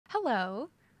Hello.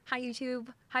 Hi YouTube.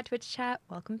 Hi Twitch chat.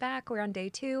 Welcome back. We're on day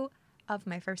 2 of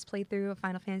my first playthrough of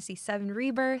Final Fantasy VII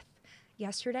Rebirth.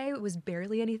 Yesterday it was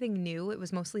barely anything new. It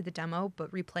was mostly the demo, but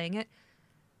replaying it.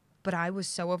 But I was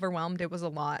so overwhelmed. It was a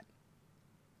lot.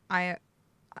 I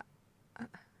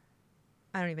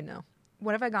don't even know.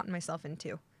 What have I gotten myself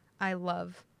into? I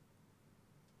love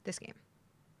this game.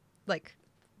 Like,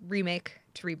 remake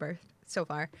to Rebirth so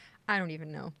far. I don't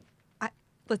even know.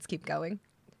 Let's keep going.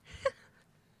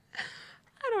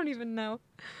 I don't even know.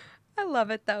 I love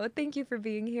it though. Thank you for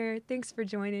being here. Thanks for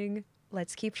joining.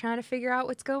 Let's keep trying to figure out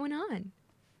what's going on.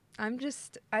 I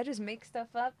just make stuff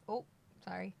up. Oh,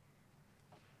 sorry.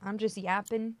 I'm just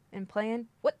yapping and playing.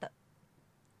 What the?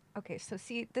 Okay, so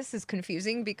see, this is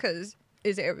confusing because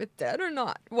is Aerith dead or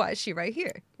not? Why is she right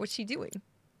here? What's she doing?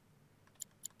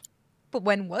 But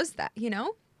when was that, you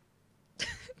know?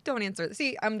 Don't answer.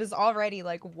 See, I'm just already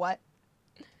like, what?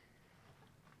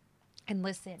 And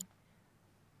listen.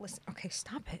 Okay,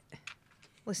 stop it.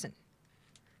 Listen.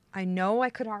 I know I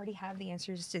could already have the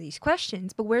answers to these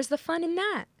questions, but where's the fun in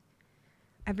that?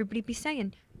 Everybody be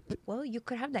saying, well, you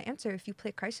could have that answer if you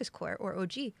play Crisis Core or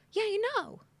OG. Yeah, you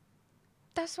know.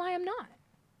 That's why I'm not.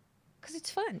 Because it's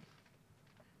fun.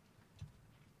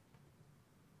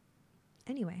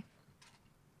 Anyway.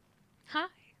 Hi.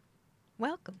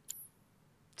 Welcome.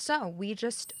 So, we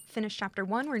just finished chapter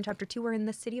 1. We're in chapter 2. We're in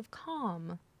the city of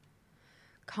Calm.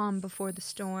 Calm before the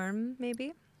storm,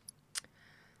 maybe.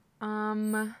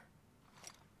 So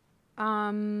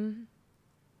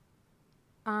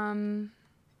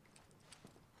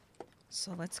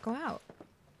let's go out.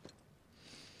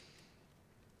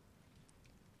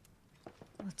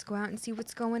 Let's go out and see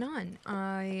what's going on.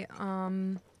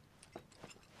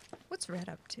 What's Red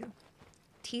up to?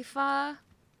 Tifa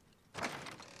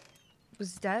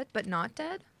was dead, but not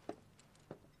dead?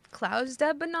 Cloud's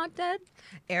dead, but not dead?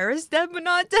 Aerith's dead, but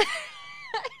not dead?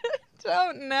 I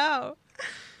don't know.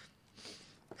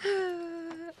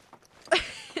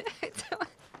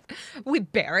 Wait,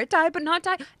 Barrett died, but not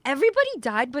died? Everybody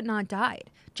died, but not died.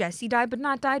 Jesse died, but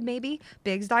not died, maybe.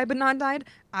 Biggs died, but not died.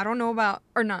 I don't know about,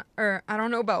 I don't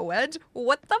know about Wedge.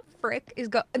 What the frick is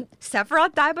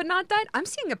Sephiroth died, but not died? I'm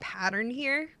seeing a pattern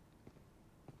here.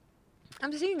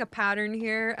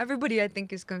 Everybody, I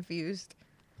think, is confused.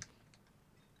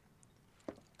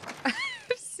 I'm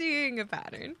seeing a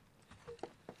pattern.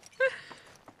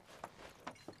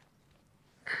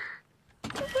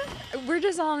 We're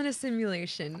just all in a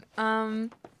simulation.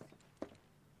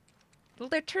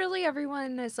 Literally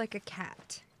everyone is like a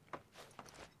cat.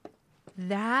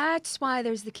 That's why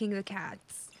there's the king of the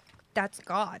cats. That's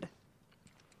God.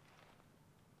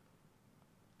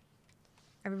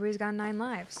 Everybody's got 9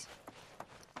 lives.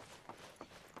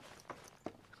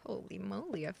 Holy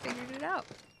moly, I figured it out.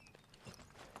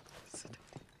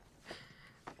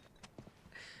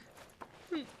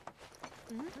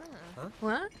 Huh?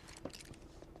 What?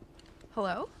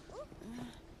 Hello?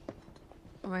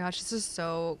 Oh my gosh, this is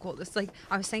so cool. This, like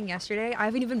I was saying yesterday, I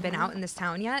haven't even been out in this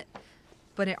town yet,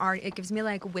 but it gives me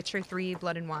like Witcher 3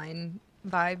 Blood and Wine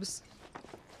vibes.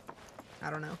 I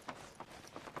don't know.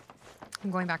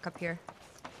 I'm going back up here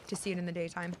to see it in the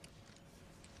daytime.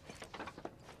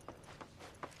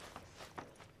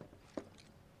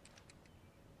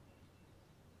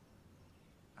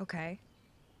 Okay.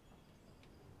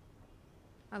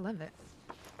 I love it.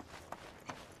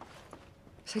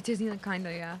 It's like Disneyland,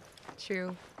 kinda, yeah.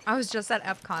 True. I was just at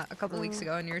Epcot a couple weeks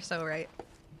ago, and you're so right.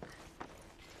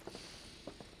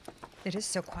 It is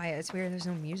so quiet. It's weird. There's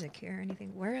no music here or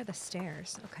anything. Where are the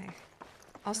stairs? Okay.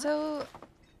 Also,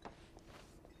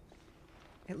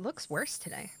 it looks worse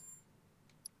today.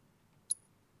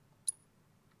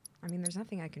 I mean, there's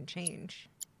nothing I can change.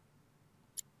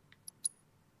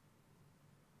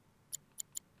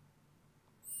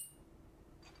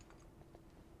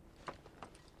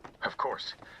 Of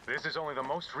course, this is only the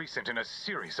most recent in a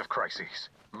series of crises.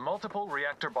 Multiple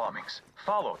reactor bombings,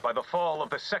 followed by the fall of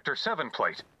the Sector 7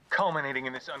 plate, culminating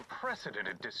in this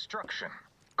unprecedented destruction,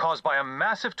 caused by a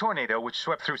massive tornado which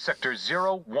swept through Sectors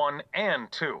 0, 1,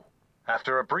 and 2.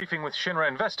 After a briefing with Shinra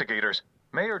investigators,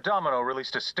 Mayor Domino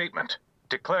released a statement,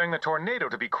 declaring the tornado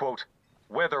to be, quote,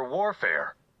 weather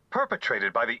warfare,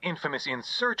 perpetrated by the infamous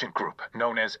insurgent group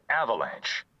known as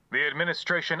Avalanche. The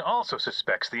administration also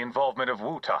suspects the involvement of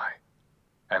Wutai,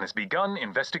 and has begun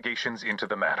investigations into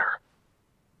the matter.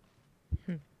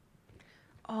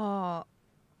 Oh,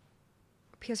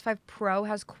 PS5 Pro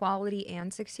has quality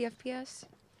and 60 FPS?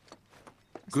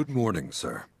 Good morning,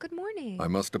 sir. Good morning. I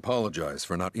must apologize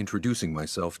for not introducing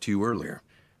myself to you earlier.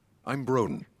 I'm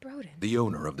Broden, the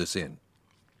owner of this inn.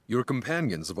 Your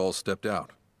companions have all stepped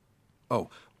out. Oh,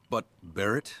 But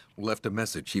Barrett left a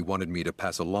message he wanted me to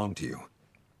pass along to you.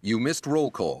 You missed roll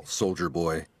call, soldier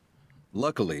boy.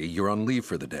 Luckily, you're on leave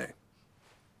for the day.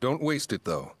 Don't waste it,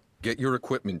 though. Get your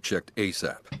equipment checked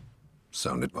ASAP.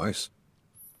 Sound advice?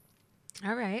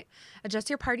 All right. Adjust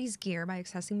your party's gear by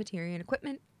accessing materia and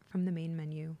equipment from the main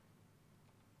menu.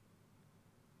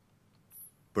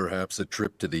 Perhaps a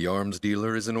trip to the arms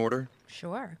dealer is in order?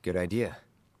 Sure. Good idea.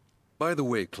 By the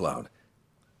way, Cloud,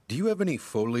 do you have any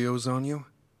folios on you?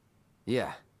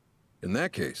 Yeah. In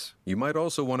that case, you might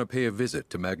also want to pay a visit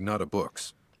to Magnata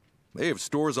Books. They have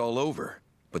stores all over,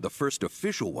 but the first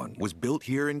official one was built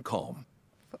here in Calm.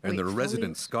 And their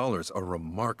resident scholars are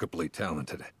remarkably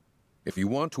talented. If you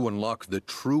want to unlock the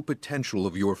true potential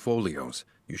of your folios,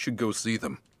 you should go see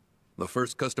them. The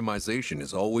first customization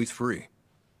is always free.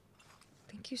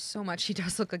 Thank you so much. He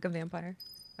does look like a vampire.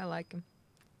 I like him.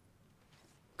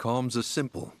 Calm's a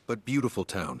simple but beautiful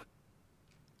town.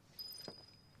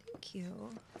 Thank you.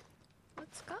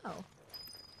 Let's go.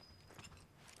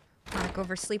 Knock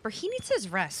over sleeper. He needs his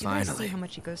rest. You guys see Finally. how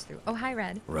much he goes through. Oh, hi,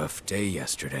 Red. Rough day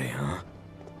yesterday, huh?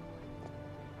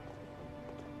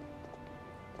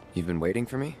 You've been waiting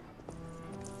for me?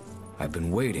 I've been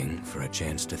waiting for a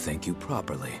chance to thank you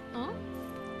properly. Oh?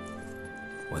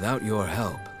 Without your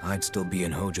help, I'd still be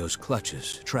in Hojo's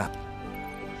clutches, trapped.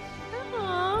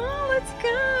 Aww, let's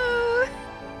go.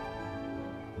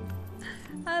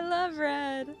 I love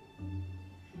Red.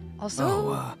 Also,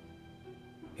 Oh,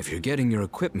 if you're getting your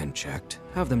equipment checked,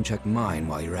 have them check mine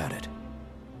while you're at it.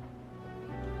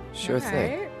 Sure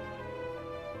thing. alright.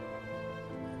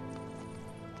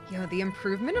 Yo, the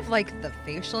improvement of like the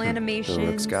facial animations, The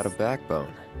look's got a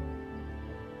backbone.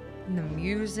 and the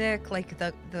music, like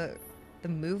the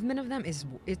movement of them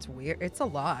it's weird. It's a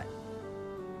lot.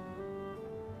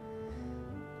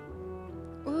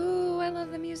 Ooh, I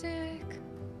love the music.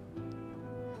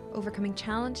 Overcoming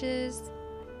challenges,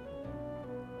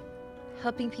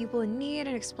 helping people in need,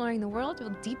 and exploring the world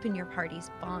will deepen your party's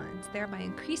bonds, thereby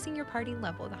increasing your party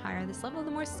level. The higher this level,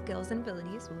 the more skills and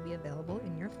abilities will be available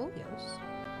in your folios.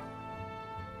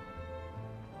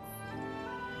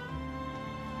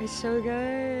 It's so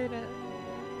good.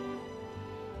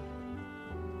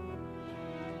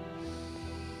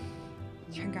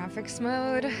 Turn graphics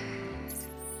mode.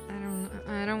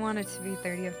 I don't want it to be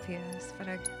 30 FPS, but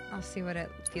I'll see what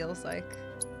it feels like.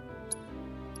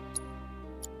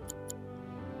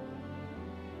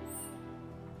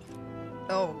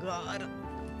 Oh god.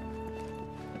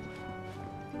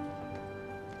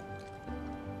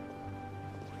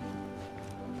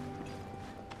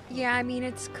 Yeah, I mean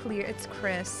it's clear, it's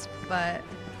crisp, but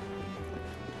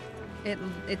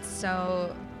it's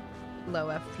so low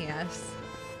FPS.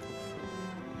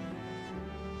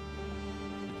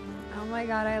 Oh my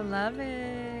god, I love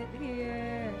it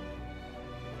here.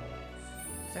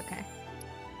 It's okay.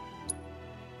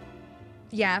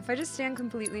 Yeah, if I just stand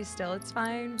completely still, it's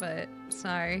fine, but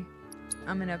sorry.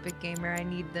 I'm an epic gamer, I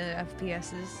need the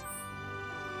FPSs.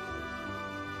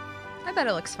 I bet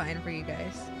it looks fine for you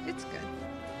guys. It's good.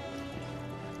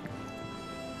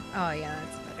 Oh yeah,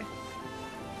 that's better.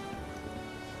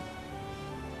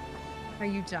 Are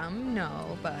you dumb?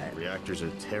 No, but... Reactors are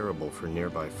terrible for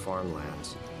nearby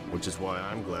farmlands, which is why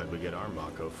I'm glad we get our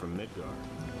Mako from Midgar.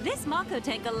 This Mako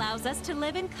tank allows us to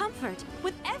live in comfort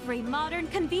with every modern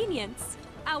convenience.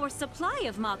 Our supply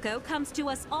of Mako comes to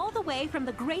us all the way from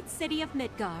the great city of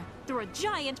Midgar, through a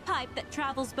giant pipe that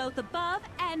travels both above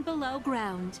and below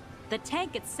ground. The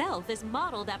tank itself is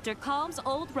modeled after Calm's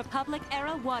old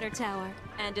Republic-era water tower,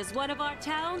 and is one of our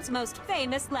town's most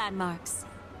famous landmarks.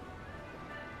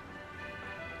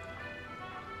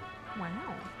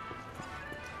 Wow.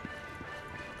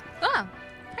 Oh,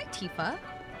 hi Tifa.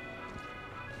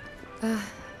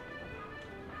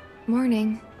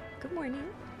 Morning. Good morning.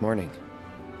 Morning.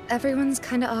 Everyone's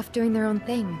kinda off doing their own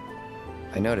thing.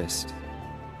 I noticed.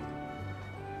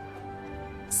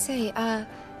 Say,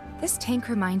 this tank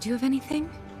remind you of anything?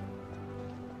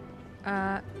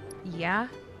 Yeah.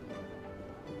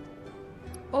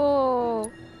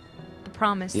 Oh, the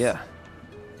promise. Yeah.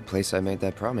 The place I made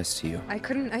that promise to you. I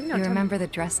didn't know. You tell me- remember the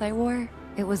dress I wore?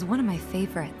 It was one of my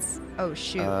favorites. Oh,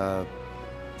 shoot.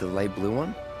 The light blue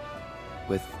one?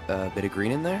 With a bit of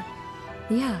green in there?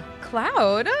 Yeah.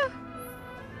 Cloud?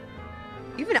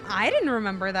 Even I didn't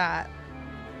remember that.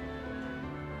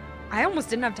 I almost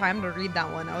didn't have time to read that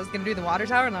one. I was gonna do the water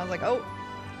tower and I was like, oh.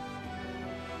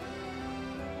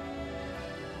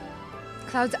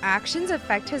 Cloud's actions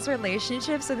affect his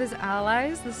relationships with his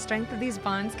allies. The strength of these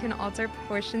bonds can alter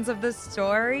portions of the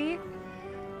story.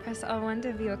 Press L1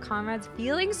 to view a comrade's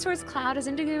feelings towards Cloud as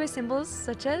indicated by symbols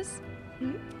such as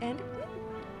and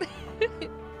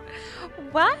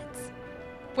What?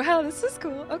 Wow, this is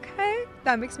cool. Okay.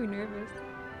 That makes me nervous.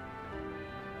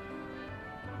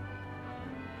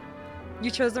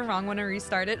 You chose the wrong one to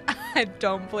restart it. I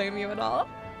don't blame you at all.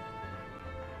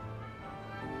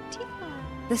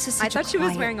 This is I such thought a she was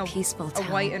quiet, wearing a peaceful a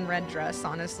town. white and red dress,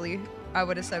 honestly. I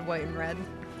would have said white and red.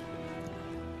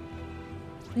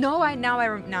 No, now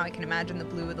I can imagine the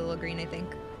blue with a little green, I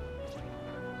think.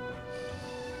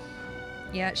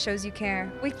 Yeah, it shows you care.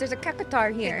 Wait, there's a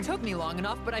kakatar here. It took me long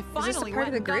enough, but I this a finally part went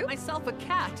of the and got group? myself a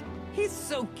cat. He's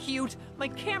so cute. My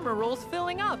camera roll's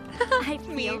filling up. I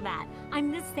feel that.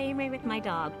 I'm the same way with my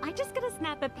dog. I just gotta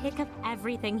snap a pic of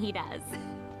everything he does.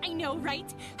 I know,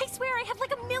 right? I swear I have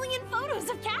like a million photos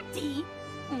of Cacti.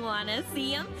 Wanna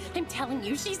see him? I'm telling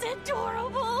you, she's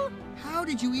adorable. How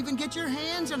did you even get your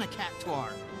hands on a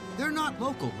cactuar? They're not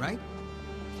local, right?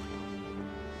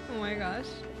 Oh my gosh.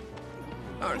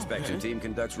 Our inspection team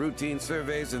conducts routine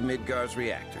surveys of Midgar's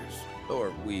reactors.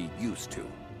 Or we used to.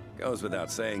 Goes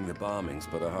without saying the bombings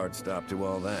put a hard stop to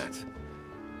all that.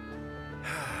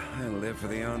 I live for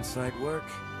the on-site work.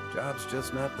 Job's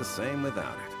just not the same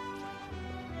without it.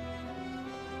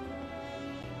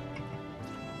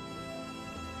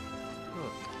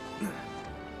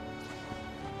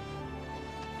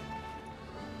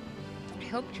 I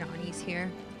hope Johnny's here.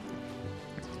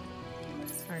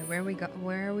 Alright, where we go?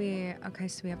 Where are we? Okay,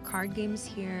 so we have card games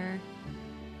here.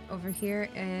 Over here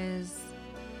is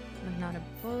Magnata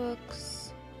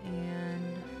Books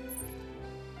and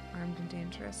Armed and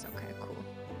Dangerous. Okay, cool.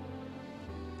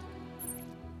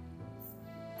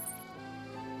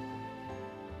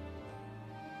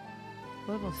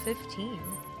 Level 15.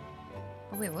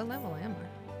 Oh wait, what level am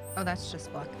I? Oh, that's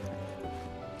just luck.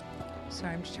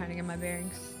 Sorry, I'm just trying to get my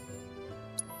bearings.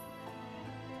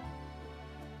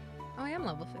 Oh, I am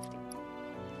level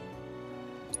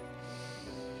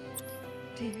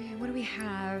 50. What do we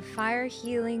have? Fire,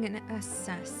 healing, and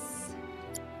assess.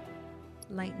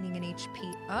 Lightning and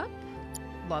HP up.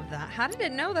 Love that. How did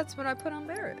it know that's what I put on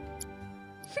Barrett?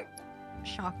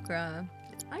 Chakra.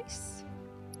 Nice.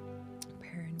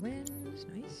 Pair and winds.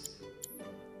 Nice.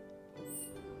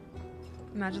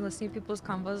 Imagine listening to people's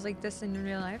combos like this in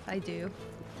real life. I do.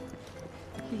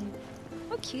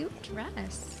 Oh, cute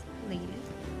dress, lady.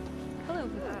 Hello,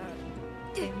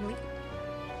 family.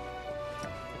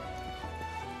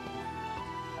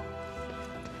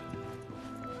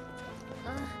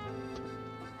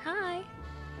 Hi.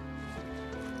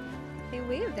 They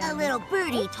waved at A me. little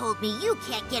birdie told me you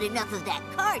can't get enough of that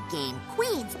card game,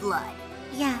 Queen's Blood.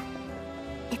 Yeah,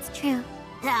 it's true.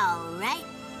 All right.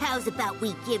 How's about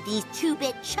we give these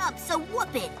two-bit chumps a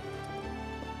whooping?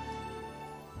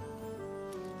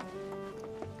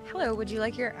 Hello, would you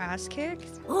like your ass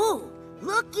kicked? Ooh,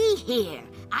 looky here.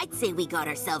 I'd say we got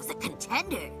ourselves a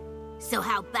contender. So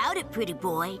how about it, pretty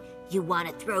boy? You want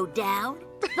to throw down?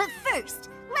 But first,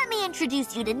 let me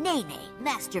introduce you to Nene,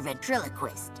 Master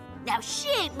Ventriloquist. Now, she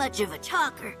ain't much of a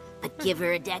talker, but give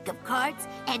her a deck of cards,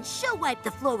 and she'll wipe the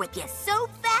floor with you so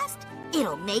fast,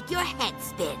 it'll make your head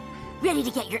spin. Ready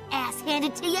to get your ass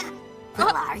handed to ya?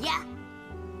 Well, are ya?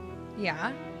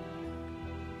 Yeah.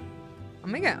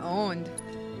 I'm gonna get owned.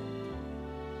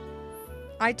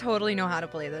 I totally know how to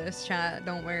play this, chat.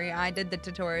 Don't worry. I did the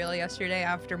tutorial yesterday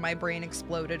after my brain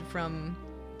exploded from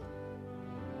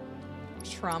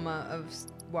trauma of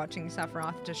watching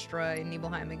Sephiroth destroy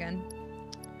Nibelheim again.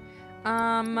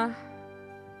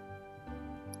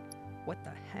 What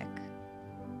the heck?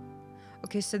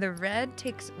 Okay, so the red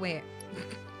takes... Wait.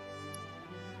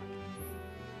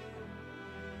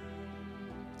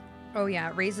 Oh yeah,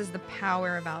 it raises the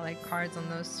power of allied cards on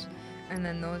those, and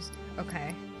then those.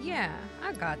 Okay, yeah,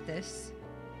 I got this.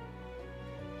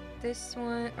 This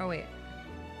one, oh wait.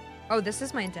 Oh, this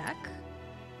is my deck?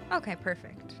 Okay,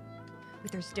 perfect.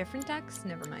 Wait, there's different decks?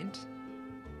 Never mind.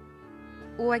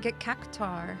 Oh, I get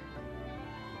Cactar.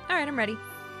 Alright, I'm ready.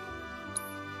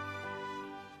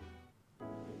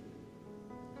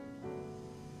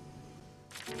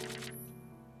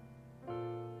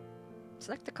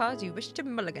 Select the cards you wish to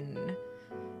mulligan.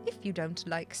 If you don't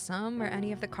like some or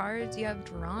any of the cards you have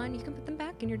drawn, you can put them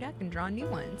back in your deck and draw new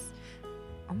ones.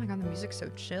 Oh my god, the music's so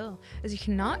chill. As you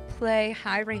cannot play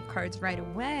high rank cards right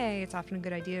away, it's often a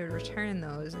good idea to return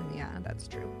those, and yeah, that's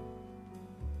true.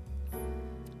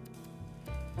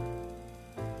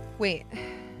 Wait.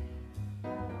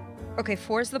 Okay,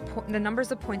 4 is the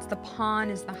numbers of points, the pawn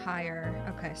is the higher.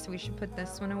 Okay, so we should put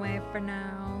this one away for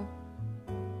now.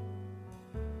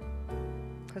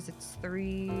 Because it's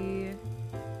 3.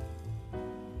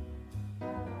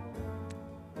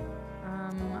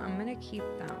 I'm gonna keep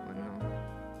that one though.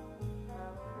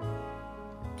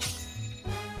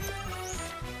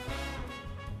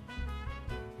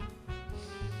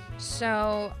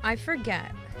 So, I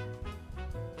forget.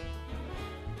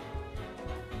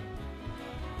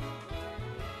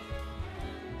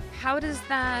 How does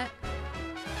that...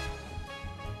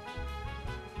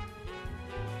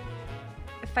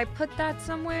 If I put that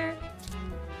somewhere,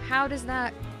 how does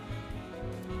that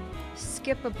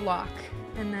skip a block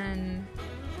and then...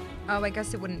 Oh, I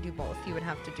guess it wouldn't do both. You would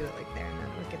have to do it like there and then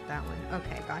look at that one.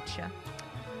 Okay, gotcha.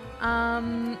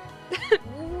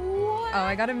 Oh,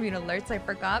 I got immune alerts. I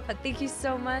forgot, but thank you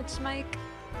so much, Mike.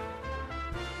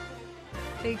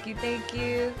 Thank you, thank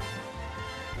you.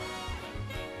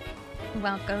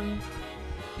 Welcome.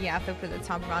 Yeah, flip for the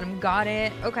top bottom. Got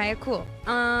it. Okay, cool.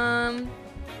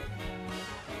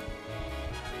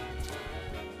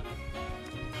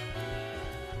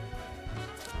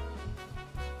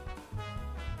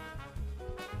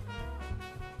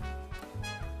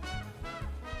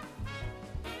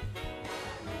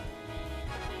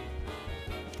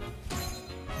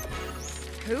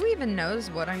 Who even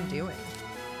knows what I'm doing?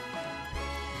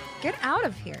 Get out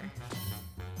of here.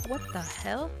 What the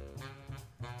hell?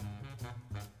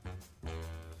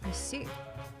 I see.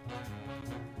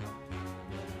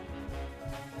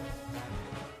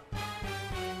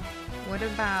 What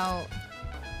about...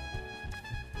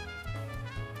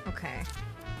 Okay.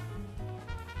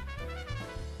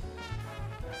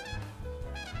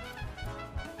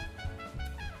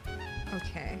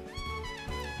 Okay.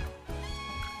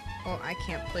 Oh, I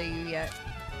can't play you yet.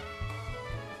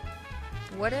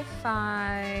 What if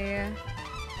I...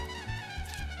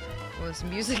 Well, this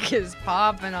music is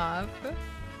popping off.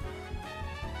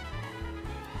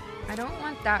 I don't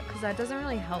want that because that doesn't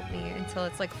really help me until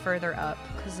it's like further up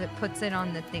because it puts it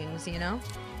on the things, you know?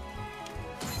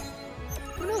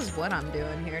 Who knows what I'm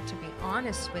doing here, to be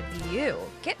honest with you.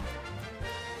 Get...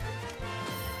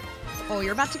 Oh,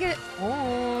 you're about to get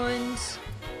owned.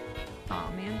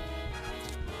 Aw, man.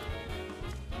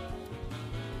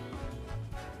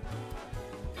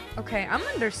 Okay, I'm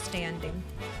understanding.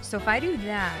 So if I do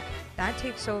that, that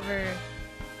takes over,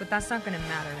 but that's not gonna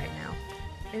matter right now.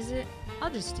 Is it?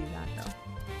 I'll just do that though.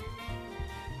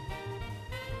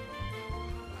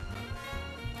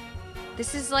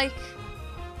 This is like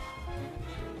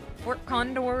Fort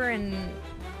Condor and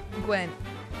Gwent,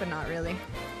 but not really.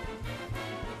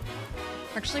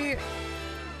 Actually,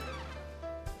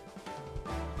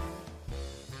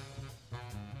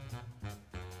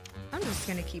 I'm just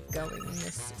gonna keep going in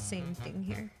this same thing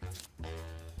here.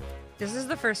 This is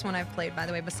the first one I've played, by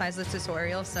the way, besides the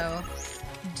tutorial, so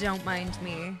don't mind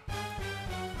me.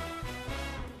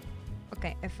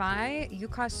 Okay, if you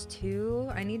cost 2,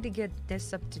 I need to get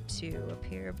this up to 2 up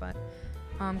here, but,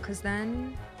 cause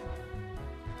then,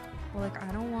 well, like,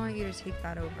 I don't want you to take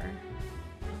that over.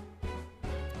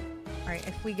 Alright,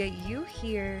 if we get you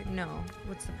here, no,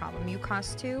 what's the problem? You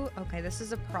cost 2? Okay, this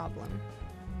is a problem.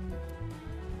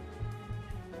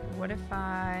 What if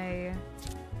I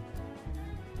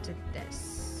did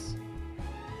this?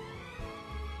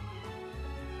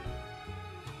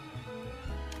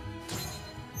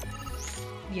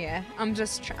 Yeah, I'm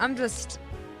just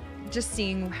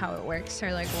seeing how it works,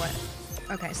 or like what.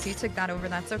 Okay, so you took that over,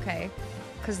 that's okay.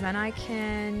 Because then I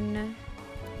can...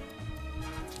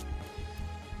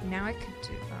 Now I could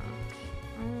do that.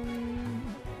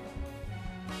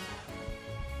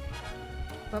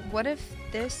 But what if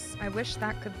this... I wish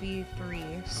that could be 3.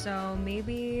 So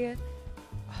maybe...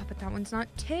 Oh, but that one's not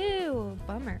 2.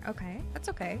 Bummer. Okay, that's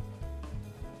okay.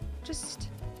 Just...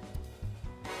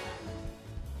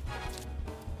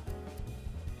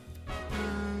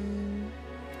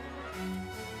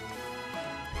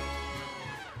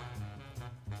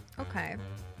 Okay.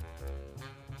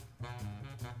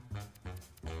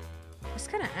 It's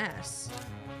kind of ass.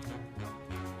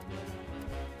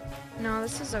 No,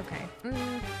 this is okay.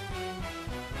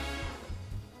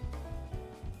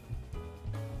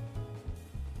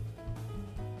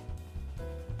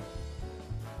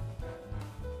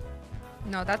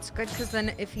 No, that's good, because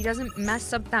then if he doesn't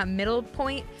mess up that middle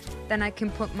point, then I can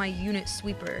put my unit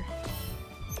sweeper.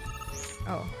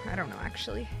 Oh, I don't know,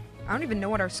 actually. I don't even know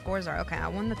what our scores are. Okay, I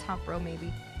won the top row,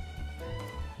 maybe.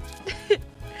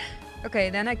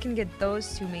 Okay, then I can get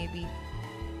those 2, maybe.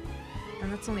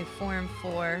 And that's only 4 and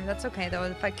 4. That's okay, though,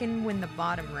 if I can win the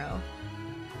bottom row.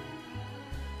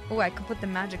 Oh, I could put the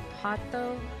magic pot,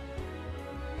 though.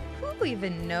 Who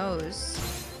even knows?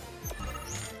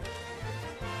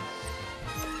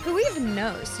 Who even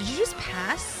knows? Did you just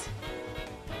pass?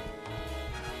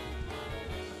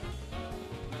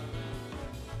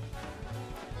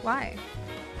 Why?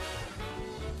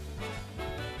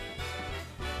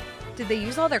 Did they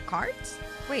use all their cards?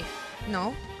 Wait,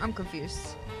 no, I'm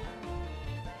confused.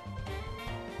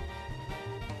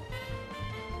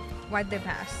 Why'd they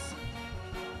pass?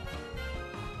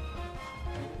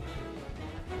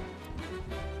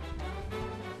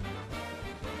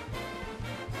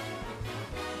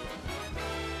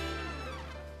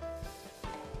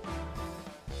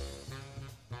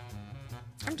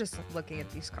 I'm just looking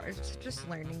at these cards, just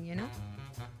learning, you know?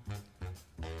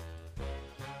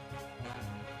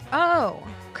 Oh,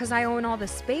 because I own all the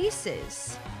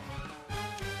spaces.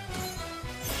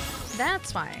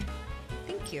 That's why.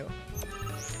 Thank you.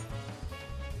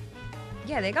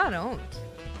 Yeah, they got owned.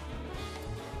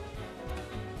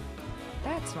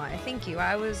 That's why. Thank you.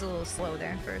 I was a little slow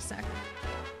there for a sec.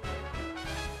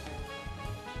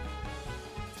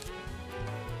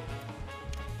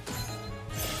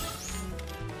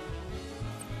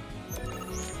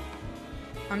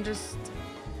 I'm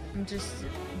just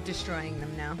destroying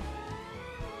them now.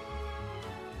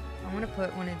 I want to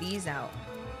put one of these out.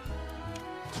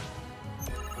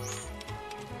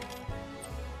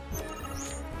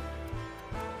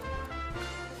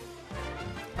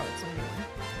 Oh, it's only one.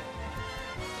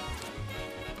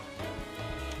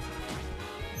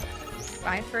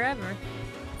 Bye forever.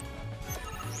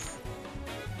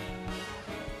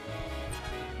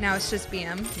 Now it's just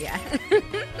BM. Yeah.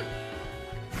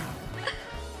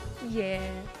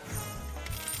 Yeah.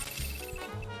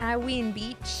 I win,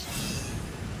 beach.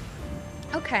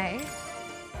 Okay.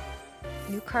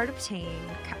 New card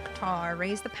obtained. Cactar.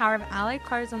 Raise the power of allied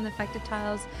cards on the affected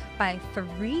tiles by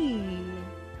 3.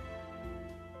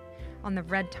 On the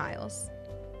red tiles.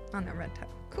 On the red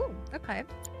tile. Cool. Okay.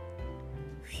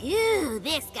 Phew,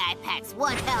 this guy packs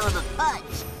one hell of a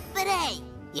punch. But hey,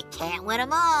 you can't win them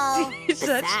all.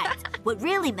 Besides, what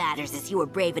really matters is you were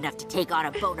brave enough to take on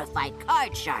a bona fide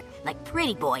card shark like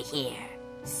Pretty Boy here.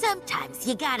 Sometimes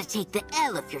you gotta take the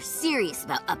L if you're serious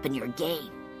about upping your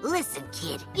game. Listen,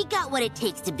 kid, you got what it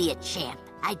takes to be a champ.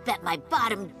 I'd bet my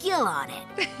bottom gill on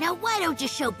it. Now why don't you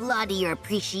show Blondie your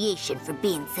appreciation for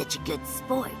being such a good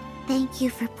sport? Thank you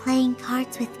for playing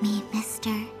cards with me,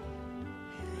 mister.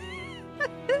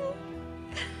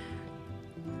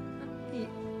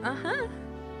 Uh-huh.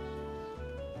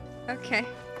 Okay.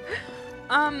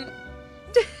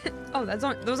 Oh,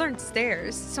 those aren't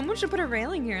stairs. Someone should put a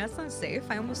railing here. That's not safe.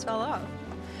 I almost fell off.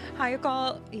 Hi,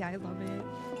 call. Yeah, I love it.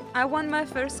 I won my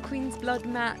first Queen's Blood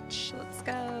match. Let's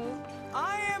go.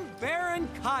 I am Baron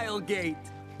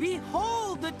Kylegate.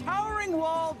 Behold the towering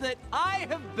wall that I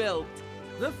have built.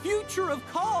 The future of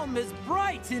Calm is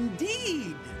bright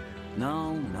indeed.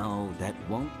 No, that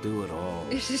won't do at all.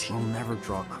 We'll never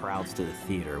draw crowds to the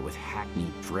theater with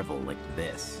hackneyed drivel like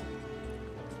this.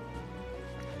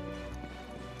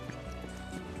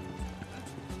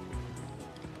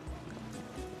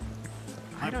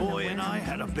 My boy and I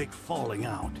had a big falling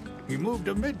out. He moved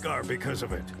to Midgar because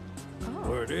of it. Oh.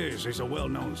 Word is, he's a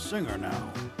well-known singer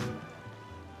now.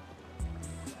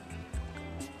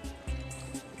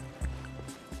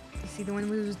 Is he the one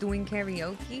who was doing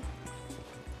karaoke?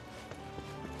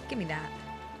 Give me that.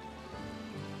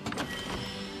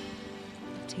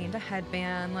 Obtained a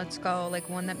headband. Let's go. Like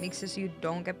one that makes it so you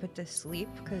don't get put to sleep,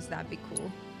 because that'd be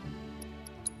cool.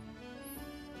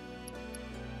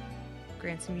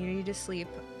 Grants immunity to sleep.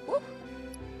 Woo!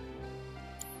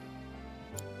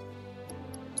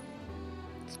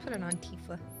 Let's put it on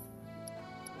Tifa.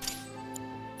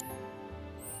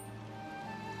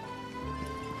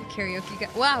 Karaoke guy.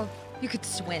 Wow, you could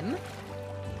swim.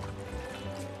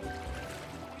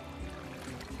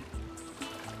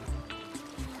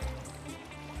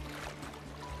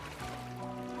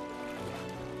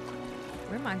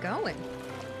 Where am I going?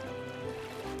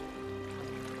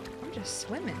 I'm just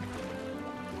swimming.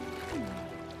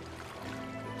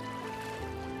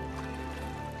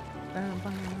 I'm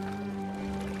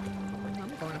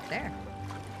going up there.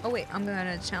 Oh wait, I'm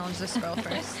gonna challenge this girl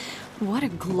first. What a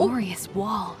glorious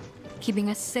wall, keeping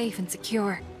us safe and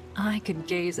secure. I could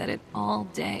gaze at it all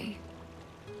day.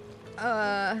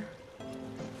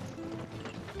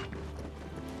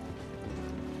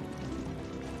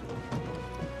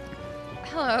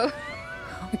 Hello.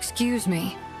 Excuse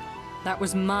me. That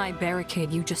was my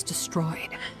barricade you just destroyed.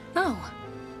 Oh,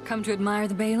 come to admire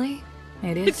the Bailey?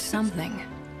 It is something.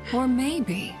 Or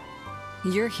maybe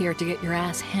you're here to get your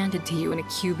ass handed to you in a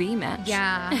QB match.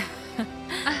 Yeah.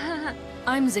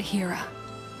 I'm Zahira.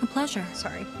 A pleasure.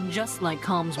 Sorry. Just like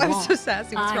Calm's I'm wall, so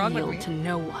sassy. What's wrong with I me? yield to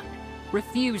no one,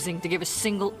 refusing to give a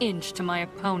single inch to my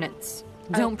opponents.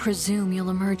 Don't presume you'll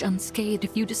emerge unscathed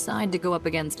if you decide to go up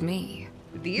against me.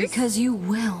 These? Because you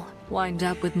will wind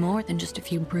up with more than just a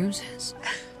few bruises.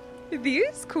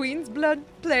 These Queen's Blood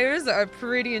players are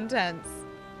pretty intense.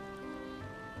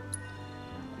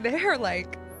 They're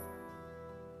like...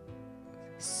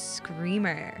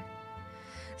 Screamer.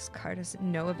 This card has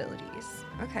no abilities.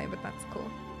 Okay, but that's cool.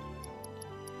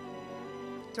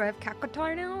 Do I have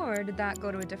Kakotar now, or did that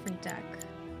go to a different deck?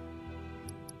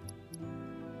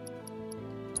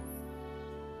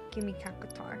 Give me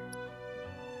Kakotar.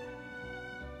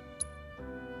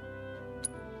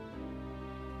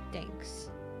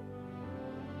 Thanks.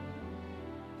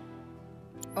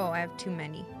 Oh, I have too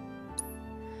many.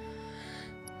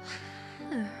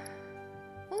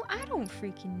 Well, I don't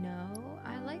freaking know.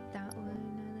 I like that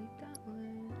one. I like that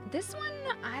one. This one,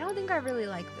 I don't think I really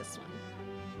like this one.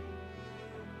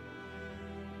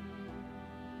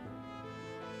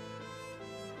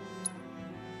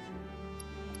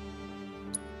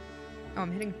 Oh,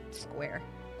 I'm hitting square.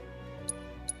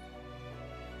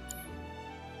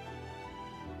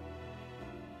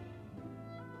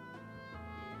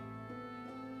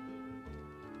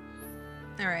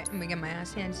 Alright, I'm gonna get my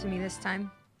ass handed to me this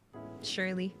time.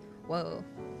 Surely. Whoa.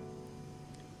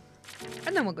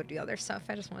 And then we'll go do other stuff.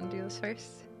 I just want to do this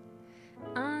first.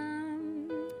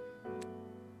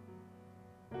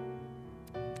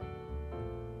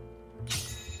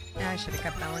 Yeah, I should have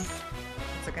kept that one.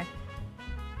 It's okay.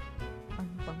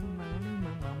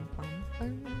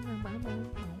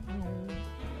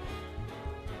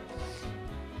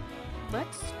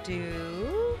 Let's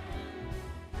do...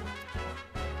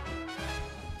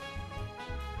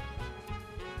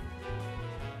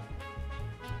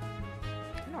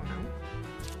 I don't know.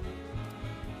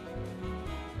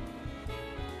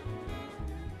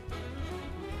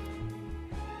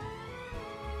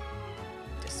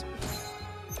 This one.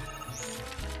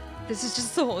 This is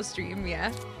just the whole stream,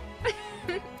 yeah.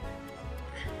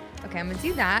 Okay, I'm gonna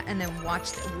do that and then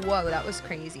watch the... Whoa, that was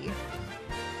crazy.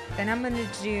 Then I'm gonna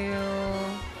do...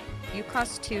 You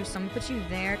cost 2, so I'm gonna put you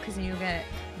there because then you get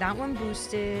that one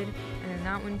boosted, and then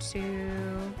that one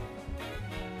too.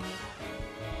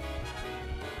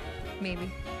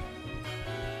 Maybe.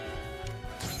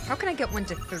 How can I get 1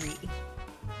 to 3?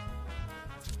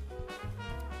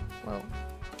 Whoa.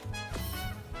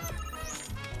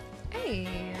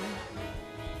 Hey.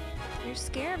 You're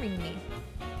scaring me.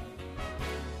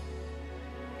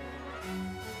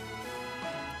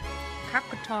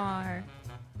 Kakotar.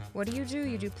 What do?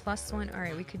 You do +1.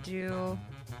 Alright, we could do...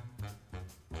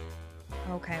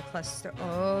 Okay, +3.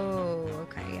 Oh,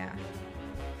 okay, yeah.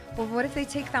 Well, what if they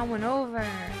take that one over?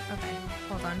 Okay,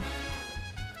 hold on.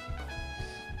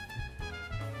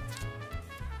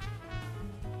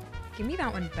 Give me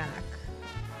that one back.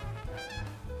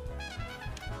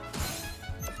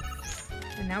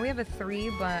 And now we have a 3,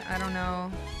 but I don't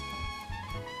know.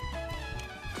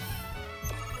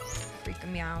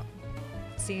 Freaking me out.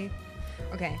 See?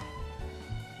 Okay.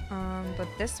 But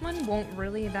this one won't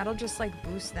really, that'll just like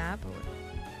boost that, but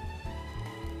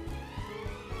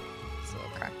it's a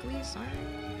little crackly, sorry.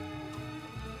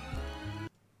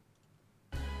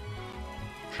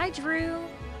 Hi, Drew.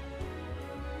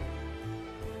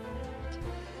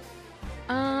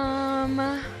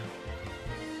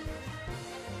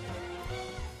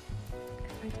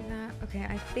 If I do that, okay,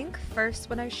 I think first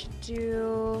what I should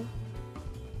do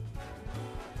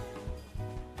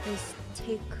is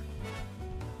take...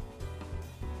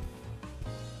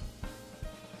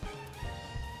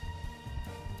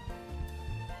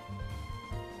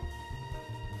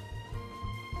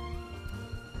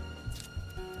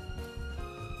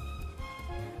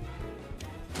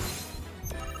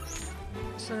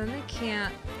 So then they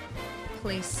can't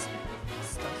place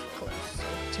stuff close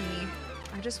to me.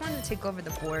 I just wanted to take over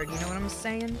the board, you know what I'm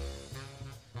saying?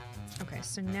 Okay,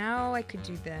 so now I could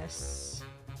do this.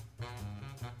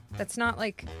 That's not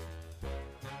like...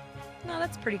 No,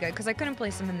 that's pretty good, because I couldn't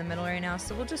place them in the middle right now,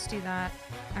 so we'll just do that.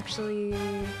 Actually...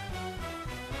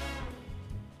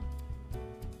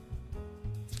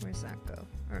 Where's that go?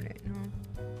 Alright, no.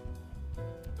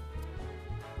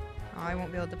 Oh, I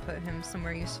won't be able to put him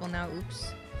somewhere useful now,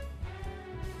 oops.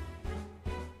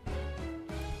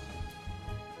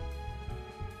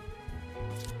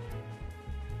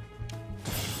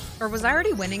 Or was I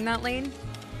already winning that lane?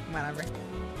 Whatever.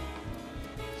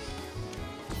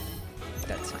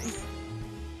 That's fine.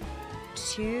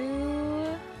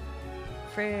 2...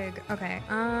 Frig. Okay,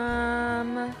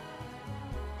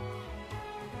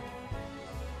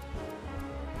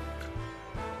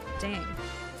 Dang.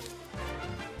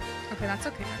 Okay, that's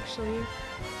okay, actually.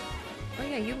 Oh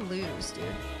yeah, you lose, dude.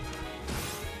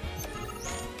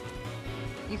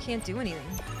 You can't do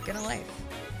anything. Get a life.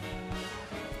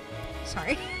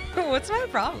 Sorry. What's my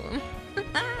problem?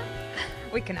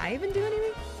 Wait, can I even do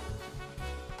anything?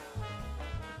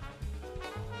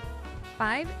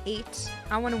 5, 8.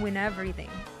 I want to win everything.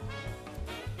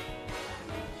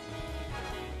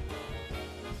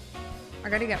 I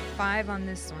gotta get 5 on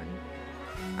this one.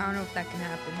 I don't know if that can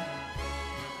happen.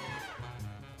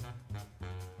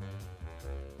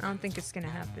 I don't think it's gonna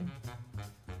happen.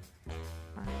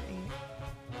 5, 8.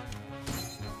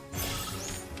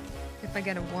 If I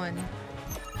get a 1,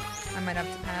 I might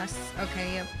have to pass.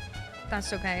 Okay, yep.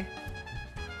 That's okay.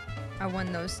 I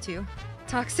won those 2.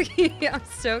 Toxic. I'm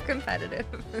so competitive.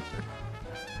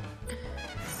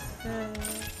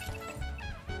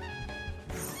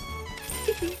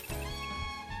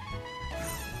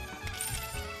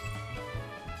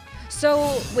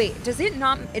 So, wait, does it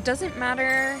not, it doesn't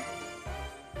matter.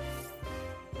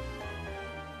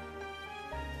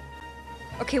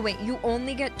 Okay, wait, you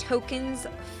only get tokens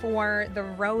for the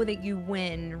row that you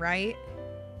win, right?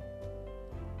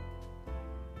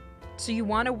 So you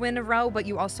want to win a row, but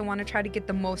you also want to try to get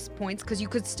the most points, because you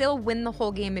could still win the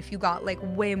whole game if you got like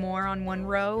way more on one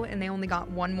row and they only got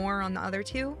 1 more on the other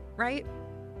 2, right?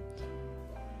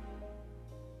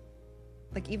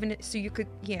 Like even, so you could,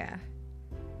 yeah.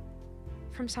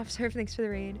 From soft serve, thanks for the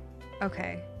raid.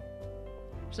 Okay.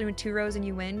 So you win 2 rows and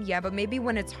you win? Yeah, but maybe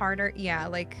when it's harder, yeah,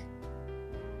 like,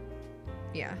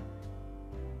 yeah.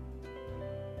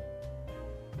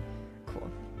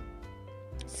 Cool.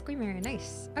 Screamer,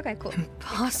 nice. Okay, cool.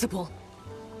 Impossible.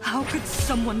 How could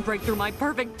someone break through my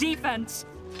perfect defense?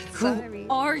 Sorry. Who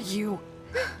are you?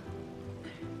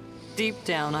 Deep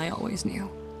down, I always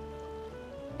knew.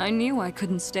 I knew I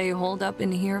couldn't stay holed up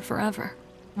in here forever.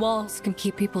 Walls can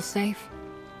keep people safe,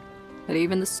 but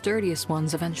even the sturdiest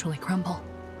ones eventually crumble.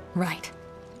 Right.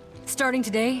 Starting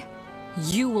today,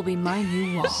 you will be my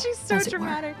new wall. She's so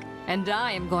dramatic. And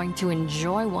I am going to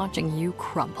enjoy watching you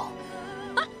crumble.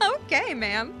 Okay,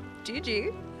 ma'am.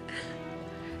 GG.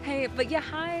 Hey, but yeah,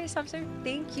 hi, Subser.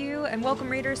 Thank you. And welcome,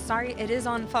 Raiders. Sorry, it is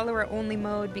on follower-only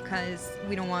mode because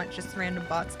we don't want just random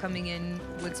bots coming in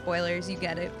with spoilers. You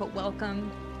get it. But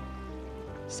welcome.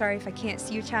 Sorry if I can't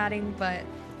see you chatting, but...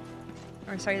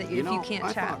 Or sorry that if you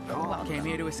can't chat, but welcome. Came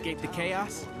here to escape the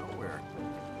chaos? Nowhere.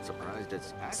 Surprised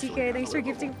it's actually CK, thanks for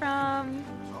gifting from...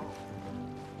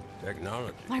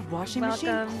 Technology. My washing machine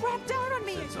crapped out on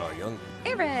me. Since our young.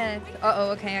 Aerith!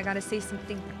 Uh-oh, okay, I gotta say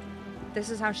something. This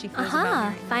is how she feels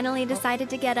about me. Finally decided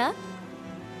to get up?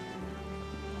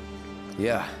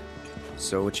 Yeah.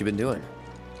 So what you been doing?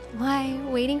 Why,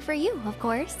 waiting for you, of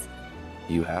course.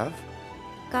 You have?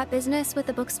 Got business with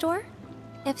the bookstore?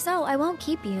 If so, I won't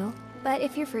keep you. But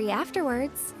if you're free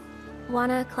afterwards,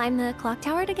 wanna climb the clock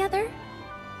tower together?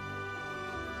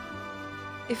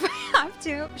 If I have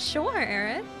to, sure,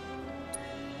 Aerith.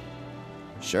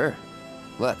 Sure.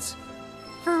 Let's.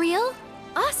 For real?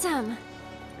 Awesome!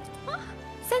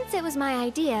 Since it was my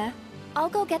idea, I'll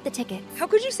go get the tickets. How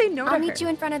could you say no to her? I'll meet you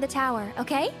in front of the tower,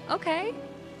 okay? Okay.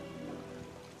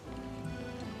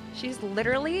 She's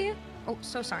literally... Oh,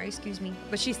 so sorry, excuse me.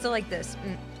 But she's still like this.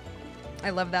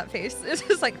 I love that face. It's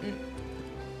just like...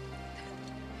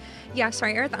 Yeah,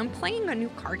 sorry, Aerith. I'm playing a new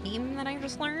card game that I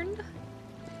just learned.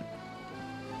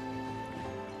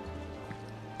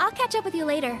 I'll catch up with you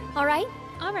later, alright?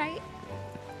 Alright.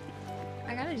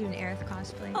 I gotta do an Aerith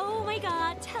cosplay. Oh my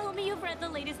god, tell me you've read the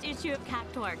latest issue of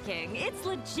Cactuar King. It's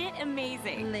legit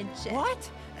amazing. Legit. What?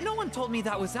 No one told me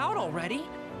that was out already.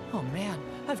 Oh man,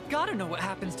 I've gotta know what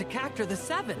happens to Cactuar the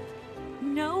 7th.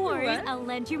 No worries, What? I'll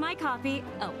lend you my copy.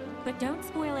 Oh, but don't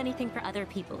spoil anything for other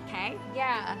people, okay?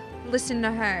 Yeah. Listen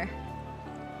to her.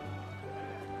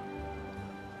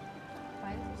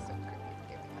 Why is this so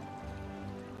creepy?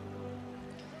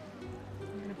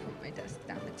 I'm gonna put my desk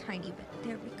down a tiny bit.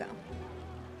 There we go.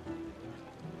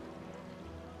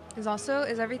 Is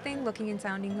everything looking and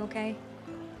sounding okay?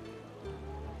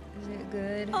 Is it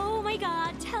good? Oh my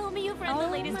god, tell me you've read the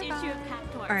latest issue of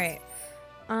Cactuar. Alright.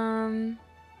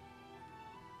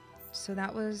 So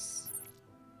that was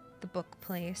the book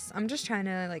place. I'm just trying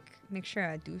to like make sure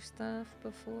I do stuff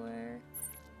before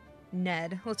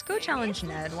Ned. Let's go challenge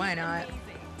Ned. Why not?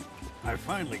 I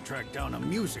finally tracked down a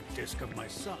music disc of my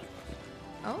son.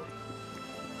 Oh?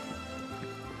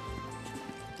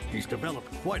 He's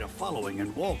developed quite a following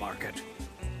in Wall Market.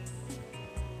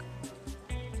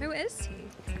 Who is he?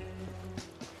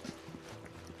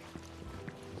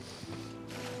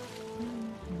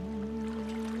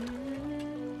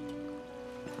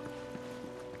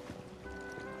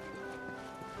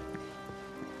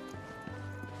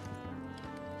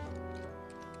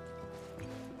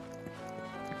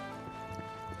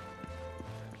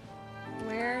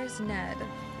 Where's Ned?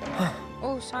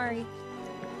 Oh, sorry.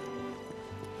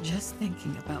 Just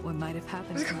thinking about what might have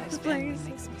happened to my family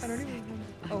makes me sick.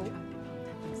 Oh.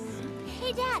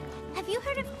 Hey, Dad, have you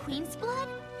heard of Queen's Blood?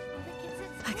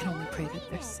 I can only pray that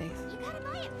they're safe. You gotta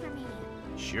buy it for me.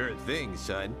 Sure thing,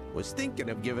 son. Was thinking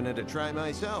of giving it a try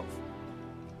myself.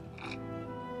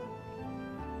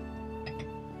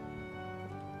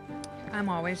 I'm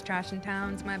always trashing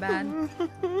towns, my bad.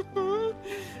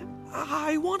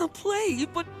 I want to play,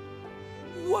 but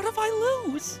what if I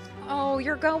lose? Oh,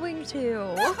 you're going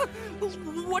to.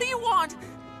 What do you want?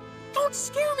 Don't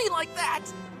scare me like that!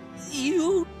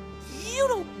 You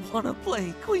don't want to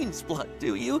play Queen's Blood,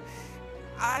 do you?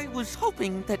 I was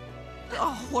hoping that...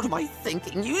 Oh, what am I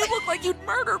thinking? You look like you'd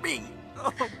murder me!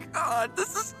 Oh, God,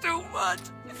 this is too much.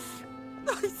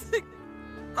 I think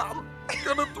I'm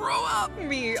gonna throw up.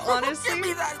 Me, honestly? Give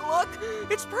me that look!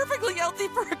 It's perfectly healthy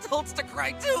for adults to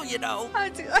cry too, you know! I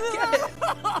get it.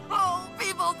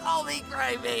 People call me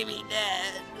Crybaby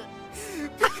Ned.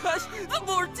 Because the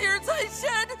more tears I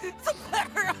shed, the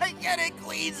better I get at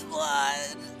Queen's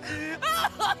Blood.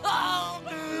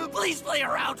 Please play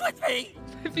around with me.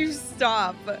 If you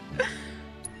stop.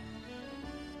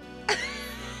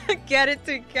 Get it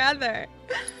together.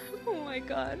 Oh my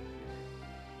god.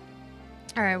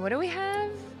 Alright, what do we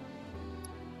have?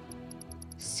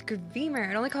 Screamer.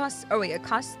 It only costs... Oh wait, it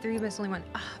costs 3, but it's only 1.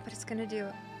 Ah, but it's gonna do...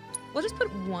 We'll just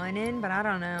put 1 in, but I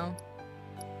don't know.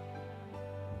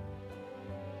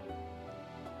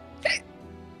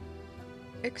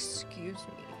 Excuse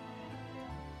me.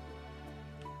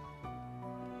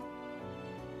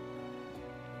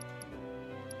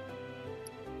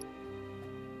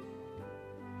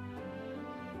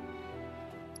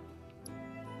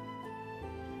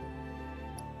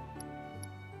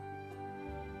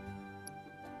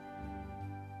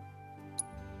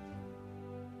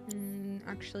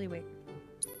 Actually, wait.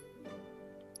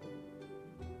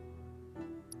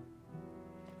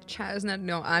 Chat is Ned.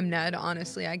 No, I'm Ned.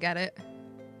 Honestly, I get it.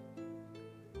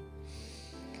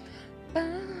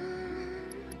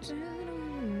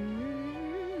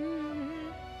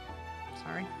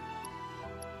 Sorry.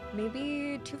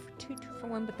 Maybe 2 for 2, 2 for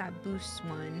 1, but that boosts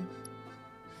 1.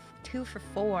 2 for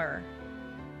 4.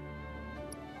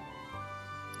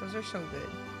 Those are so good.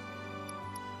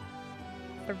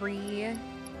 3.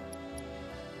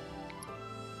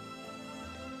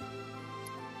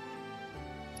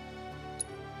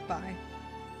 Bye.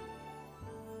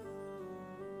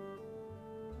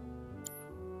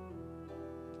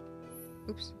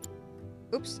 Oops.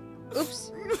 Oops.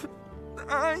 Oops.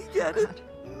 I get it.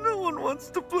 No one wants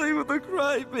to play with a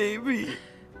crybaby.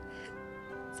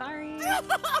 Sorry.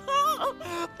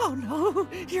 Oh no,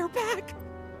 you're back.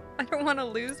 I don't want to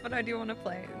lose, but I do want to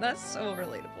play. That's so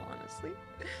relatable, honestly.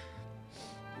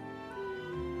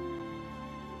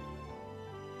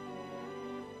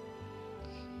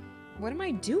 What am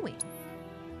I doing?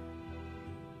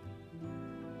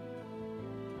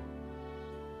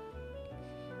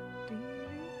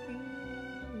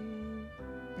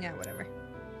 Yeah, whatever.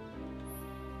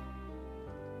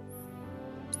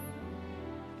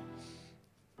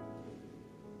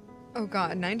 Oh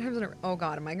god, 9 times in a row. Oh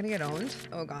god, am I gonna get owned?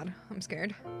 Oh god, I'm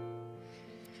scared.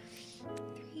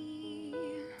 3.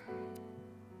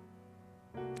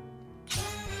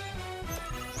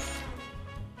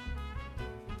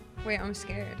 Wait, I'm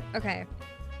scared. Okay.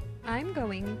 I'm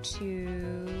going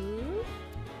to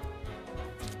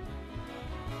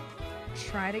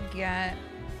try to get...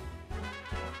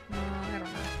 I don't know.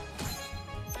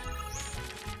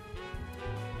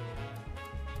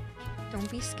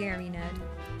 Don't be scary, Ned.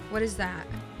 What is that?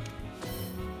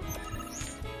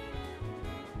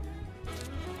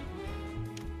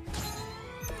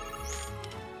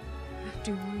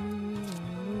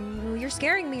 You're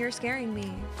scaring me, you're scaring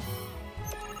me.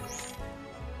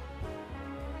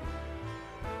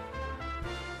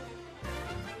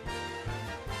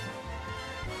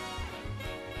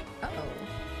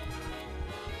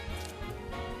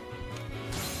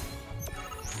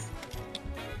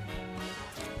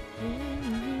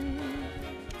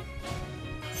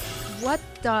 What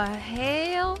the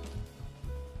hell?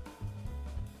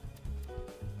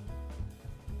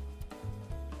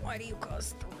 Why do you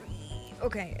cost 3?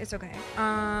 Okay, it's okay.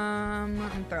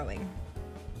 I'm throwing.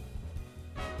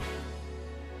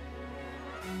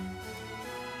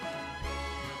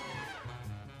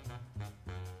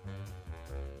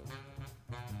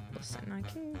 Listen, I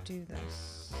can do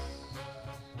this.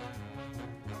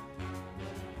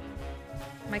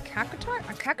 My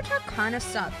Kakatar kind of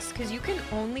sucks because you can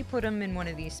only put him in one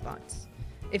of these spots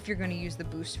if you're going to use the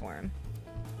boost for him.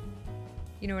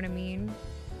 You know what I mean?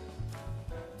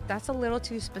 That's a little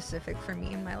too specific for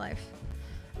me in my life.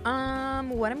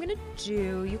 What I'm going to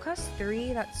do, you cost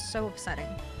 3, that's so upsetting.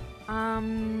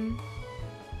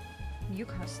 You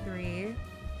cost 3.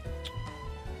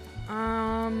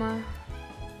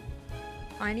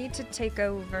 I need to take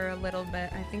over a little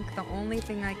bit. I think the only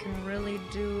thing I can really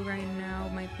do right now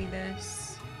might be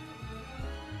this.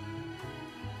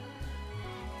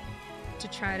 To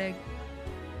try to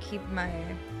keep my...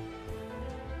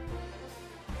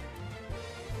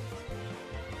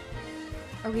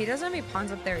 Oh, he doesn't have any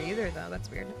pawns up there either, though.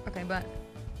 That's weird. Okay, but...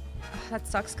 that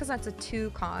sucks, because that's a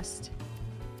 2 cost.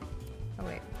 Oh,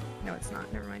 wait. No, it's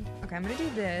not. Never mind. Okay, I'm gonna do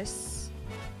this.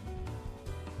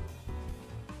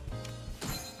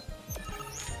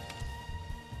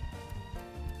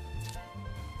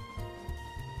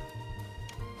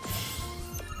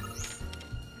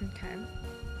 Okay.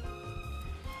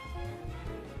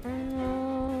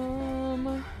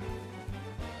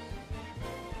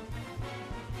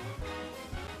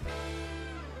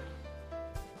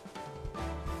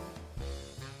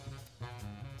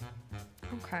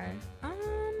 Okay.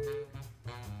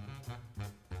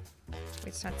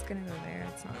 Wait, so that's gonna go there.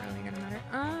 It's not really gonna matter.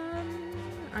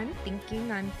 I'm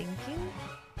thinking.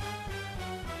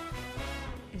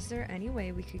 Is there any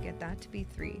way we could get that to be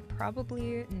 3?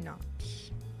 Probably not.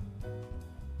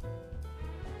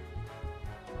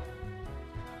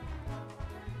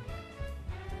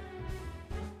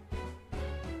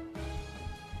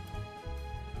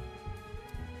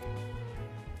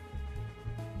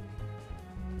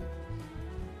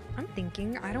 I'm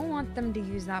thinking I don't want them to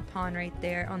use that pawn right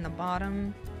there on the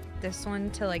bottom. This one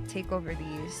to like take over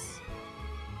these.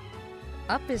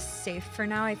 Up is safe for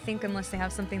now, I think, unless they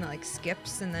have something that like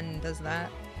skips and then does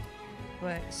that.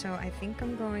 But so I think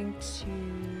I'm going to...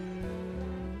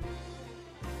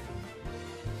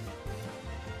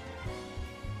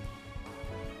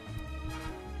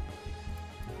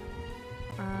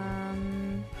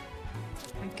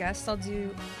 I guess I'll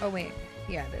do... Oh wait,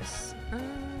 yeah, this.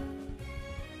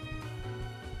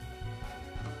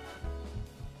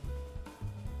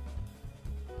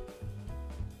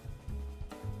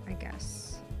 I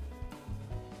guess.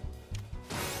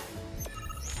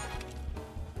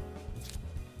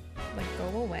 Like,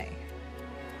 go away.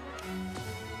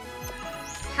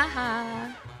 Haha.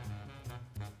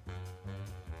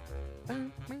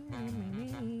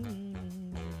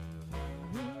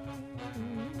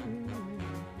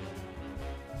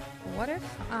 What if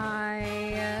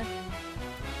I...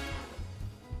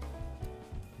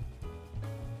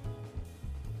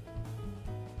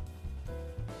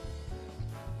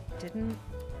 didn't...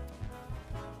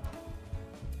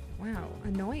 Wow,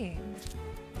 annoying.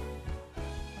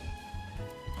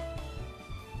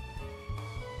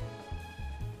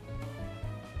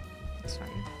 It's fine.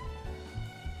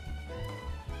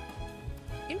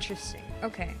 Interesting.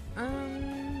 Okay.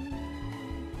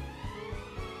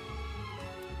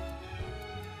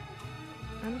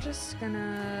 I'm just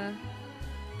gonna...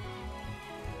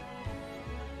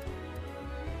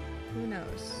 Who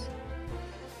knows?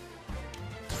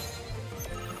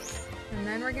 And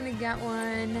then we're gonna get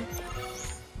one...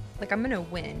 Like, I'm gonna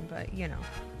win, but, you know.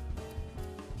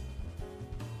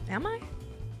 Am I?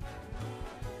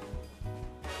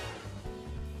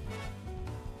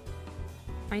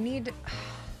 I need...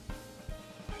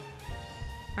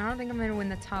 I don't think I'm gonna win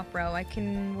the top row. I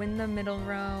can win the middle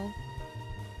row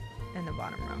and the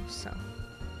bottom row, so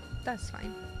that's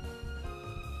fine.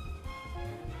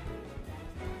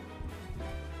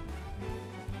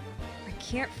 I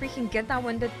can't freaking get that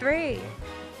one to 3.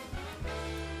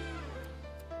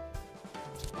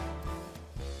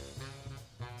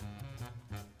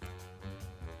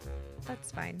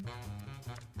 That's fine.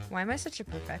 Why am I such a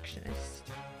perfectionist?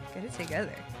 Get it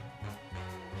together.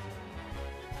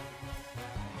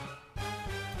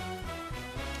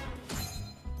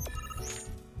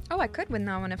 Oh, I could win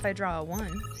that one if I draw a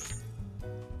 1.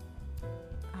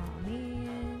 Oh,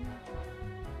 man.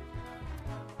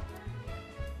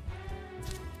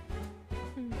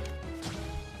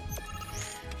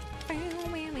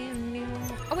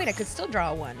 Oh, wait, I could still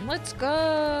draw a 1. Let's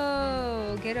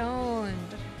go! Get owned.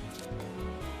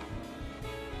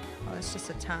 Oh, it's just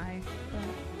a tie.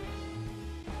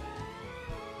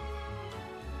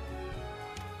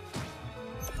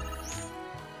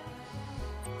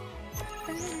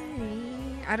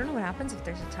 I don't know what happens if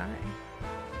there's a tie.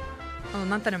 Oh,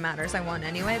 not that it matters. I won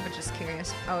anyway, but just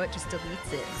curious. Oh, it just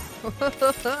deletes it.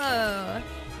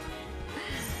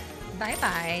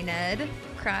 Bye-bye, Ned.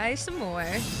 Cry some more.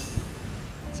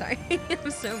 Sorry, I'm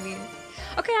so mean.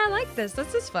 Okay, I like this.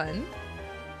 This is fun.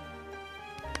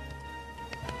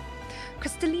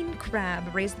 Crystalline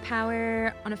Crab. Raise the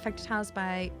power on affected tiles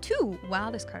by 2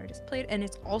 while this card is played, and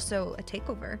it's also a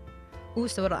takeover. Ooh,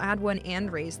 so it'll add 1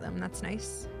 and raise them. That's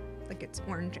nice. Like it's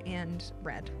orange and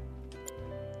red.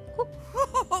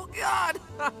 Oh God,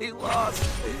 I lost.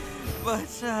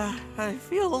 But I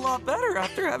feel a lot better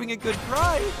after having a good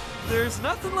cry. There's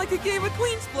nothing like a game of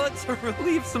Queen's Blood to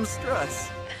relieve some stress.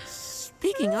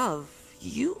 Speaking of,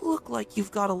 you look like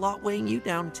you've got a lot weighing you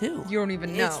down too. You don't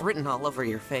even know. It's written all over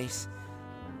your face.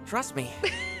 Trust me,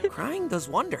 crying does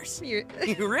wonders. You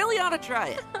really ought to try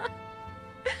it.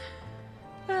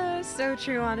 So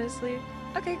true, honestly.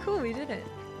 Okay, cool, we did it.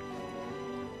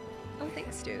 Oh,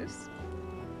 thanks, Deuce.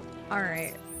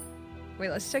 Alright. Wait,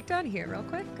 let's check down here real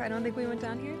quick. I don't think we went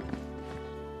down here.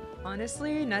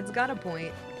 Honestly, Ned's got a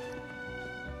point.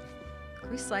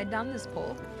 Can we slide down this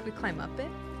pole? Can we climb up it?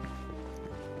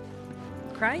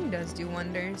 Crying does do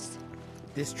wonders.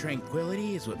 This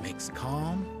tranquility is what makes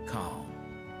calm, calm.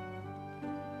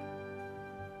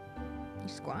 You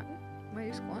squatting? Why are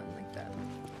you squatting like that?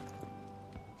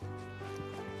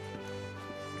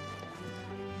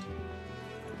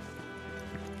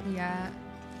 Yeah.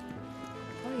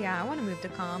 Oh yeah, I want to move to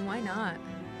calm. Why not?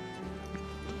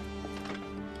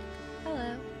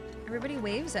 Hello. Everybody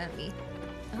waves at me.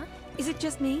 Huh? Is it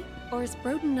just me? Or is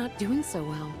Broden not doing so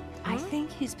well? I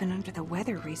think he's been under the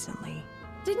weather recently.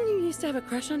 Didn't you used to have a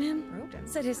crush on him? Broden.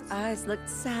 Said his eyes looked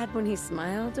sad when he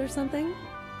smiled or something?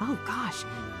 Oh gosh,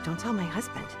 don't tell my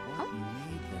husband. Oh.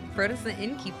 Broden's the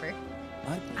innkeeper.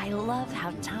 I love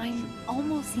how time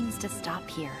almost seems to stop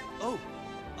here. Oh,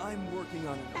 I'm working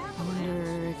on it. I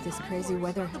wonder if this crazy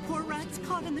weather... The poor rat's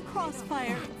caught in the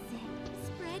crossfire.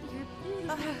 Spread your beauty.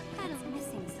 Kind of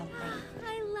missing something.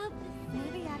 I love this.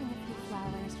 Maybe adding a few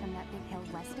flowers from that big hill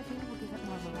west of here will give it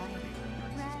more variety.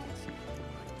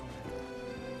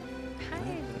 Hi.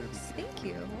 Thank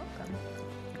you. Welcome.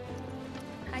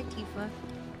 Hi, Tifa.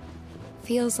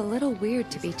 Feels a little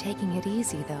weird to be taking it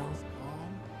easy, though.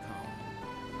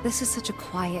 This is such a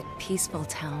quiet, peaceful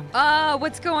town. Oh,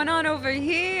 what's going on over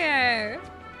here?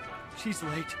 She's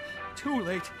late. Too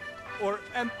late. Or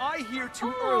am I here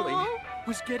too early?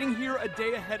 Was getting here a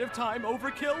day ahead of time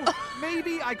overkill?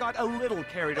 Maybe I got a little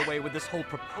carried away with this whole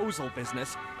proposal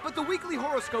business, but the weekly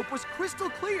horoscope was crystal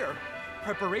clear.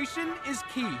 Preparation is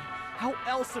key. How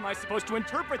else am I supposed to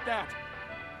interpret that?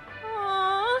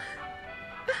 Aww.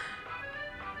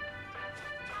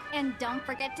 And don't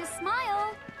forget to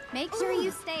smile. Make sure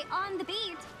you stay on the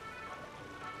beat.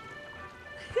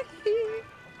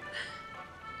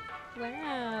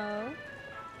 Wow.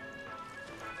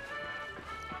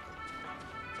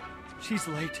 She's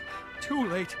late. Too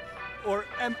late. Or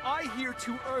am I here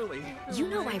too early? You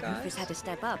know why Rufus had to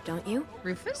step up, don't you?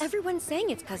 Rufus? Everyone's saying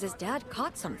it's because his dad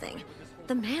caught something.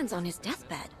 The man's on his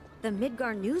deathbed. The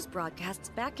Midgar news broadcasts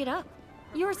back it up.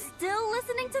 You're still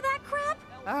listening to that crap?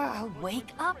 Oh,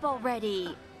 wake up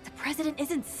already. The president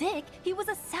isn't sick. He was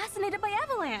assassinated by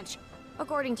Avalanche.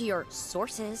 According to your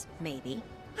sources, maybe.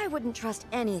 I wouldn't trust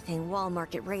anything Wall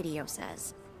Market Radio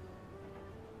says.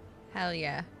 Hell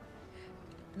yeah.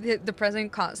 The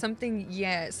president caught something?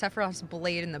 Yeah, Sephiroth's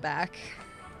blade in the back.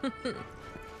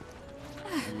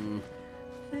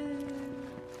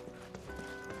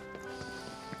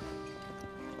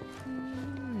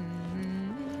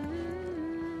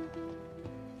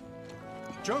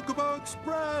 Chocobo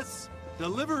Express!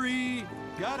 Delivery!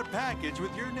 Got a package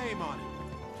with your name on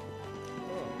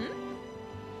it.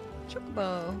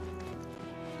 Chocobo.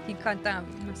 He caught them.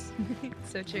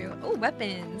 So true. Oh,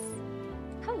 weapons.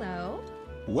 Hello.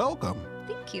 Welcome.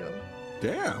 Thank you.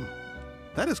 Damn.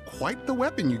 That is quite the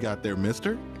weapon you got there,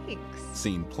 mister. Thanks.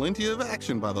 Seen plenty of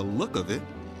action by the look of it.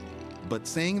 But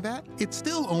saying that, it's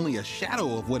still only a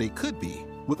shadow of what it could be.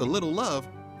 With a little love,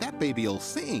 that baby'll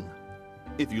sing.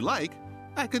 If you like,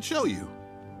 I could show you.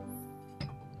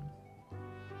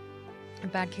 A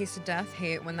bad case of death.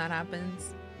 Hate when that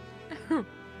happens.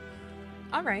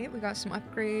 Alright, we got some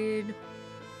upgrade.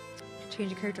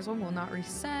 Change your character's weapon will not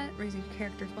reset. Raising your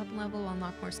character's weapon level will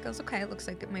unlock more skills. Okay, it looks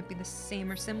like it might be the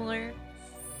same or similar.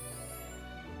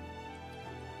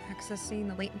 Accessing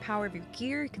the latent power of your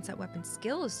gear. You can set weapon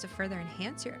skills to further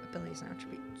enhance your abilities and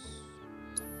attributes.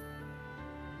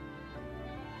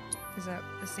 Is that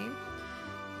the same?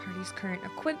 Party's current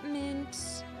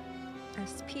equipment.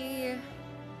 SP.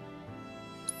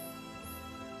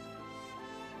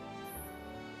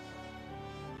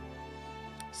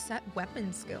 Set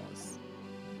weapon skills.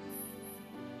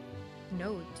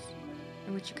 Nodes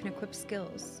in which you can equip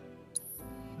skills.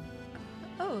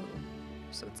 Oh,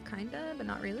 so it's kinda, but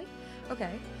not really.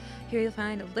 Okay, here you'll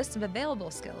find a list of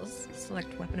available skills.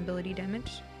 Select weapon ability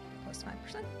damage, plus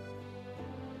 5%.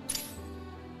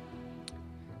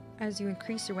 As you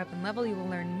increase your weapon level, you will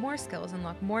learn more skills and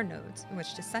unlock more nodes in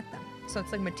which to set them. So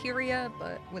it's like materia,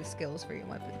 but with skills for your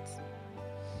weapons.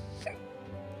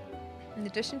 In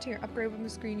addition to your upgrade weapon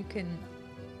screen, you can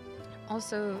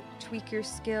also tweak your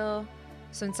skill.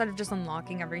 So instead of just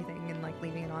unlocking everything and like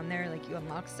leaving it on there, like you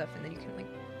unlock stuff and then you can like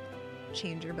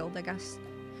change your build, I guess.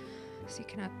 So you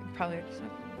can have, probably just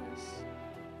have this.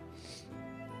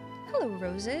 Hello,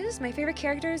 Roses. My favorite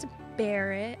character is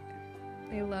Barrett.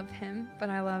 I love him, but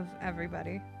I love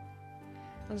everybody.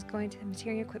 I was going to the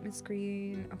material equipment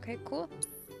screen. Okay, cool.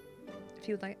 If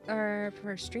you would like, or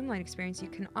for a streamlined experience, you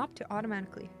can opt to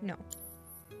automatically. No.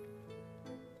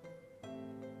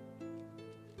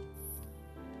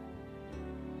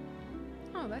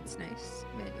 Oh, that's nice.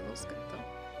 Manual's good though.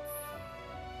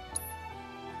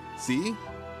 See?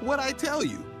 What'd I tell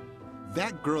you?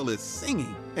 That girl is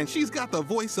singing, and she's got the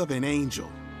voice of an angel.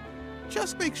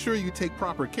 Just make sure you take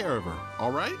proper care of her,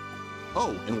 all right?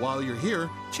 Oh, and while you're here,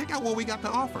 check out what we got to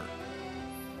offer.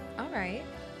 All right.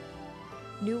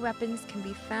 New weapons can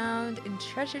be found in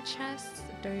treasure chests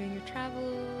during your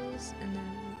travels, and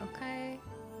then, okay.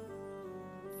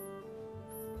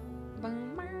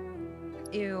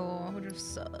 Ew, that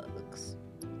just sucks.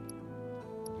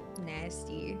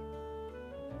 Nasty.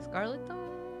 Scarlet though?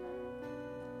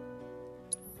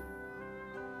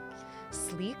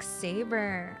 Sleek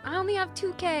Saber. I only have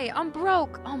 2K. I'm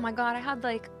broke. Oh my god, I had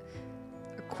like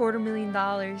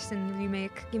 $250,000 in the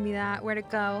remake. Give me that. Where'd it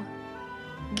go?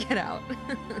 Get out.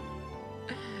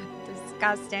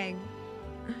 Disgusting.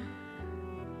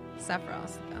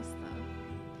 Sephiroth's the best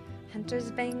though.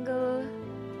 Hunter's Bangle.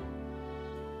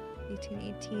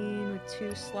 1818 with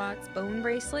 2 slots. Bone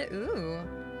Bracelet. Ooh.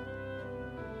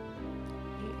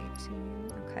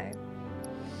 818. Okay.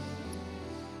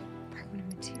 Fragment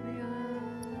of Materia.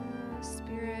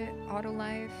 Spirit. Auto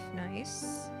Life.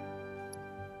 Nice.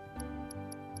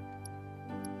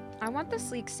 I want the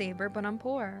Sleek Saber, but I'm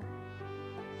poor.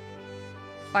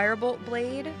 Firebolt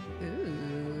Blade.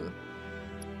 Ooh.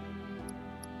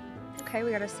 Okay,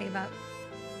 we gotta save up.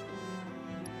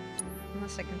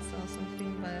 Unless I can sell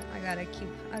something, but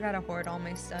I gotta hoard all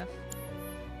my stuff.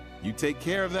 You take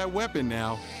care of that weapon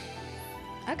now.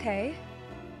 Okay.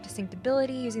 Distinct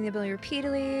ability, using the ability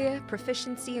repeatedly.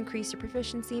 Proficiency, increase your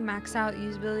proficiency. Max out,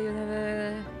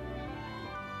 usability.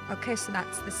 Okay, so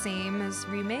that's the same as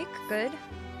remake. Good.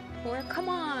 Or come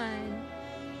on.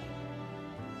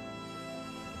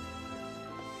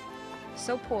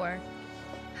 So poor.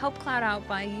 Help Cloud out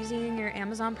by using your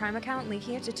Amazon Prime account,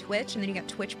 linking it to Twitch, and then you get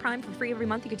Twitch Prime for free every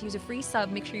month. You get to use a free sub.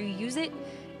 Make sure you use it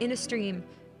in a stream.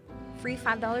 Free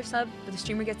 $5 sub, but the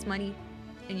streamer gets money,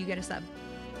 and you get a sub.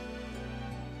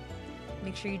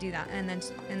 Make sure you do that, and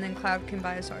then Cloud can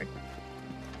buy a sword.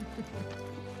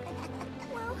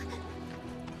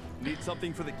 Need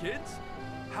something for the kids?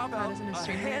 How about isn't a a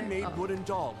streamer? handmade Oh. wooden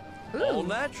doll? Ooh. All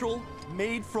natural,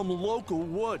 made from local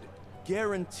wood.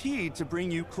 Guaranteed to bring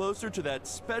you closer to that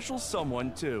special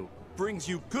someone too. Brings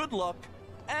you good luck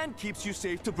and keeps you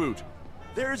safe to boot.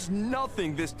 There's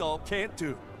nothing this doll can't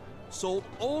do. Sold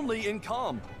only in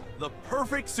Calm. The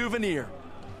perfect souvenir.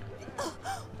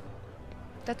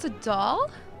 That's a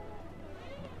doll?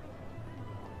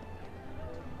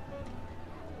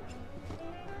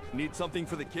 Need something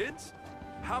for the kids?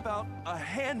 How about a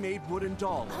handmade wooden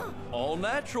doll? All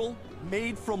natural,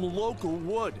 made from local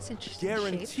wood.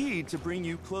 Guaranteed to bring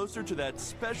you closer to that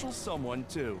special someone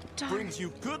too. Brings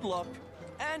you good luck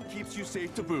and keeps you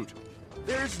safe to boot.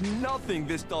 There's nothing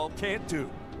this doll can't do.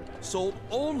 Sold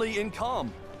only in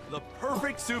Calm. The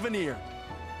perfect souvenir.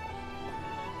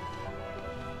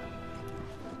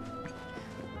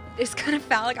 It's kind of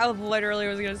phallic. I literally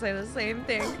was gonna say the same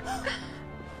thing.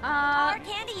 Our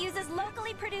candy uses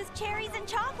locally produced cherries and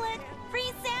chocolate.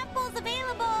 Free samples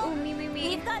available. Oh, me.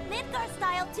 We've got Midgar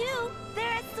style too.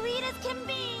 They're as sweet as can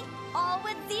be. All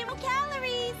with 0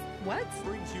 calories. What?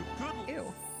 Brings you good.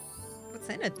 Ew. What's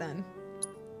in it then?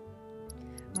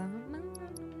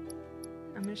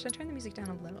 I'm gonna turn the music down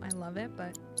a little. I love it,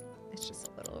 but it's just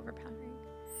a little overpowering.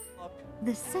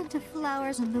 The scent of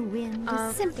flowers on the wind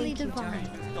is simply thank you, divine.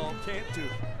 This doll can't do.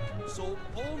 Sold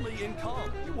only in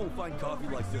Calm. You won't find coffee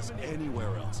like this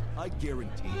anywhere else. I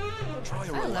guarantee. Try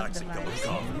a I love relaxing the cup of vibes.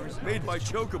 coffee made by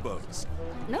chocobos.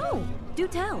 No, do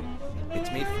tell.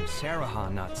 It's made from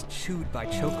Saraha nuts chewed by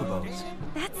chocobos.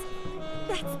 That's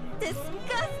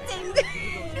disgusting.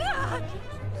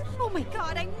 Oh my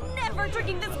god, I'm never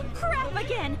drinking this crap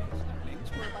again.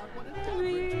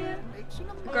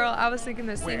 Girl, I was thinking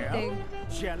the same thing.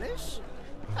 Jealous?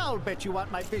 I'll bet you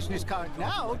want my business card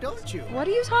now, don't you? What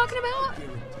are you talking about?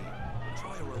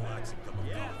 Try a relaxing cup of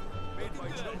coffee made by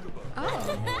chocobos.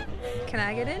 Oh. Can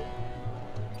I get in?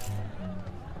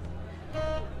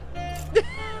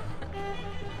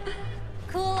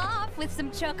 Cool off with some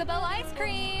chocobo ice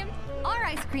cream. Our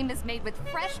ice cream is made with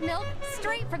fresh milk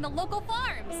straight from the local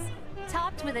farms,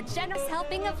 topped with a generous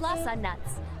helping of lhasa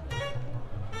nuts.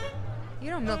 You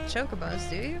don't milk chocobos,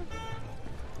 do you?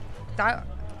 That...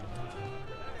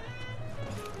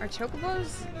 Are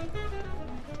chocobos...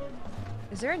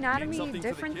 Is their anatomy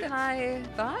different than I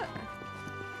thought?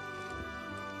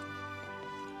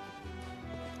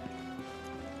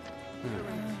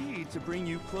 Guaranteed to bring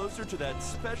you closer to that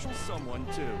special someone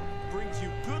too. Brings you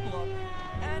good luck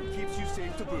and keeps you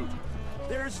safe to boot.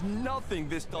 There's nothing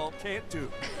this doll can't do.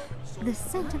 The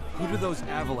scent of... Who do those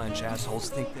avalanche assholes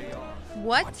think they are?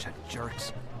 What? Bunch of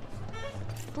jerks.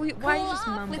 Why are you just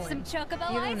mumbling? With some chocobo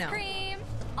you don't ice know. cream.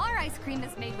 Our ice cream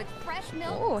is made with fresh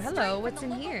milk. Oh, hello. What's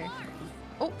in here?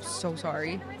 Oh, so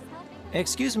sorry.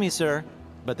 Excuse me, sir,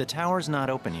 but the tower's not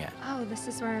open yet. Oh, this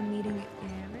is where I'm meeting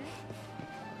Aaron.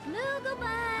 Moogle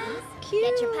buns! Cute.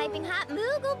 Get your piping hot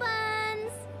Moogle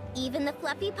buns! Even the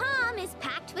fluffy palm is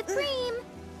packed with cream.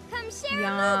 Come share a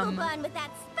Moogle bun with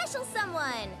that special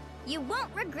someone. You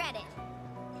won't regret it.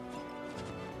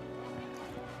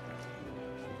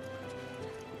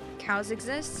 Cows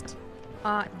exist?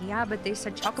 Yeah, but they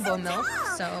said chocobo milk,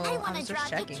 so I was just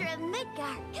checking. Picture of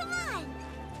Midgar. Come on!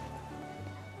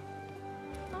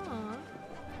 Aww.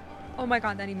 Oh my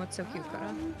god, that emote's so cute,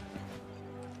 Kara.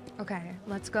 Okay,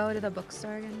 let's go to the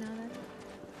bookstore again now then.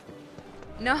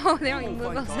 No, they don't eat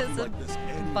Moogles. It's a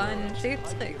bun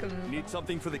shaped like a Moogle. Need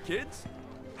something for the kids?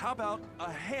 How about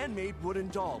a handmade wooden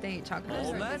doll? They eat chocolates.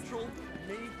 All natural,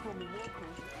 made from local.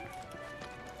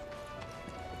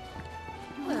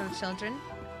 Hello, children.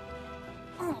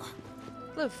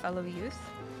 Hello, fellow youth.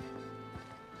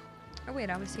 Oh wait,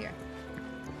 I was here.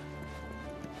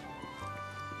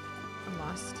 I'm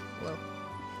lost. Whoa.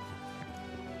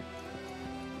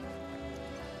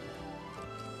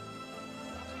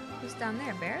 Who's down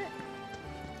there? Barrett?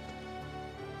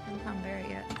 I haven't found Barrett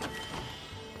yet.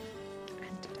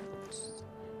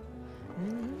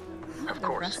 Of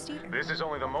course, this is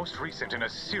only the most recent in a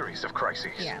series of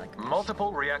crises. Yeah, like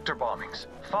multiple reactor bombings,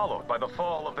 followed by the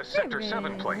fall of the Sector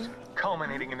 7 plate,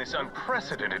 culminating in this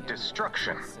unprecedented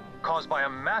destruction, caused by a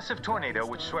massive tornado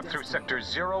which swept through Sectors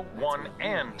 0, 1,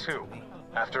 and 2.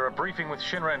 After a briefing with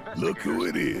Shinra investigators... Look who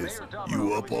it is.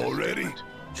 You up already?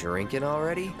 Drinking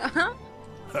already?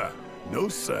 Ha, no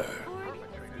sir.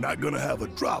 Not gonna have a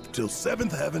drop till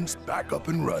 7th Heaven's back up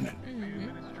and running.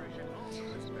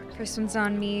 First one's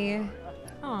on me.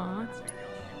 Aw.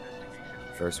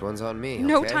 First one's on me,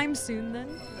 No okay? time soon,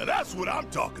 then. Now that's what I'm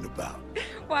talking about.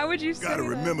 Why would you say Gotta that?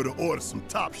 remember to order some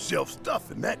top shelf stuff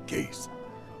in that case.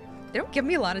 They don't give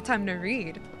me a lot of time to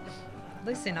read.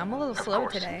 Listen, I'm a little slow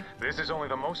today. This is only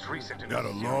the most recent in Got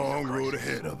a long road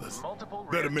ahead of us.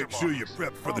 Better make sure you're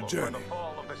prepped for the journey.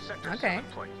 Okay.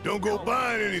 Don't go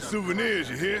buying any souvenirs,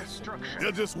 you hear?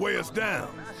 They'll just weigh us down.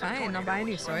 Fine, I'll buy a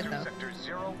new sword, though.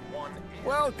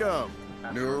 Welcome.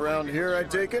 New around here, I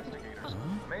take it?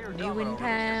 New in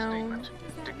town.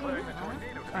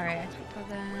 Alright, well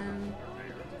then...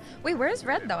 Wait, where's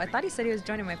Red, though? I thought he said he was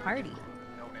joining my party.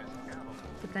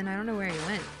 But then I don't know where he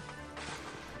went.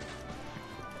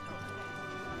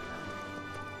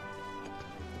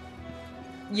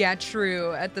 Yeah,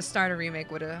 true. At the start of Remake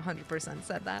would have 100%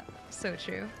 said that. So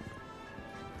true.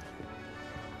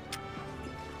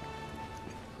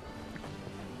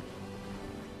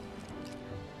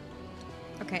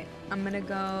 Okay, I'm gonna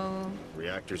go...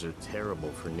 Reactors are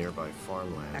terrible for nearby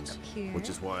farmlands, here. which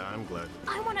is why I'm glad...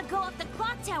 I want to go up the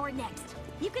clock tower next.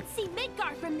 You can see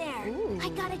Midgar from there. Ooh. I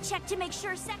gotta check to make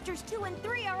sure sectors 2 and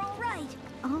 3 are all right.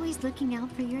 Always looking out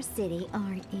for your city,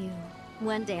 aren't you?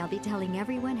 One day I'll be telling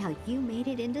everyone how you made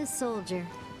it into soldier.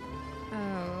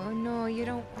 Oh, no, you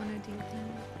don't want to do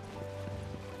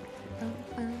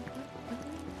that.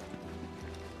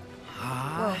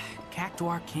 Ah,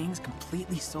 Cactuar King's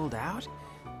completely sold out?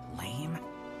 Lame.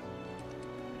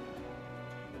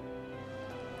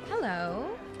 Hello.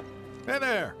 Hey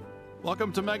there.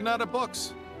 Welcome to Magnata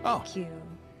Books. Oh, Thank you.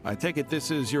 I take it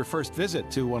this is your first visit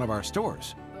to one of our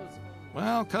stores.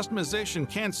 Well, customization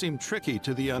can seem tricky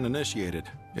to the uninitiated.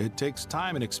 It takes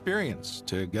time and experience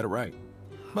to get it right.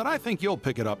 But I think you'll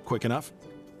pick it up quick enough.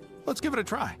 Let's give it a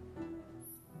try.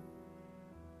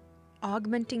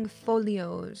 Augmenting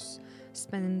folios.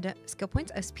 Spend skill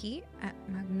points SP at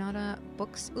Magnata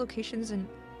Books locations and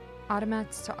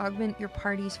automats to augment your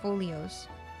party's folios,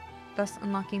 thus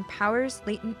unlocking powers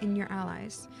latent in your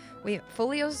allies. Wait,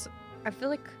 folios? I feel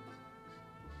like...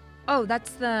 Oh,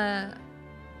 that's the...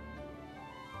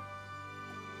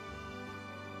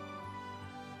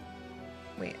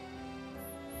 Wait.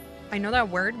 I know that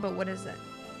word, but what is it?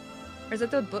 Or is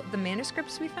that the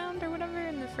manuscripts we found or whatever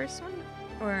in the first one?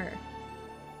 Or...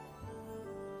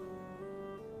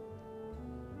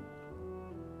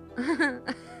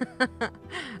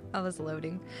 I was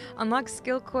loading. Unlock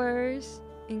skill cores.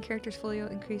 In characters' folio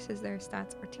increases their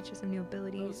stats or teaches them new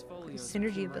abilities.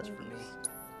 Synergy abilities.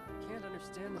 Can't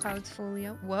understand Cloud's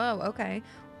folio. Whoa, okay.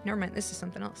 Never mind, this is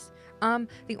something else.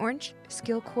 The orange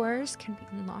skill cores can be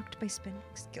unlocked by spending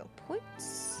skill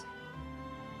points.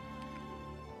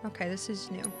 Okay, this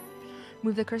is new.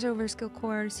 Move the cursor over a skill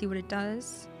core to see what it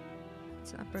does.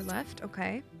 It's upper left,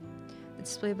 okay. The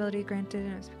display ability granted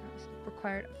and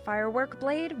required firework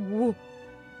blade. Woo!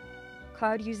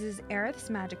 Cloud uses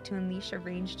Aerith's magic to unleash a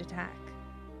ranged attack.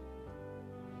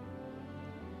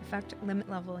 Effect limit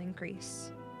level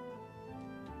increase.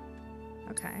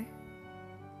 Okay.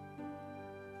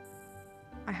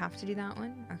 I have to do that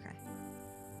one? Okay.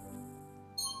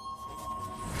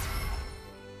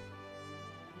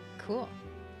 Cool.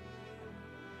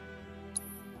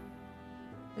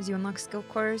 As you unlock skill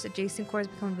cores, adjacent cores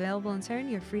become available in turn.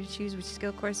 You're free to choose which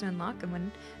skill cores to unlock and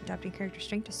when adapting character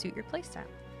strength to suit your playstyle.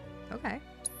 Okay.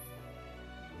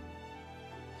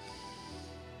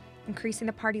 Increasing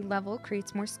the party level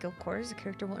creates more skill cores. The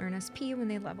character will earn SP when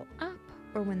they level up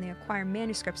or when they acquire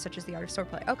manuscripts such as the Art of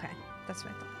Swordplay. Okay, that's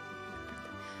what I thought.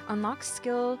 Unlock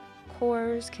skill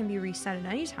cores can be reset at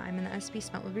any time and the SP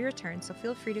spent will be returned, so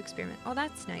feel free to experiment. Oh,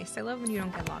 that's nice. I love when you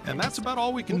don't get locked in. And that's about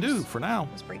all we can do for now.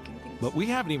 I was breaking things. But we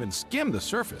haven't even skimmed the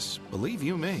surface, believe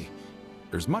you me.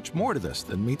 There's much more to this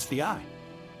than meets the eye.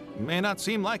 It may not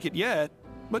seem like it yet,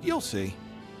 but you'll see.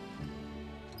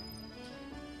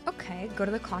 Okay, go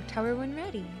to the clock tower when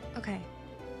ready. Okay,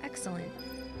 excellent.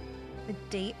 A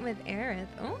date with Aerith.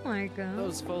 Oh my god.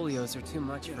 Those folios are too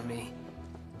much for me.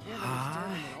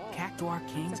 Cactuar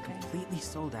King's completely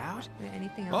sold out?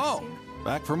 Anything else? Oh,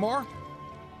 back for more?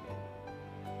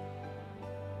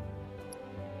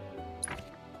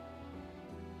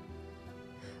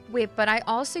 Wait, but I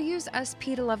also use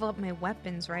SP to level up my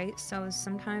weapons, right? So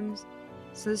sometimes...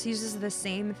 So this uses the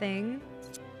same thing.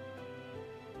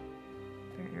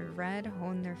 Red,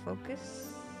 hone their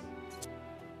focus.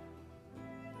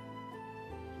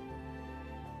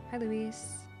 Hi,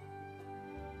 Luis.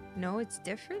 No, it's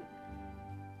different?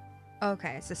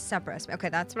 Okay, it's a separate SP. Okay,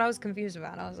 that's what I was confused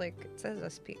about. I was like, it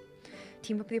says SP.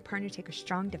 Team up with your partner to take a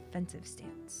strong defensive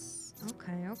stance.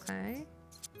 Okay, okay.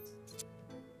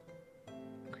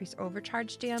 Increase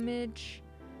overcharge damage.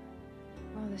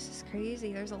 Oh, this is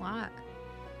crazy. There's a lot.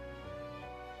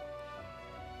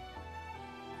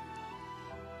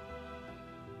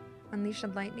 Unleash a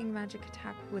lightning magic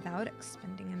attack without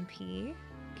expending MP.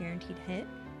 Guaranteed hit.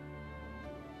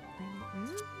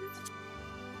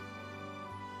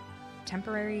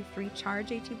 Temporary free charge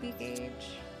ATB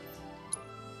gauge.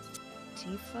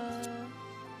 Tifa.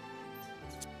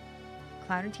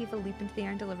 Cloud and Tifa leap into the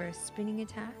air and deliver a spinning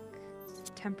attack.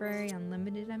 Temporary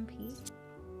unlimited MP.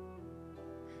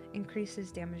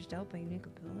 Increases damage dealt by unique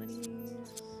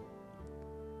abilities.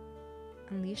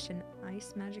 Unleash an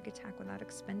ice magic attack without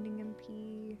expending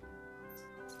MP.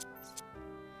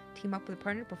 Team up with a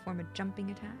partner to perform a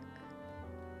jumping attack.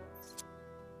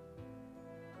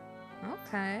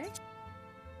 Okay.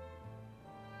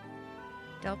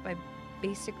 Dealt by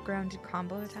basic grounded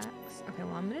combo attacks. Okay,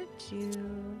 well I'm gonna do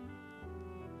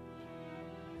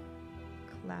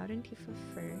Cloud and Tifa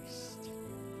first.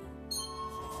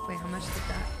 Wait, how much did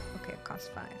that? Okay, it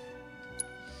cost 5.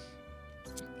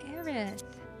 Aerith.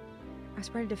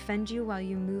 Ask her to defend you while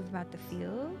you move about the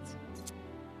field.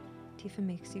 Tifa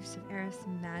makes use of Aerith's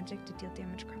magic to deal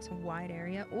damage across a wide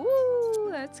area. Ooh,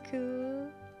 that's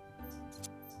cool.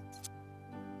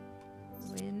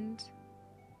 Wind.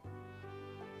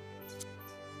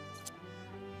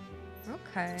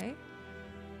 Okay.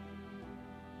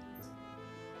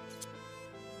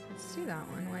 Let's do that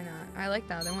one. Why not? I like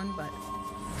the other one, but...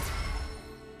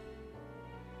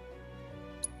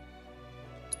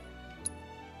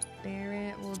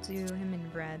 Barrett, we'll do him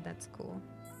in red. That's cool.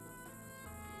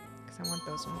 Because I want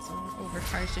those ones to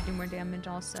overcharge to do more damage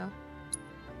also.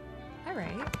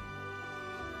 Alright.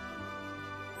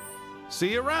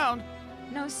 See you around.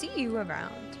 No, see you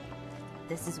around.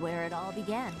 This is where it all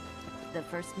began. The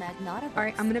first Magnata books.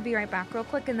 Alright, I'm gonna be right back real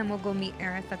quick and then we'll go meet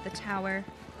Aerith at the tower.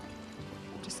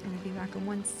 Just gonna be back in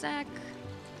 1 sec.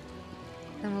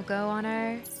 Then we'll go on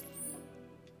our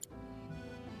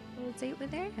little date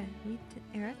with Aerith. Meet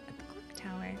Aerith at the clock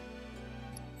tower.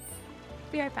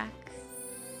 Be right back.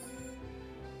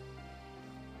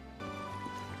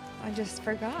 I just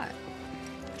forgot.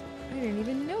 I didn't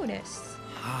even notice.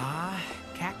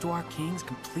 Cactuar King's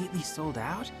completely sold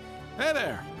out? Hey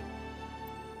there.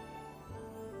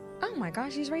 Oh, Oh my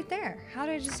gosh, he's right there. How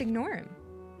did I just ignore him?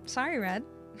 Sorry, Red.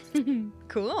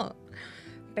 Cool.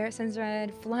 Barret sends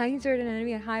Red. Flying sword an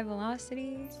enemy at high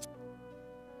velocity.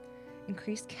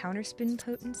 Increased counterspin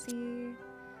potency.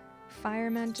 Fire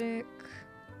magic.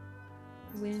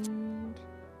 Wind.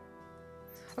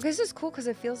 Okay, this is cool because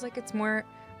it feels like it's more...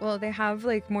 Well, they have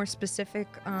like more specific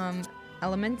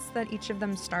elements that each of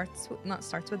them not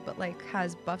starts with, but like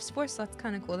has buffs for, so that's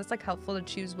kind of cool. That's like helpful to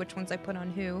choose which ones I put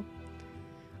on who.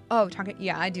 Oh,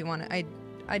 yeah, I do want to...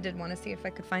 I did want to see if I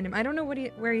could find him. I don't know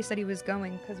where he said he was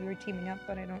going because we were teaming up,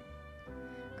 but I don't...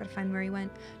 Gotta find where he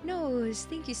went. Nose,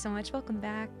 thank you so much. Welcome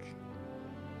back.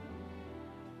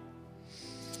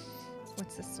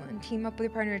 What's this one? Team up with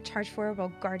your partner to charge forward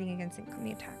while guarding against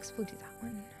incoming attacks. We'll do that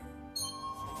one.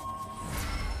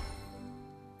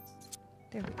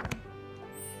 There we go.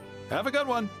 Have a good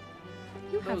one.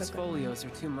 Those folios are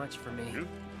too much for me.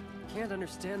 Can't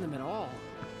understand them at all.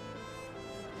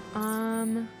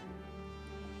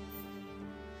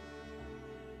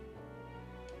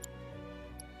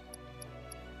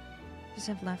 Just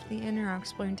have left the inn or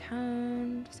exploring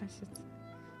town.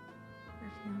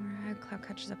 Cloud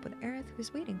catches up with Aerith,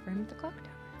 who's waiting for him at the clock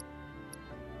tower.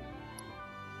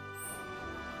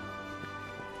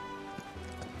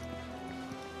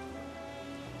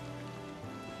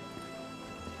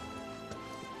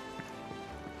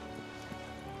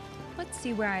 Let's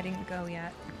see where I didn't go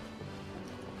yet.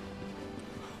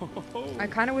 I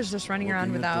kind of was just running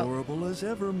around without... Adorable as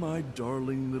ever, my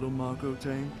darling little Mako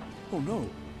Tang. Oh no,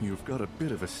 you've got a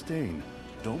bit of a stain.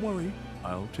 Don't worry,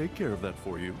 I'll take care of that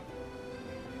for you.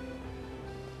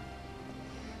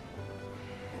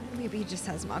 Maybe he just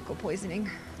has Mako poisoning.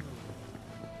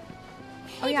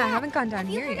 Oh yeah, I haven't gone down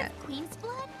here yet. Queen's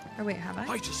blood? Or wait, have I?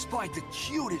 I just spied the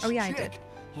cutest Oh yeah, chick. I did.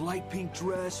 Light pink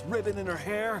dress, ribbon in her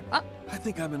hair. I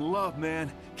think I'm in love,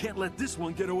 man. Can't let this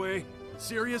one get away.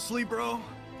 Seriously, bro?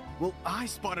 Well, I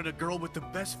spotted a girl with the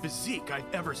best physique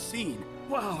I've ever seen.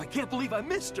 Wow, I can't believe I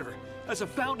missed her. As a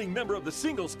founding member of the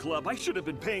Singles Club, I should have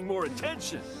been paying more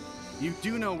attention. You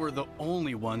do know we're the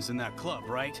only ones in that club,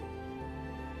 right?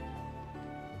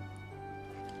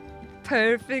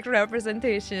 Perfect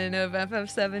representation of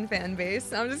FF7 fan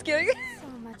base. I'm just kidding. So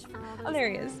much for all those Oh, there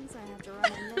he is. lessons I have to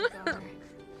run in Midgar.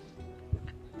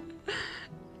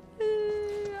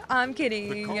 I'm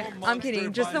kidding. I'm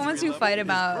kidding. Just the ones who fight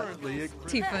about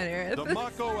Tifa and The Aerith.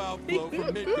 Mako outflow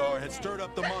from Midgar has stirred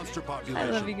up the monster population,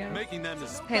 I love you guys. making them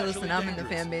especially Hey, listen, I'm in the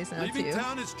dangerous. fan base now Leaving too.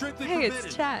 town is strictly Hey, forbidden.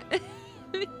 it's chat.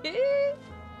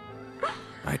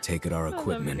 I take it our love you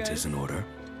equipment guys. is in order.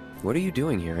 What are you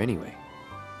doing here anyway?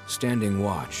 Standing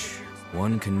watch.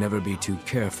 One can never be too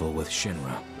careful with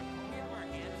Shinra.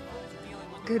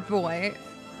 Good boy.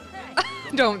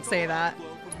 Don't say that.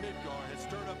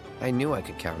 I knew I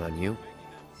could count on you.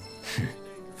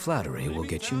 Flattery will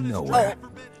get you nowhere.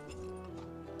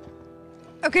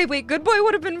 Okay, wait. Good boy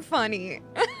would have been funny.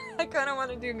 I kind of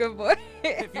want to do good boy.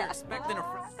 If you're expecting a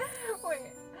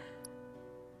Wait.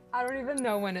 I don't even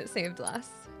know when it saved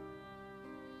last.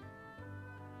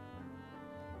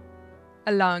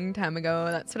 A long time ago.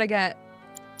 That's what I get.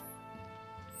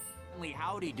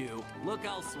 howdy do. Look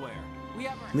elsewhere. We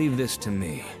have our Leave this to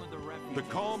me. The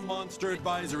Calm Monster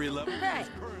Advisory level. Hey,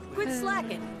 quit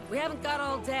slacking. We haven't got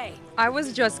all day. I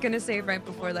was just gonna save right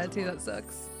before that too. That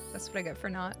sucks. That's what I get for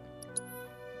not.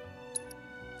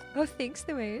 Oh, thanks,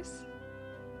 the ways.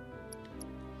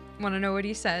 Want to know what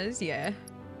he says? Yeah.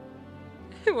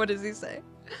 What does he say?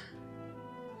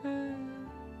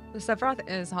 The Sephiroth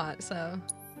is hot, so.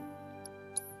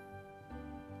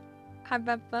 Hi,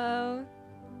 Beppo.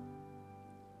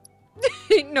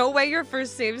 No way your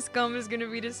first save scum is gonna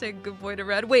be to say good boy to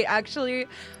Red. Wait, actually,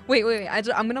 wait.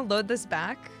 I'm gonna load this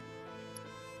back.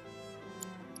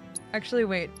 Actually,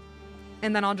 wait,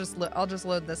 and then I'll just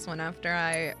load this one after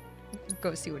I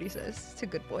go see what he says to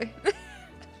good boy.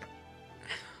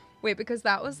 Wait, because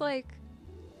that was like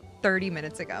 30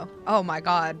 minutes ago. Oh my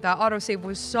god, that autosave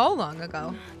was so long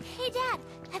ago. Hey, Dad,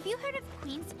 have you heard of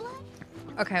Queen's blood?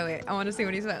 Okay, wait, I want to see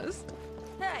what he says.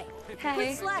 Hey, Hey.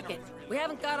 quit slacking. We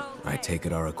haven't got all I day. take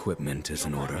it our equipment is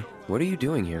in order. What are you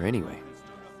doing here anyway?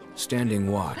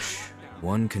 Standing watch.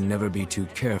 One can never be too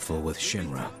careful with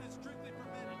Shinra.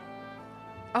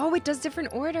 Oh, it does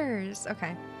different orders.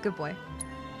 Okay, good boy.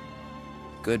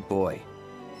 Good boy.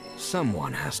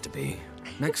 Someone has to be.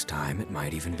 Next time, it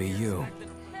might even be you.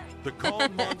 The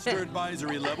Calm Monster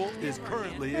Advisory level is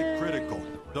currently at critical.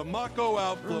 The Mako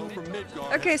outflow from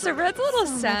Midgar. Okay, so Red's a little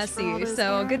sassy,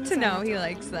 so good to know he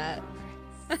likes that.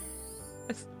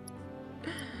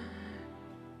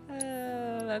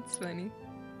 That's funny.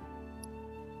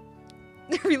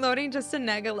 Reloading just to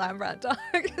neg a lab rat dog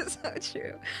is so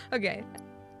true. Okay.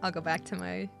 I'll go back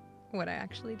to what I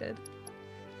actually did.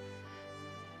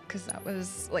 Because that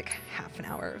was like half an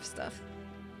hour of stuff.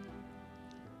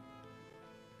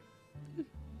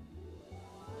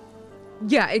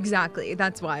 Yeah, exactly.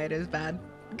 That's why it is bad.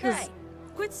 Hey,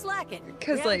 quit slacking.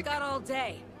 Because we haven't got all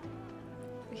day.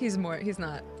 He's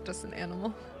not just an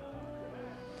animal.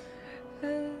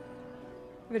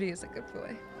 But he is a good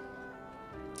boy.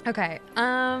 Okay,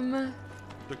 The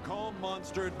calm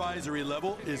monster advisory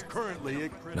level is currently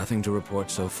at Nothing to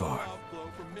report so far.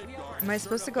 am I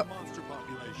supposed to go?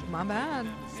 My bad.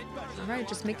 All right,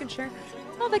 just making sure.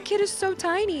 Oh, that kid is so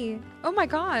tiny. Oh my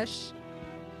gosh.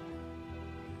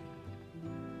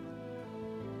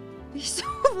 He's so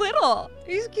little.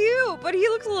 He's cute, but he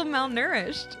looks a little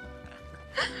malnourished.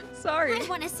 Sorry. I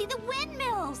want to see the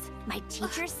windmills. My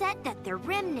teacher said that they're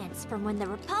remnants from when the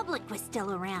Republic was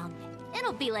still around.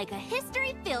 It'll be like a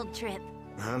history field trip.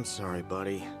 I'm sorry,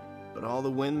 buddy, but all the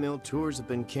windmill tours have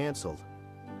been canceled.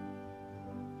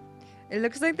 It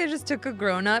looks like they just took a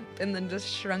grown-up and then just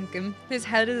shrunk him. His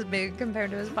head is big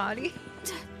compared to his body.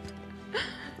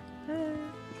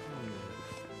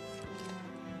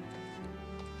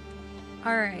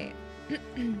 All right.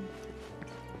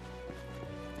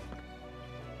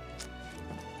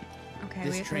 Okay,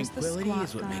 this tranquility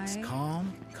is what makes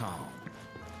calm, calm.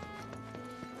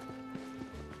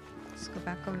 Let's go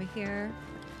back over here.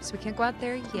 So we can't go out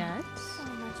there yet.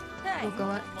 Hey, We'll go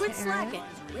out quit to area. slacking.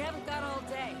 We haven't got all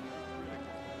day.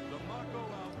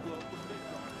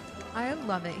 I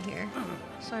love it here.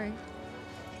 Sorry.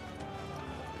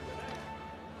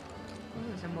 Oh,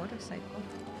 there's a motorcycle.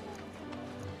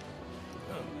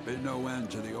 Been no end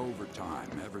to the overtime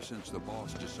ever since the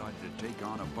boss decided to take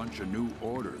on a bunch of new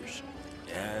orders.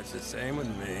 Yeah, it's the same with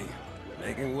me.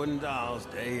 Making wooden dolls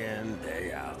day in,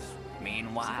 day out.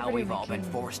 Meanwhile, we've all been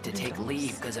forced to take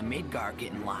leave because of Midgar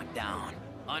getting locked down.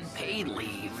 Unpaid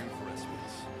leave.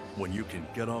 When you can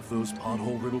get off those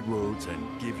pothole-riddled roads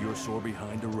and give your sore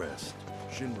behind a rest.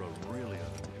 Shinra really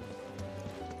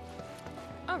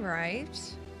All right.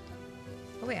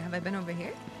 Oh wait, have I been over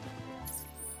here?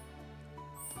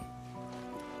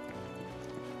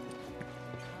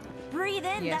 Breathe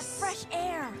in Yes. that fresh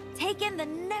air. Take in the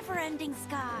never-ending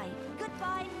sky.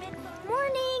 Goodbye, Midgar.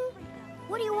 Morning!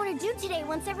 What do you want to do today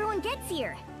once everyone gets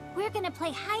here? We're gonna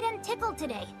play hide and tickle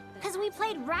today, because we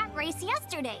played rat race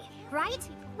yesterday, right?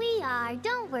 We are,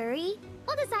 don't worry.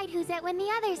 We'll decide who's it when the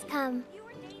others come.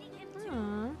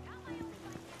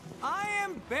 I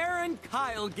am Baron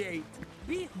Kylegate.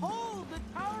 Behold the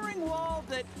towering wall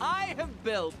that I have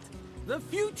built. The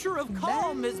future of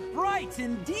calm is bright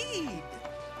indeed.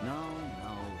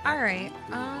 All right.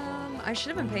 I should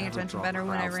have been paying attention better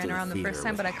when I ran around the first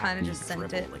time, but I kind of just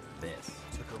sent it.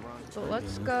 So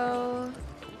let's go.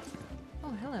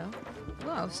 Oh, hello.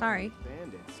 Whoa, sorry.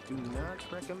 Bandits do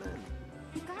not recommend.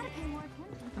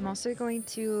 I'm also going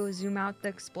to zoom out the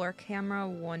Explore camera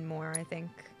one more, I think.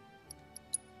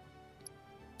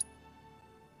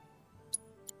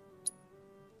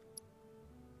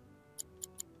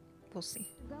 We'll see.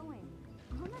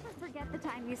 I'll never forget the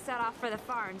time you set off for the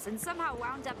farms and somehow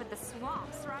wound up at the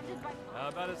swamp surrounded by... How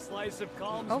about a slice of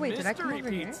Calm's Oh, wait, did I come mystery over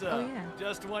here? pizza? Oh, yeah.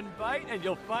 Just one bite and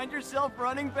you'll find yourself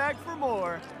running back for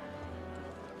more.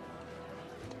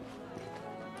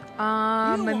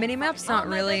 My minimap's not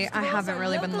really. I haven't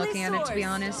really been looking at it, to be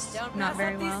honest. Don't Not pass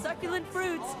very up well. These succulent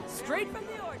fruits straight from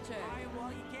the orchard.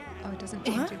 Oh, it doesn't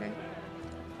change either.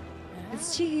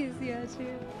 It's cheese, yeah, cheese.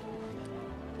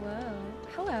 Whoa.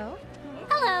 Hello.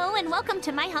 Hello, and welcome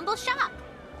to my humble shop.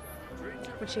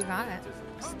 What you got?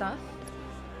 Stuff?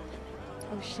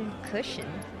 Ocean cushion.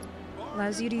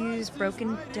 Allows you to use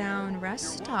broken down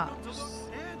rest stops.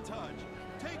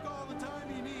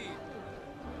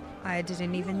 I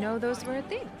didn't even know those were a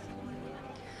thing.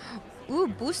 Ooh,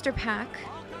 booster pack.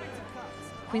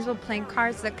 Queensville playing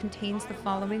cards that contains the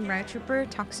following: Riot Trooper,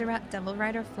 Toxarat, Devil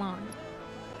Rider, Flan.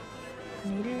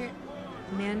 Meter,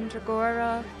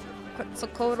 Mandragora,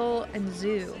 Quetzalcoatl, and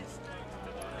Zoo.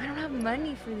 I don't have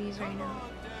money for these right now.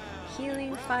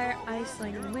 Healing, Fire, Ice,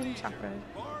 Lightning, Wind, Chakra.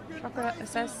 Chakra,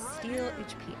 Assess, Steel,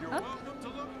 HP up.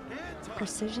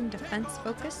 Precision, Defense,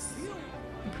 Focus.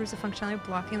 Improves the functionality of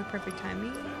blocking the perfect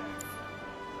timing.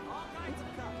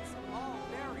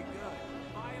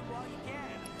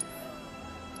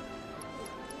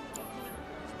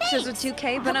 Says with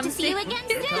 2K, but I'm saving.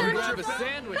 Grab a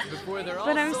sandwich before they're all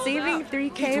But I'm sold saving out.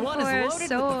 3K Each one is for a loaded with the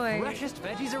soy. freshest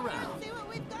veggies around.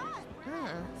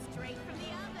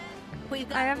 We've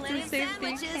got I have to plenty of save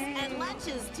sandwiches 3K. and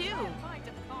lunches too.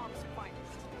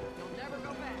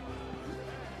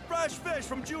 Fresh fish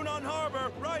from Junon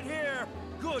Harbor, right here.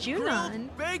 Good Junon?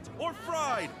 grilled, baked, or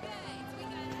fried.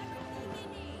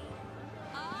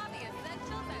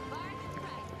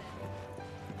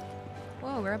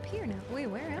 Whoa, we're up here now. Wait,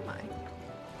 where am I?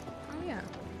 Oh, yeah.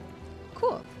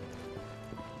 Cool.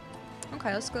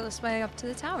 Okay, let's go this way up to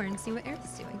the tower and see what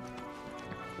Aerith's doing.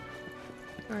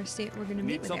 Or see, we're gonna meet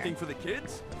Need with something Aerith. for the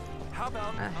kids? How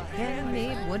about A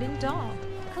handmade wooden doll.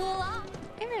 Cool off.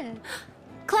 Aerith.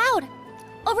 Cloud!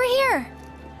 Over here!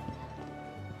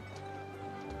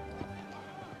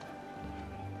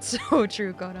 So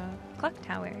true, Koda. Clock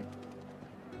tower.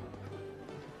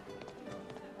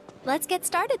 Let's get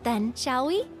started then, shall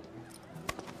we?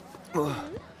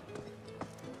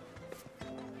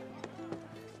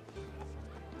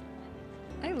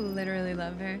 I literally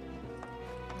love her.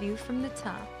 View from the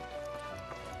top.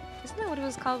 Isn't that what it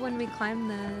was called when we climbed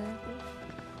the...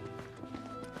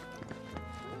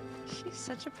 She's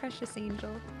such a precious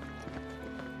angel.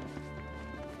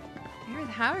 Aerith,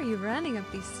 how are you running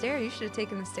up these stairs? You should have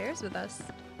taken the stairs with us.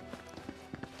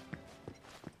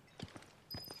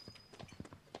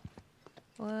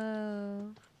 Whoa.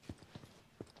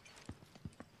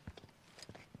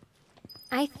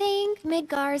 I think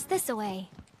Midgar's this away.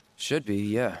 Should be,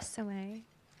 yeah. This away.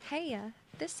 Heya,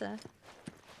 this'a.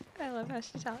 I love how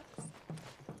she talks.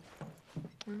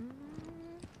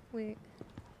 Wait.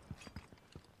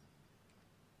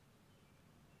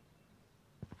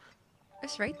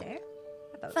 It's right there.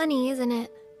 Funny, isn't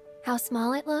it? How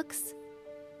small it looks.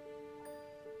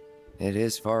 It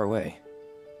is far away.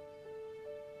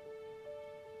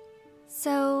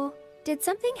 So, did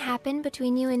something happen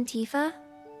between you and Tifa?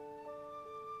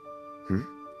 Hmm?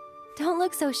 Don't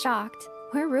look so shocked.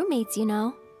 We're roommates, you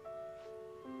know.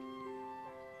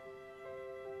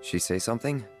 She say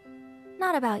something?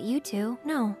 Not about you two,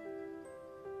 no.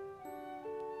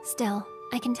 Still,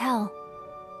 I can tell.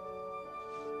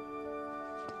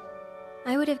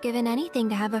 I would have given anything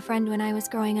to have a friend when I was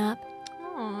growing up.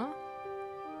 Aww.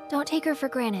 Don't take her for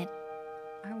granted.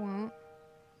 I won't.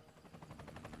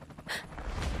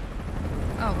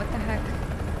 Oh, what the heck?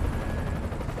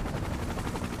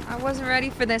 I wasn't ready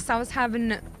for this. I was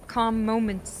having calm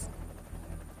moments.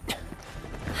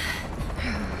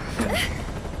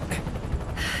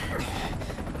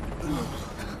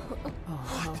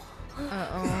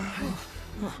 Uh-oh.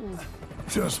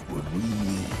 Just what we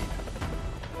need.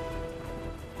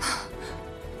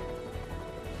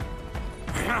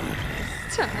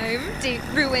 Time. Date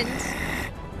ruined.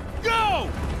 Go!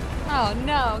 Oh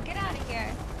no, get out of here.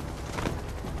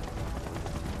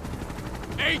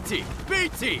 A-team,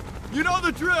 B-team, you know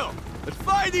the drill. Let's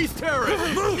find these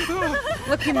terrorists.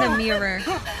 Look in the mirror.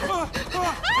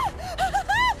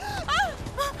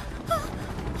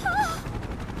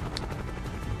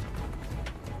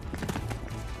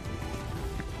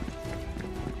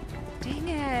 Dang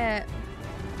it.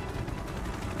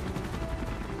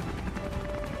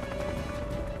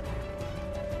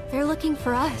 They're looking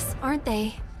for us, aren't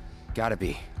they? Gotta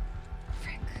be.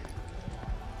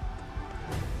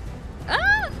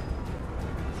 Ah!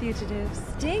 Fugitives.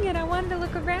 Dang it, I wanted to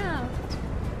look around.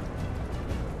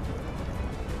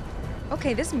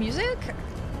 Okay, this music.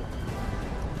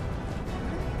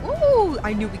 Ooh,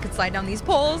 I knew we could slide down these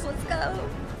poles. Let's go.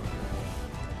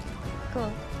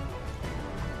 Cool.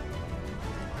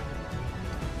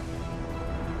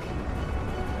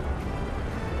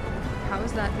 How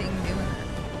is that thing doing that?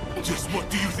 Just what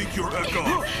do you think you're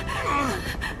Echo?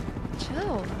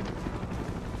 Chill.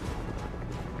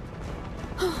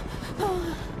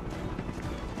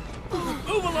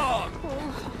 Move along!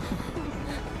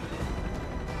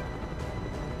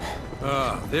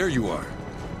 Ah, there you are.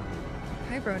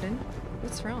 Hi, Broden.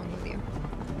 What's wrong with you?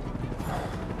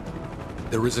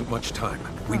 There isn't much time.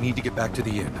 We need to get back to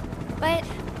the inn. But...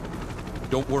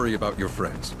 Don't worry about your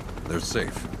friends. They're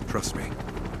safe. Trust me.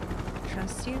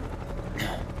 Trust you?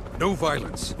 No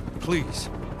violence. Please.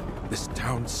 This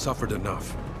town suffered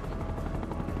enough.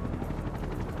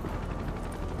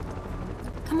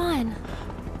 Come on.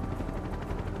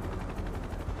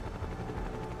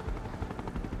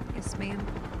 Yes, ma'am.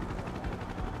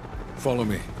 Follow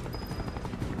me.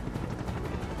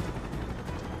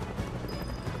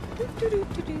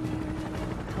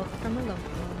 Help from a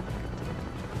local.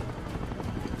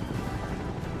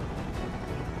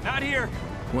 Not here.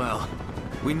 Well,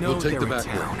 we know We'll take they're the in back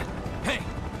town. road. Hey,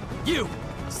 you!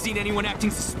 Seen anyone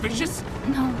acting suspicious?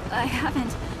 No, I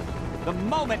haven't. The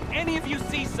moment any of you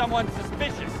see someone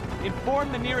suspicious,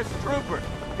 inform the nearest trooper.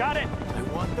 Got it? I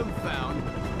want them found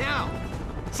now.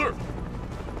 Sir.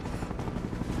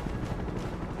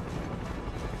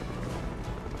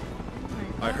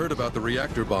 I heard about the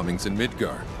reactor bombings in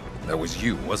Midgar. That was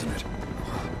you, wasn't it?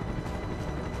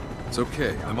 It's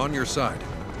okay. I'm on your side.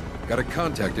 Got a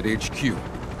contact at HQ.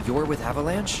 You're with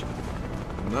Avalanche?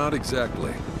 Not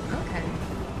exactly. Okay.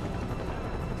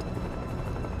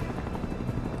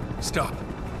 Stop.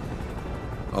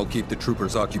 I'll keep the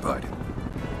troopers occupied.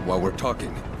 While we're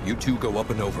talking, you two go up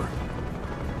and over.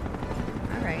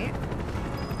 All right.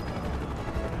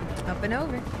 Up and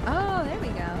over. Oh, there we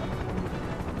go.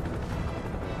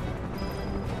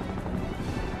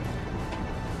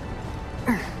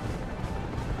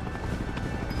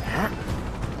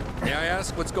 May I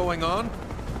ask what's going on?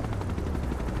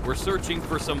 We're searching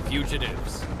for some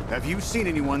fugitives. Have you seen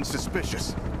anyone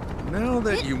suspicious? Now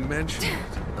that you mention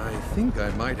it, I think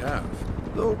I might have.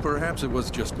 Though perhaps it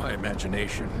was just my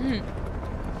imagination.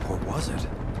 Or was it?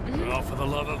 Oh, for the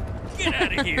love of... Get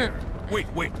out of here!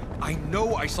 Wait. I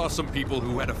know I saw some people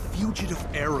who had a fugitive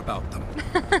air about them.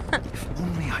 If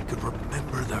only I could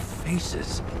remember their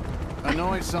faces.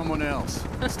 Annoy someone else.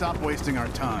 Stop wasting our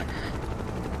time.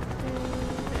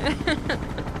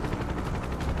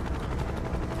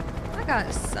 I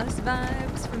got sus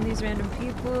vibes from these random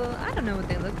people. I don't know what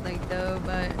they look like though,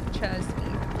 but trust me.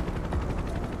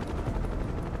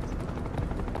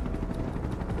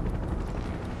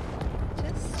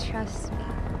 Just trust me.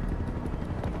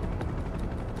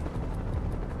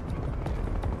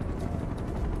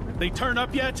 They turn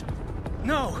up yet?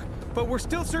 No, but we're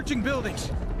still searching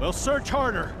buildings. We'll search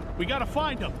harder. We gotta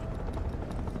find them.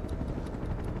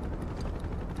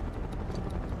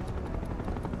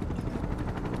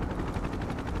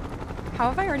 How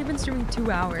have I already been streaming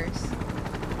 2 hours?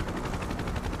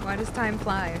 Why does time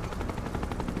fly?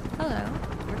 Hello,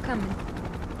 we're coming.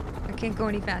 I can't go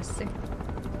any faster.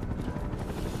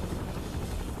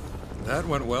 That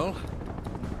went well.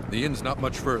 The inn's not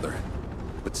much further,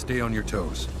 but stay on your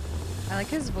toes. I like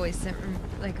his voice.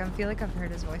 Like, I feel like I've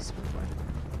heard his voice before.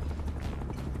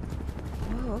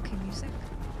 Whoa, okay, music.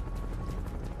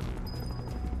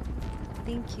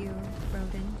 Thank you,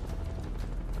 Broden.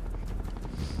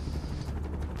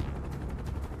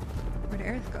 Where'd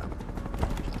Aerith go?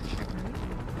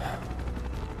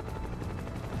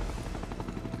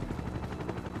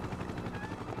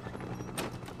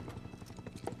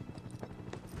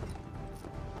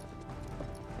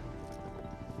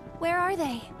 Where are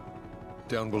they?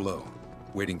 Down below,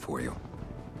 waiting for you.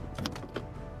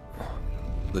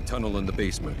 The tunnel in the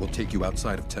basement will take you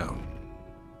outside of town.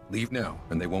 Leave now,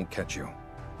 and they won't catch you.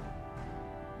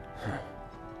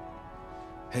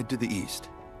 Head to the east.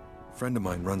 A friend of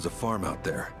mine runs a farm out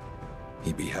there.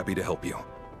 He'd be happy to help you.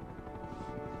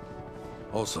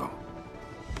 Also,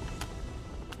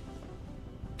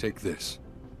 take this.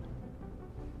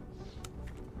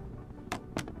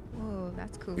 Whoa,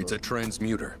 that's cool. It's a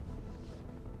transmuter.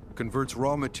 Converts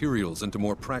raw materials into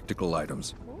more practical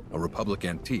items. A Republic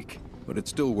antique, but it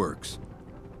still works.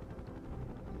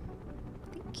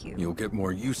 Thank you. You'll get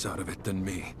more use out of it than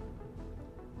me.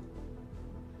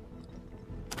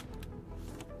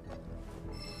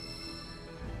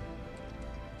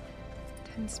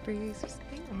 Sprays.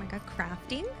 Oh my god,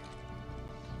 crafting?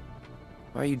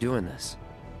 Why are you doing this?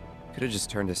 Could have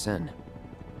just turned us in.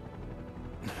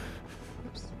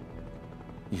 Oops.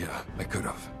 Yeah, I could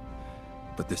have.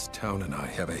 But this town and I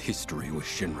have a history with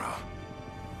Shinra.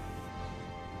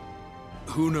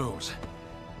 Who knows?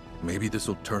 Maybe this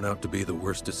will turn out to be the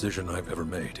worst decision I've ever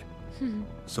made.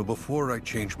 So before I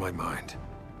change my mind,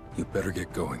 you better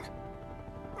get going.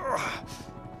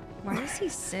 Why is he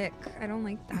sick? I don't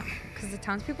like that. Because the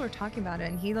townspeople are talking about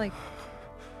it, and he like,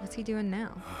 what's he doing now?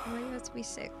 Why do you have to be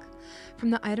sick?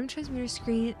 From the item transmitter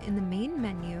screen in the main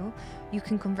menu, you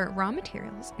can convert raw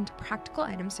materials into practical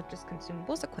items such as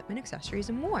consumables, equipment, accessories,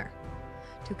 and more.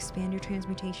 To expand your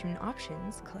transmutation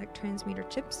options, collect transmuter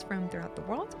chips from throughout the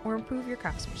world, or improve your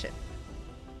craftsmanship.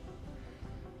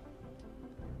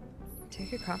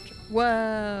 Take a craft.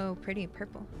 Whoa, pretty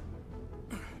purple.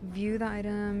 View the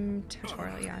item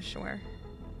tutorial. Yeah, sure.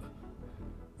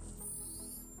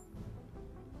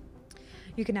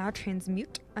 You can now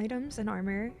transmute items and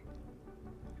armor.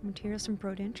 Materials from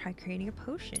Broden. Try creating a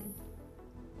potion.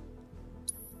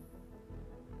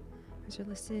 As are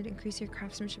listed, increase your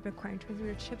craftsmanship. Acquiring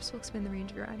transmuter chips will expand the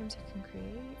range of your items you can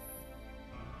create.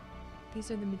 These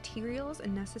are the materials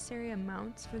and necessary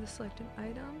amounts for the selected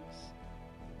items.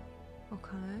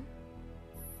 Okay.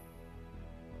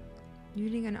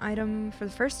 Using an item for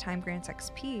the first time grants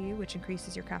XP, which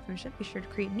increases your craftsmanship. Be sure to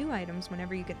create new items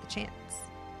whenever you get the chance.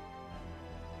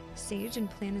 Sage and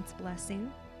Planet's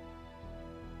Blessing.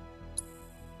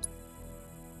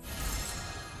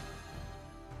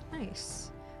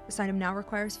 Nice. This item now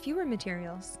requires fewer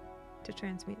materials to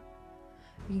transmute.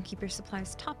 You can keep your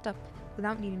supplies topped up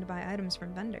without needing to buy items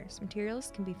from vendors.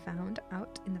 Materials can be found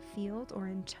out in the field or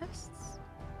in chests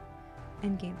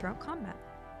and gained throughout combat.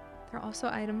 There are also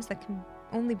items that can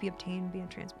only be obtained via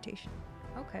transmutation.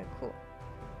 Okay, cool.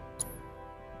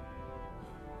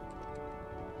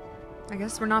 I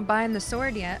guess we're not buying the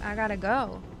sword yet. I gotta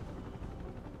go.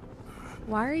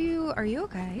 Why are you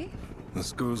okay?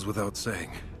 This goes without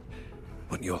saying,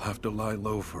 but you'll have to lie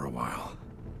low for a while.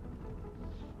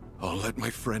 I'll let my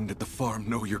friend at the farm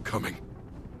know you're coming.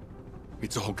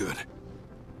 It's all good.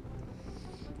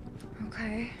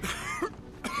 Okay.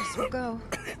 Guess we'll go.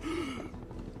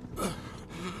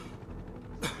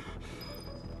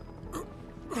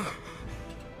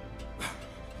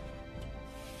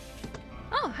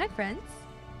 Oh, hi, friends.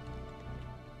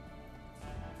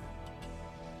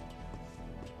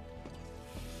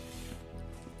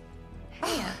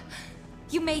 Hey.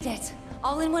 You made it.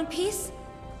 All in one piece?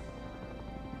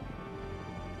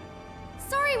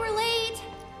 Sorry we're late.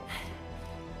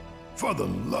 For the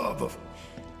love of...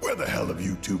 Where the hell have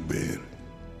you two been?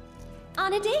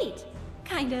 On a date.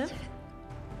 Kind of.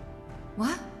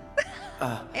 What?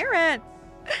 Aaron!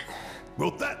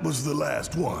 Well, that was the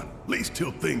last one. At least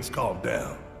till things calm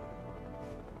down.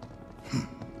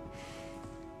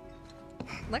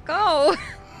 Let go!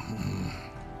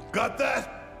 Got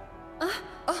that?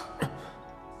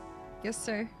 Yes,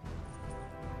 sir.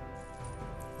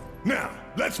 Now,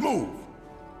 let's move.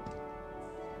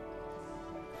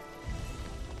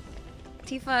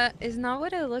 Tifa is not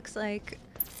what it looks like.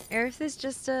 Aerith is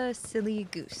just a silly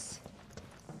goose.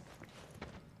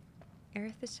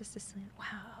 Aerith is just a silly...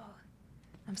 Wow.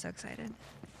 I'm so excited.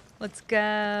 Let's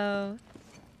go.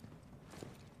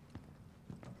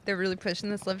 They're really pushing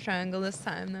this love triangle this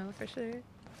time, though, for sure.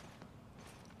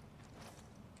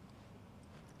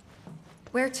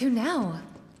 Where to now?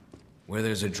 Where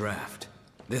there's a draft.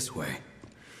 This way.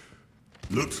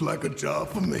 Looks like a job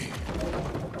for me.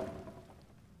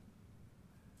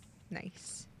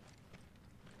 Nice.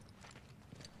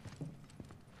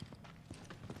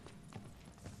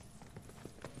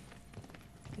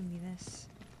 Give me this.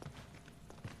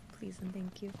 Please and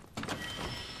thank you.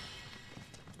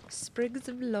 Sprigs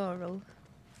of laurel.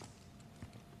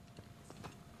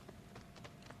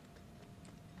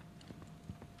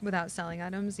 Without selling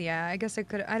items, yeah. I guess I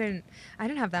could. I didn't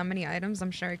have that many items. I'm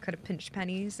sure I could have pinched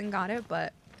pennies and got it,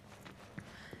 but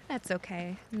that's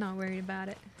okay. I'm not worried about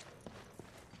it.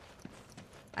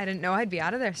 I didn't know I'd be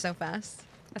out of there so fast.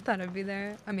 I thought I'd be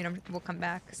there. I mean, we'll come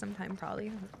back sometime, probably.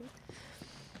 Hopefully.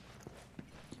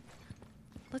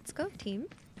 Let's go, team.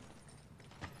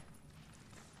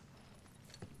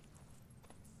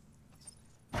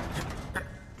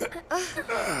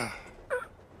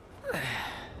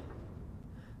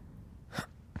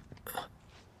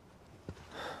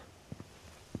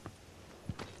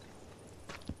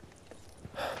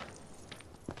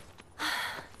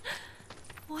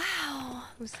 Wow.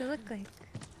 What's it look like?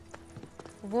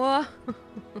 Whoa.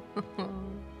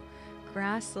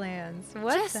 Grasslands.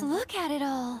 What? Just look at it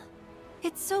all.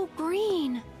 It's so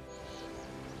green.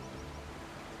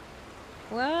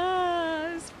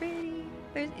 Whoa, it's pretty.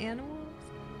 There's animals.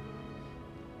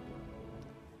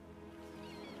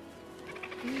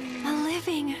 A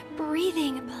living,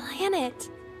 breathing planet.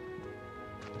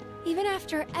 Even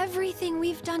after everything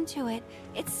we've done to it,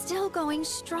 it's still going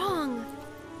strong.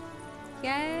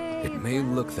 Yay! It may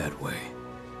look that way,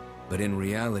 but in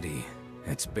reality,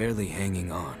 it's barely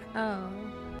hanging on. Oh.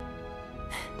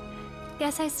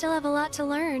 Guess I still have a lot to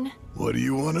learn. What do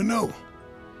you want to know?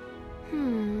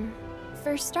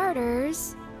 For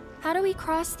starters, how do we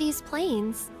cross these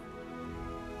plains?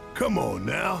 Come on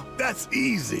now, that's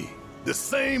easy. The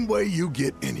same way you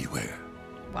get anywhere.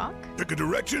 Walk? Pick a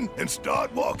direction and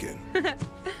start walking.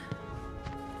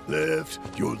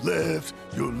 Left, your left,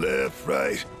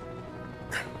 right.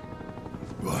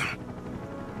 What?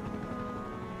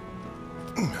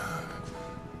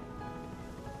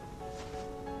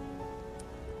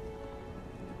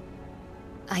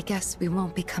 I guess we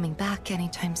won't be coming back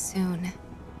anytime soon.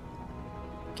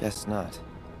 Guess not.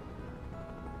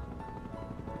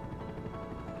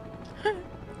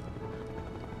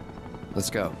 Let's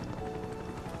go.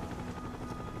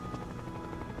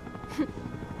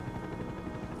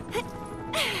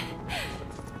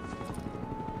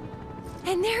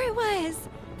 And there it was,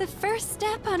 the first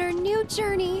step on our new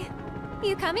journey.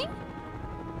 You coming?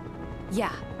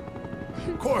 Yeah.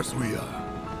 Of course we are.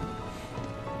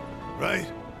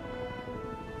 Right?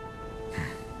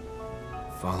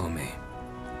 Follow me.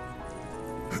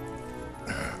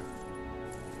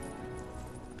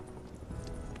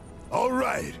 All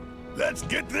right, let's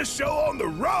get this show on the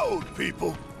road,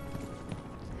 people.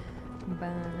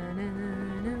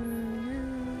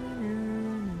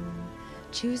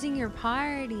 Choosing your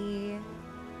party.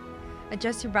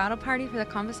 Adjust your battle party for the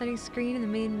combo setting screen in the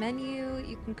main menu.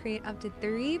 You can create up to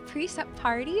 3 preset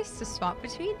parties to swap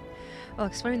between. While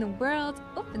exploring the world,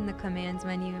 open the commands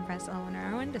menu and press L1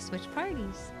 or R1 to switch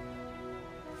parties.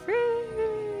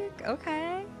 Frick!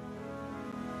 Okay.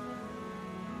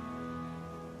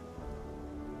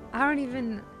 I don't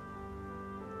even...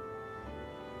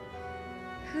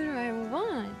 Who do I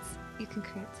want? You can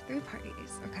create 3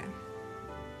 parties. Okay.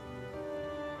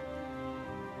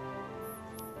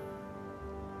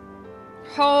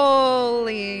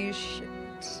 Holy shit.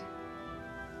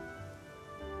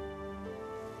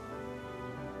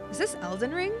 Is this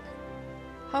Elden Ring?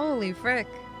 Holy frick.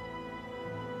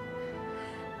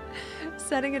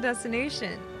 Setting a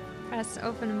destination. Press to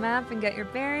open a map and get your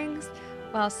bearings.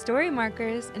 While story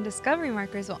markers and discovery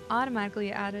markers will automatically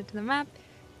be added to the map,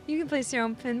 you can place your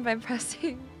own pin by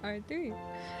pressing R3.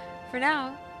 For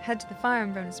now, head to the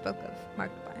farm Brennan spoke of,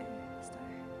 marked by star.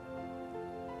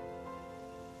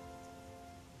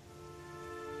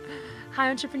 Hi,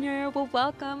 entrepreneur. Well,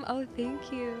 welcome. Oh,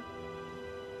 thank you.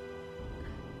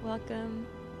 Welcome.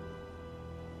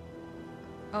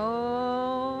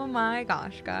 Oh my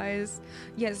gosh, guys.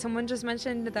 Yeah, someone just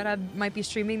mentioned that I might be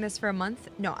streaming this for a month.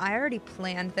 No, I already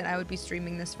planned that I would be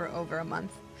streaming this for over a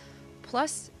month.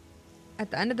 Plus, at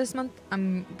the end of this month,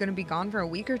 I'm gonna be gone for a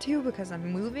week or 2 because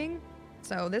I'm moving.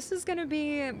 So this is gonna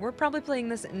be, we're probably playing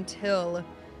this until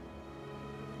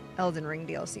Elden Ring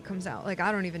DLC comes out. Like,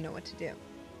 I don't even know what to do.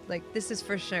 Like, this is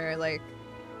for sure, like,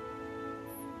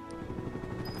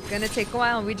 gonna take a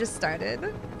while. We just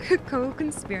started.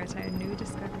 Co-conspirator, new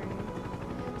discovery.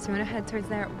 So I'm gonna head towards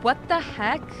there. What the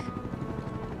heck?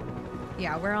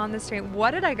 Yeah, we're on this train.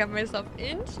 What did I get myself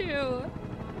into?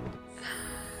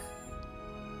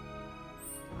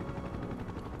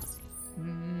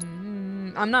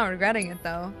 I'm not regretting it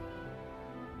though.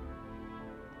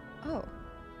 Oh,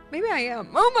 maybe I am.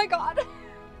 Oh my god.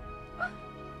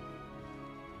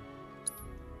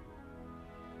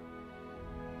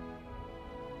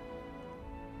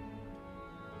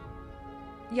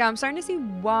 Yeah, I'm starting to see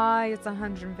why it's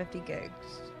 150 gigs.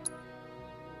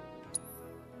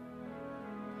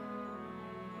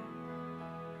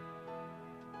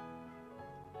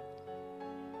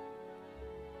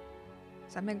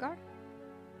 Is that Midgar?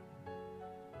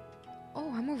 Oh,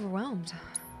 I'm overwhelmed.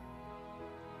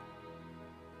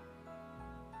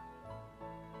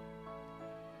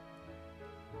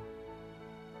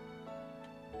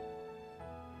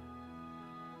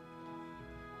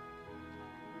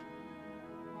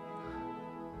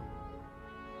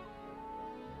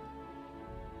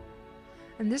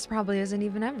 And this probably isn't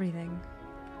even everything.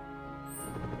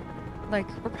 Like,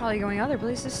 we're probably going other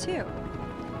places too.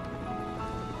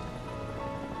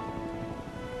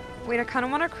 Wait, I kind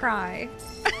of want to cry.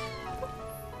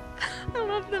 I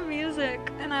love the music,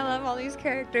 and I love all these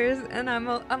characters, and I'm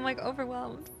like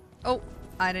overwhelmed. Oh,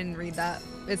 I didn't read that.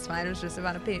 It's fine. It was just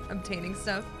about obtaining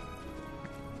stuff.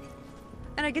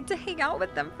 And I get to hang out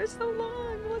with them for so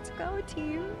long. Let's go,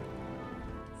 team.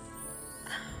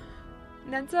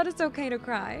 Ned said it's okay to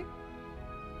cry.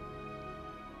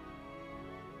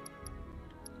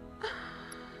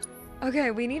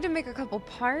 Okay, we need to make a couple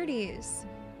parties.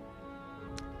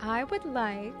 I would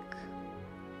like...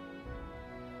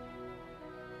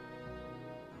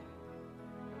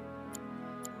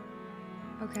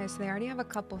 Okay, so they already have a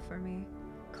couple for me.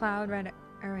 Cloud Red...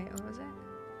 Or wait, what was it?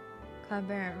 Cloud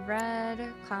Bear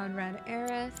Red, Cloud Red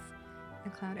Aerith,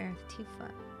 and Cloud Aerith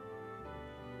Tifa.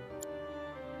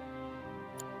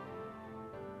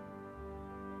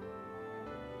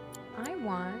 I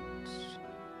want...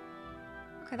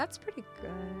 Okay, that's pretty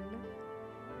good.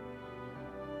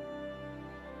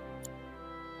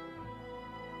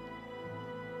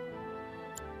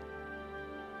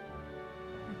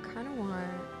 I kind of want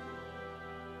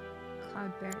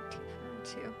Cloud Bear Tifa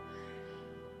too.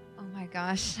 Oh my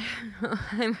gosh,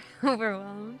 I'm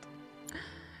overwhelmed.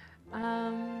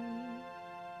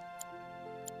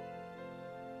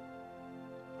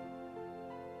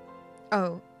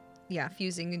 Oh, yeah,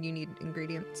 fusing and you need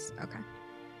ingredients. Okay.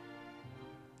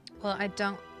 Well, I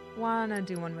don't want to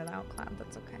do one without Cloud.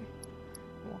 That's okay.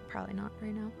 Well, probably not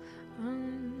right now.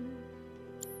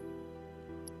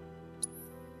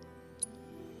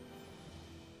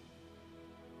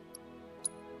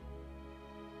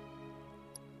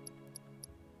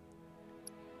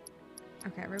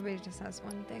 Okay, everybody just has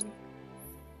one thing.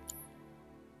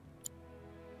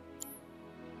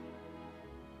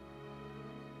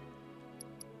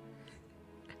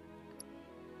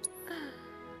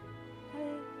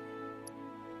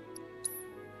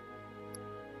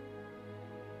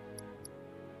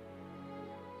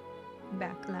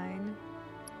 Backline.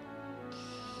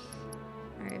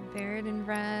 Alright, Barrett in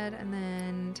red, and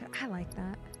then I like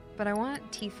that. But I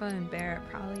want Tifa and Barrett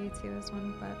probably too as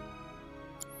one, but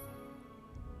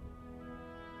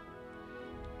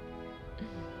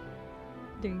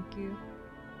thank you.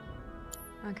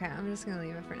 Okay, I'm just gonna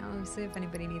leave it for now. Let's see if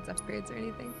anybody needs upgrades or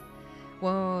anything.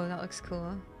 Whoa, that looks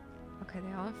cool. Okay,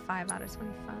 they all have 5 out of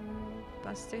 25.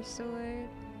 Buster Sword.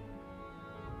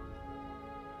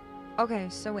 Okay,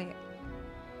 so wait.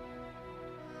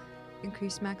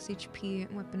 Increase max HP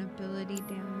and weapon ability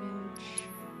damage.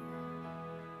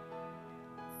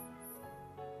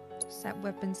 Set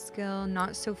weapon skill,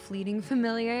 not so fleeting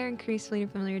familiar. Increase fleeting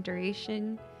familiar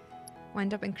duration.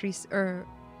 Wind up increase, or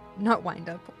not wind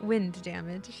up, wind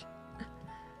damage.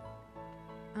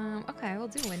 Okay, we'll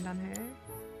do wind on her.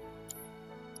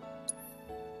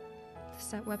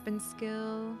 Set weapon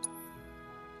skill.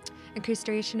 Increase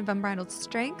duration of unbridled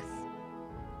strength.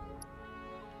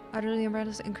 Utterly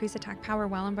unbridled, increase attack power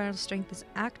while unbridled strength is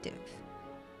active.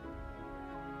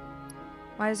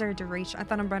 Why is there a duration? I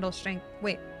thought unbridled strength.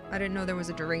 Wait, I didn't know there was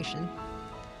a duration.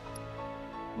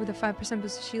 With a 5%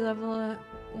 boost to shield level at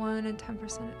 1 and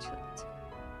 10% at shield 2.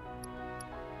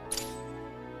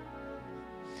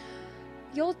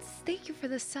 Yoltz, thank you for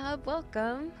the sub.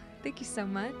 Welcome. Thank you so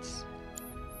much.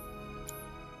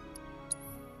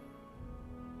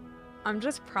 I'm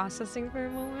just processing for a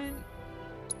moment.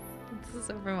 This is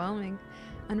overwhelming.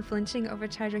 Unflinching,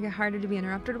 overcharge, make it harder to be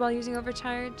interrupted while using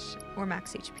overcharge, or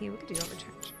max HP. We could do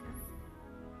overcharge.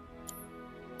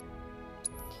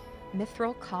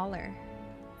 Mithril Collar.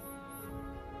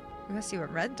 We're gonna see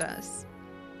what red does.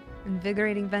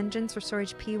 Invigorating Vengeance, restore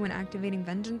HP when activating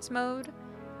Vengeance mode.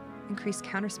 Increase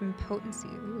counterspin potency.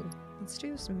 Ooh, let's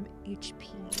do some HP.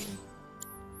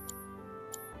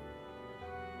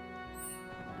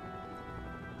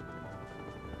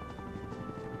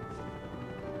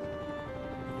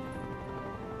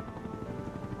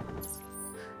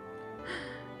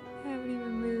 I haven't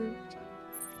even moved.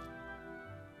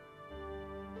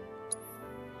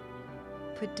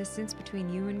 Put distance between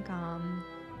you and Gom.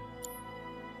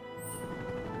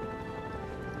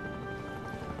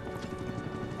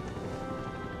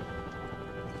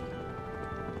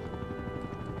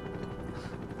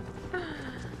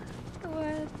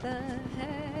 What the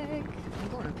heck? I'm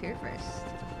going up here first.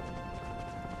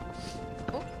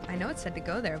 Oh, I know it said to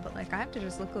go there, but like I have to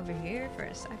just look over here for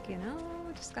a sec, you know?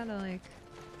 Just gotta like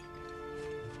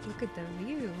look at the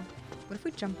view. What if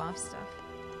we jump off stuff?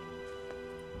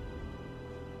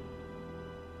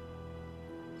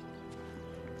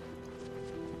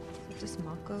 Is it just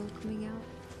Mako coming out?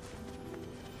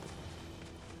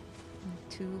 And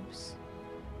tubes.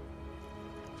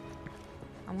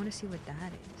 I want to see what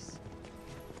that is.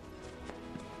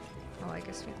 Oh, I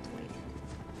guess we have to wait.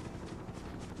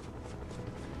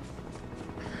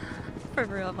 For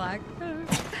real, Black.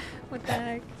 What the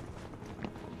heck?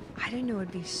 I didn't know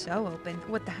it'd be so open.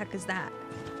 What the heck is that?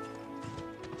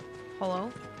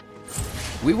 Hello?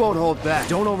 We won't hold back.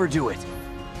 Don't overdo it.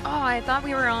 Oh, I thought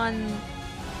we were on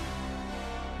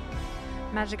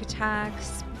magic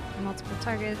attacks, multiple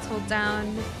targets, hold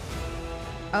down.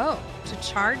 Oh, to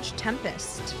charge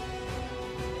Tempest.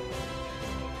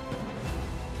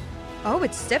 Oh,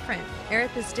 it's different.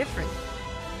 Aerith is different.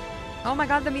 Oh my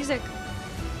god, the music.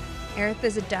 Aerith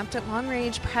is adept at long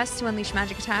range. Press to unleash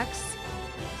magic attacks.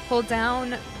 Hold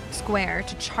down square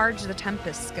to charge the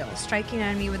Tempest skill. Striking an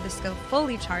enemy with the skill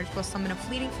fully charged will summon a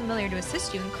fleeting familiar to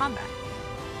assist you in combat.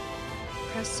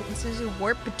 Press to instantly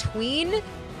warp between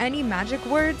any magic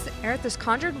words Aerith is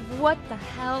conjured. What the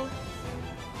hell?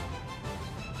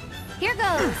 Here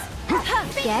goes.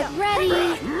 Get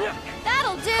ready.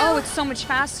 That'll do. Oh, it's so much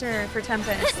faster for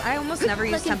Tempest. I almost never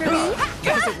used Tempest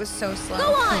because it was so slow.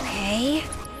 Go on. Okay.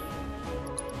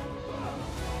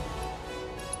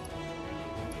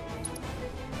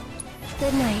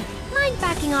 Good night. Mind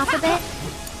backing off a bit?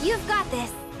 You've got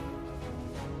this.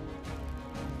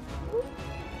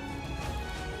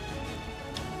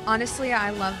 Honestly,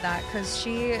 I love that because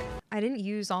I didn't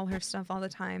use all her stuff all the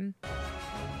time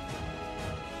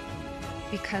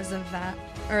because of that,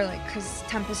 or like because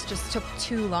Tempest just took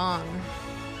too long.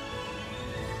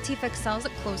 Tifa excels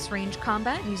at close range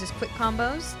combat and uses quick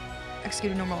combos.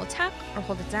 Execute a normal attack or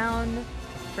hold it down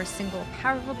for a single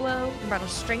powerful blow. Unbridled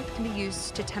strength can be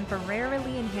used to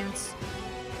temporarily enhance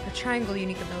a triangle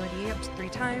unique ability up to 3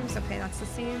 times. Okay, that's the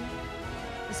same.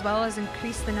 As well as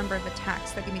increase the number of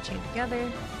attacks that can be chained together.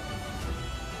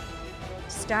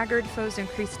 Staggered foes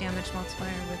increase damage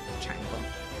multiplier with the triangle.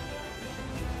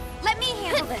 Let me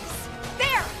handle this.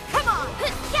 There! Come on!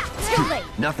 Yeah, too late.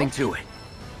 Nothing to it.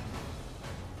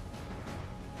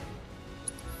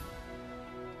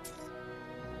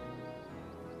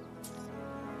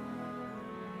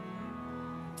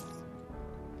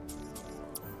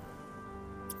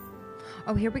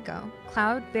 Oh, here we go.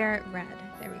 Cloud, Barret, Red.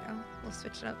 There we go. We'll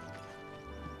switch it up.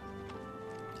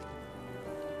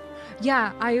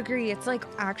 Yeah, I agree. It's like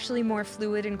actually more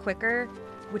fluid and quicker,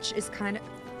 which is kind of,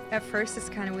 at first, it's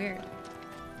kind of weird.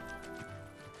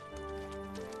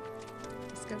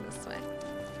 Let's go this way.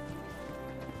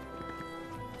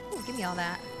 Ooh, give me all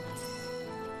that.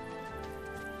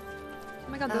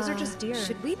 Oh my god, those are just deer.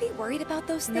 Should we be worried about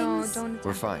those things? No, don't.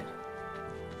 We're fine.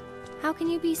 How can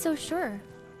you be so sure?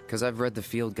 Because I've read the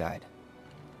field guide.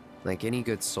 Like any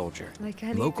good soldier.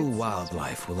 Local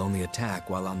wildlife will only attack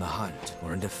while on the hunt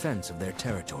or in defense of their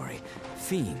territory.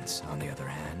 Fiends, on the other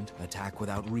hand, attack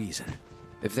without reason.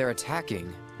 If they're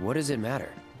attacking, what does it matter?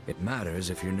 It matters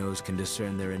if your nose can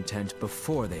discern their intent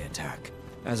before they attack,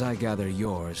 as I gather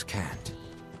yours can't.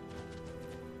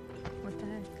 What the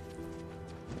heck?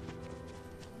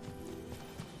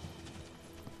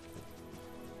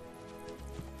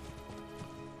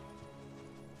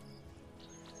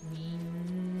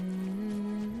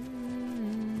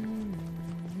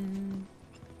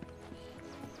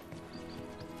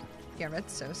 Yeah,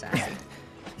 Red's so sassy.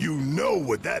 You know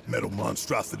what that metal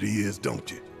monstrosity is,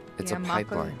 don't you? It's Yeah, a Mako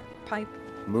pipeline. Pipe.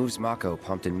 Moves Mako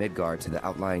pumped in Midgard to the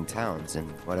outlying towns and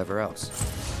whatever else.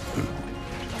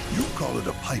 You call it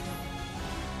a pipe.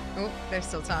 Oh, they're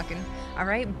still talking. All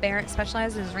right, Barret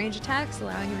specializes in range attacks,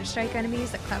 allowing him to strike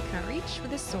enemies that Cloud cannot reach with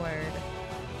his sword.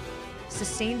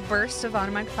 Sustained burst of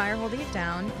automatic fire holding it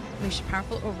down. Unleash a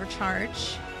powerful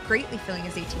overcharge, greatly filling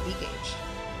his ATB gauge.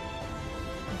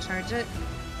 And charge it.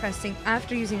 Pressing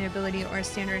after using an ability or a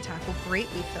standard attack will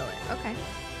greatly fill it. Okay.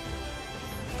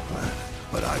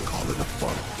 But I call it a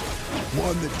funnel.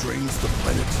 One that drains the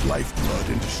planet's lifeblood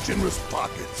into Shinra's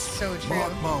pockets. So true.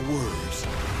 Mark my words.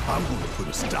 I'm going to put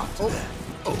a stop to that.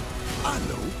 Oh, I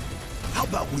know. How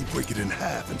about we break it in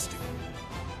half and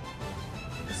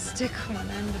Stick one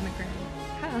end in the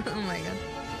ground. Oh my god.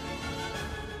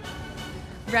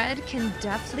 Red can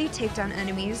deftly take down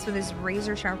enemies with his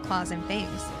razor-sharp claws and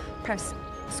fangs. Press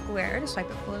square to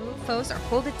swipe at foes or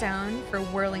hold it down for a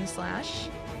whirling slash.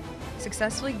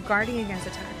 Successfully guarding against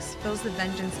attacks fills the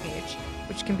vengeance gauge,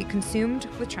 which can be consumed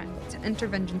with triangle to enter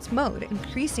vengeance mode,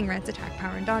 increasing Red's attack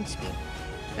power and dodge speed.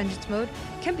 Vengeance mode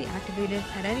can be activated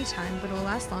at any time, but it will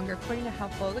last longer according to how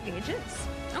full the gauge is.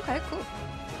 Okay, cool.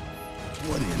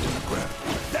 one end in the ground.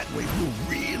 That way we'll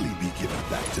really be giving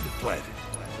back to the planet.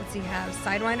 What's he have?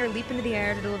 Sidewinder, leap into the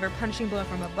air to deliver punching blow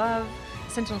from above.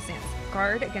 Sentinel stance.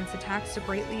 Guard against attacks to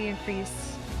greatly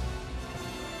increase...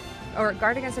 Or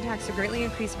guard against attacks to greatly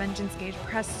increase vengeance gauge.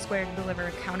 Press square to deliver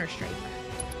a counter strike.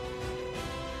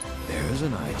 There's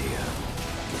an idea.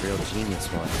 Real genius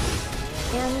one.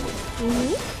 And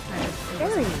me?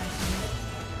 Very.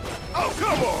 Oh,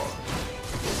 come on!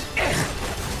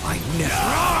 I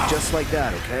never... Just like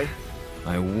that, okay?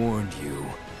 I warned you.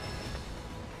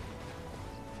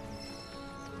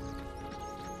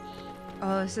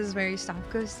 Oh, this is very stop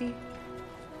ghosty.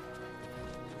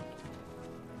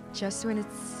 Just when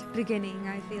it's beginning,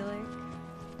 I feel like.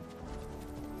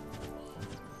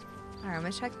 Alright, I'm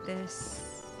gonna check this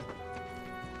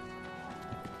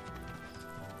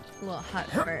little hut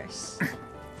first. Then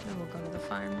we'll go to the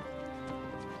farm.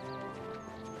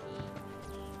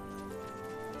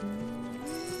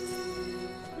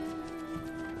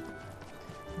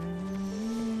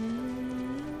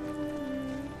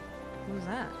 Who's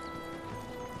that?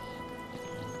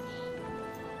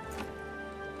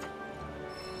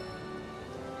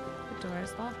 The door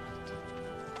is locked.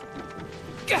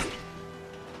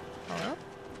 Hello?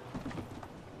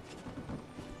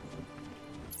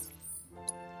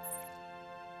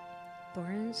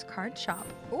 Thorin's card shop.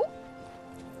 Ooh!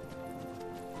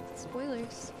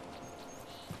 Spoilers.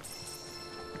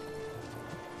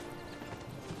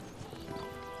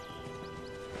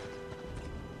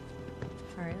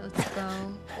 Alright, let's go.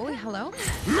 Oh, hello?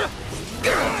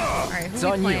 Alright, who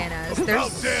are we playing as?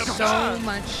 There's so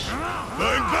much.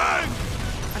 Bang, bang!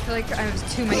 I feel like I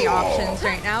have too many options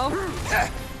right now.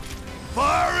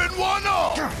 Fire in one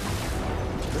off!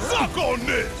 Suck on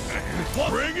this!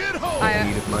 Bring it home!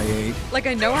 Needed my aid. Like,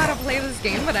 I know how to play this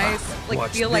game, but I like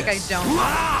Watch feel like I this. don't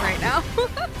right now.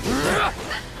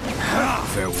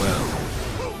 Farewell.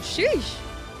 Sheesh.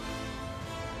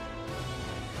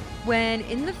 When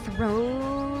in the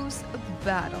throes of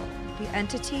battle, the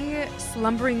entity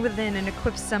slumbering within an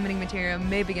equipped summoning material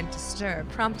may begin to stir,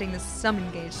 prompting the summon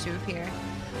gauge to appear.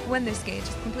 When this gauge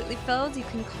is completely filled, you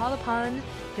can call upon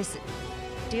this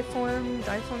diaform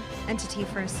entity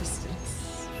for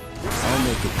assistance. I'll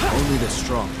make it only the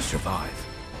strong survive.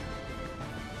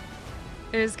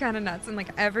 It is kind of nuts, and like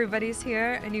everybody's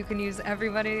here, and you can use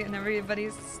everybody and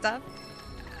everybody's stuff.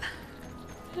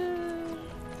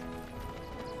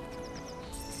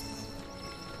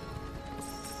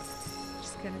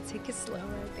 Gonna take it slower,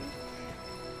 I think.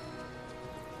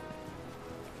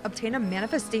 Obtain a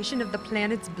manifestation of the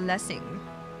planet's blessing.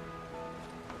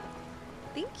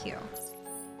 Thank you.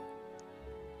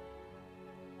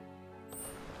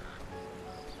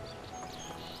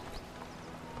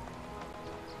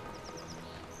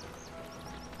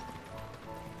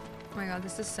 Oh my god,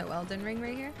 this is so Elden Ring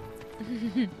right here.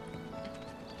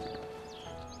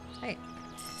 Hey.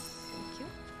 Thank you.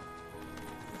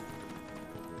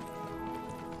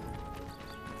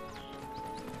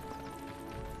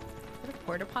 What a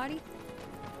porta potty?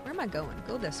 Where am I going?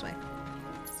 Go this way.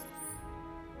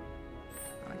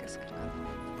 Oh, I guess I could go.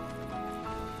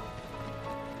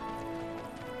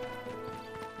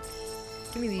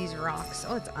 Give me these rocks.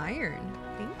 Oh, it's iron.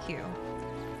 Thank you.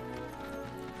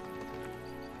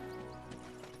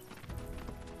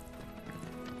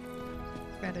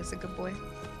 Red is a good boy.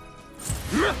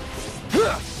 I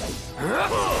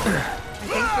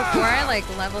think before I like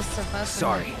level stuff up.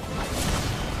 Sorry.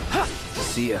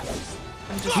 See ya.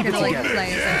 I'm just gonna like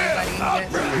play as everybody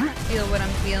and just feel what I'm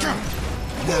feeling.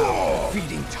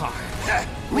 Feeding time.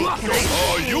 Wait, can I?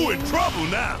 Oh, you in trouble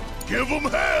now. Give them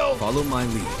hell. Follow my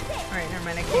lead. Alright, never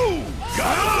mind. I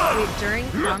can't. Wait, during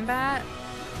combat?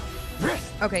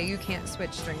 Okay, you can't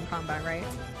switch during combat, right?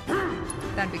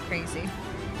 That'd be crazy.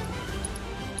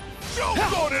 Joke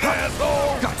on it,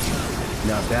 asshole! Got you.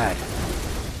 Not bad.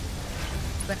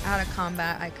 But out of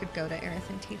combat, I could go to Aerith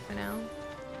and Tifa now.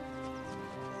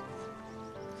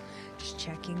 Just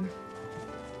checking.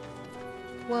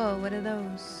 Whoa, what are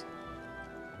those?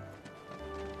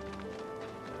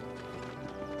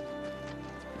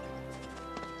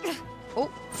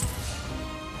 Oh.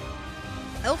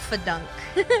 Alpha Dunk.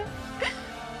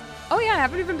 Oh yeah, I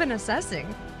haven't even been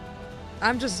assessing.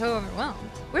 I'm just so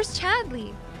overwhelmed. Where's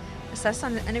Chadley? Assess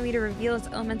on the enemy to reveal its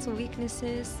elemental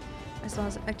weaknesses, as well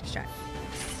as effective strike.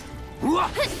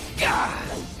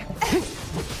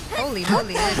 Holy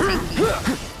moly, that is tanky.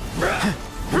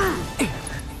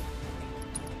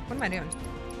 What am I doing?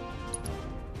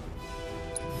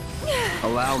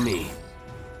 Allow me.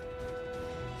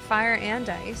 Fire and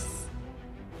ice.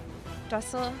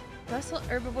 Docile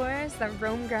herbivores that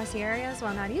roam grassy areas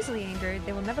while not easily angered,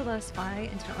 they will nevertheless fly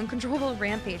into an uncontrollable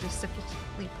rampage if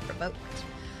sufficiently provoked.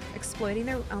 Exploiting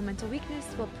their elemental weakness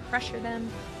will pressure them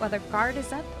while their guard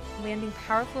is up. Landing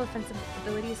powerful offensive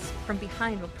abilities from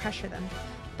behind will pressure them,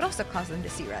 but also cause them to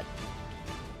see red.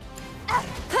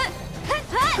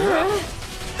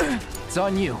 It's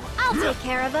on you. I'll take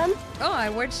care of them. Oh, I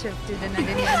word shifted and I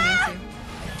didn't even mean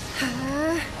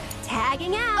to.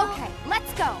 Tagging out. Okay,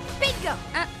 let's go. Bingo.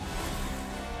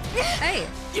 Hey.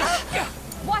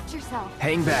 Watch yourself.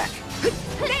 Hang back.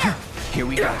 There. Here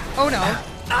we go. Oh no.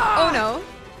 Oh no.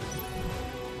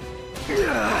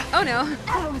 Oh no.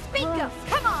 Oh, bingo.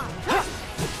 Come on.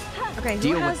 Okay, who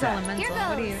Deal with has that. elemental? Here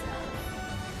What do you?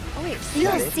 Oh wait.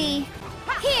 You'll see.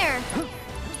 Here.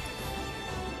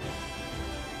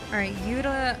 All right.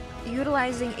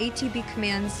 Utilizing ATB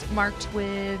commands marked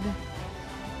with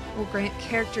will grant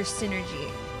character synergy.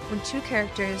 When two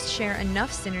characters share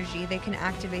enough synergy, they can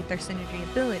activate their synergy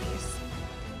abilities.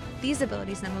 These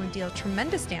abilities not only deal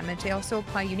tremendous damage, they also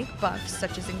apply unique buffs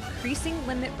such as increasing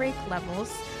limit break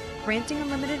levels, granting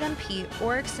unlimited MP,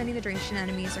 or extending the duration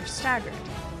enemies are staggered.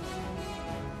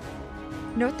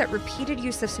 Note that repeated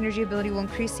use of synergy ability will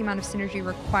increase the amount of synergy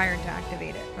required to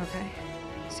activate it. Okay,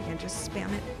 so you can just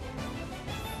spam it.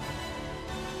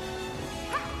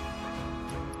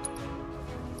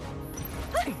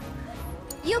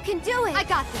 You can do it. I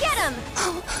got this. Get him.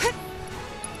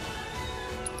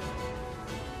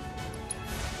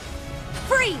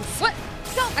 Freeze. What?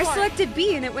 Go for I selected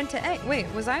B and it went to A. Wait,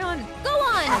 was I on? Go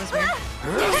on. That was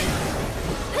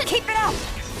weird. Keep it up.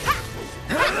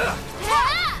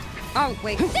 Oh,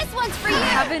 wait. This one's for you.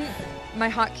 My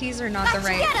hotkeys are not the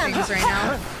right Get 'em. things right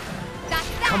now. Got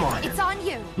that. Come on. It's on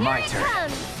you. My Here turn. it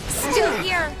comes. Still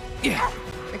here.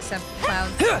 Except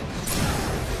clouds.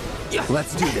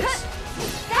 Let's do this.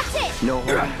 That's it. No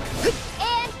hurry.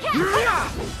 And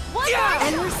catch. One more.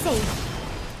 And we're safe.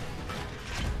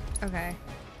 Okay.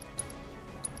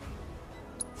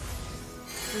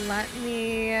 Let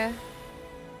me...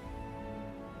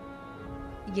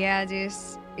 Yeah,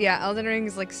 just... Yeah, Elden Ring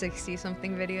is like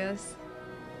 60-something videos.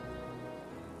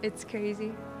 It's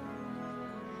crazy.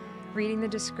 Reading the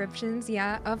descriptions,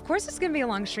 yeah. Of course it's gonna be a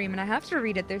long stream, and I have to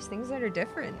read it. There's things that are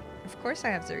different. Of course I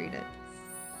have to read it.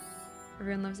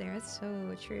 Everyone loves Aerith,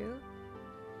 so true.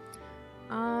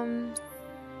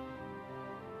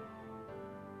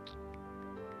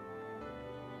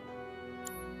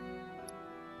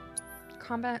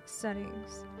 Combat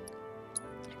settings.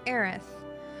 Aerith.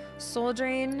 Soul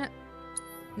Drain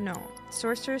No.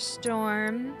 Sorcerer's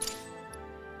Storm.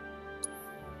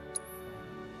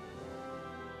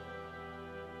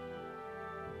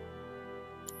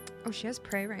 Oh, she has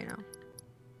Prey right now.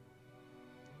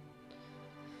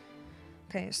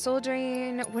 Okay, Soul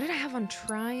Drain. What did I have on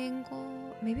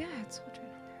Triangle? Maybe I had Soul Drain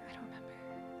on there. I don't remember.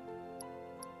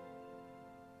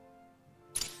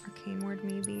 Arcane Ward,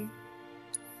 maybe.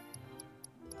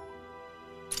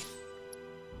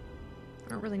 I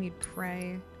don't really need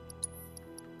Prey.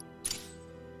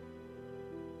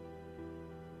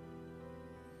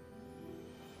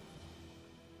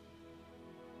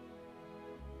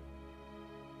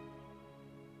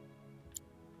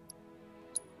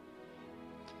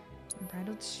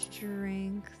 Unbridled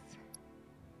Strength.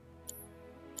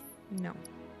 No.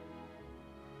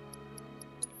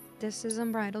 This is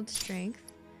Unbridled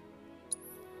Strength.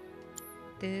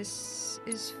 This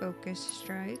is Focus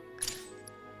Strike.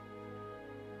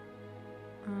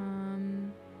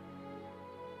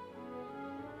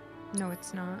 No,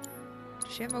 it's not.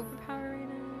 Does she have Overpower right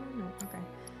now? No, okay.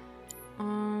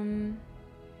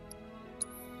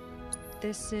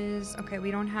 This is... Okay,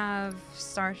 we don't have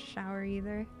Star Shower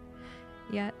either.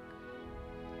 Yet.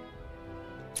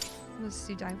 Let's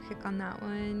do Dive Kick on that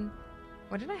one.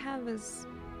 What did I have as...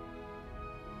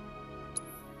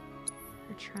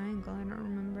 Or Triangle? I don't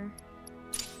remember.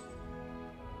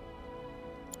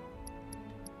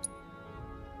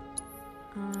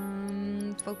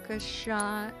 Focus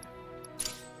Shot.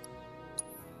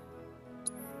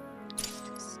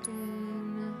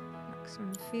 Skin.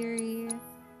 Maximum Fury.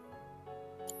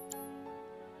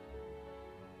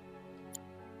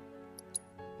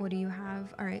 What do you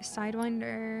have? Alright,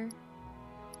 Sidewinder.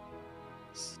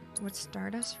 What's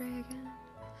Stardust Ray again?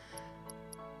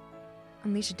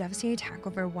 Unleash a devastating attack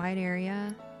over a wide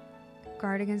area.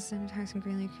 Guard against an attacks and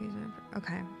greatly accuse.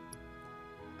 Okay.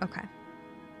 Okay.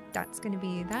 That's gonna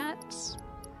be that.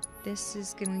 This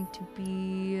is going to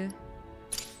be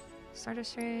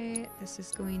Stardust Ray. This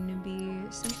is going to be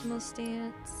Sentinel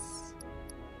Stance.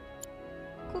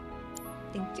 Cool.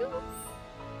 Thank you.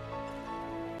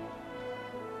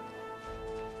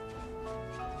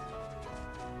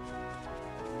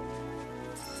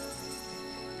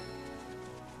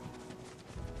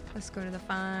 Let's go to the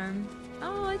farm.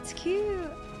 Oh, it's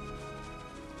cute.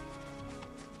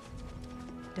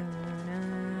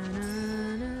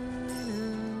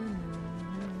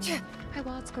 Hi,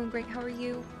 Wall. It's going great. How are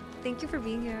you? Thank you for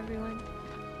being here, everyone.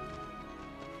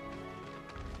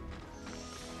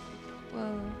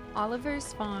 Whoa.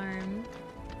 Oliver's farm.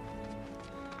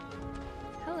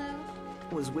 Hello.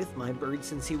 Was with my bird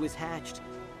since he was hatched,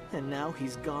 and now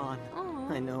he's gone. Aww.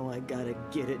 I know I gotta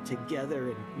get it together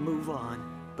and move on,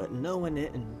 but knowing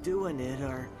it and doing it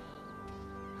are...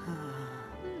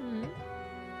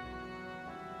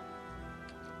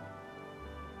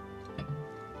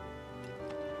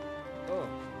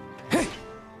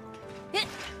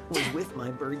 Was with my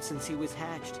bird since he was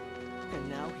hatched, and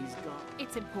now he's gone.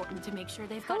 It's important to make sure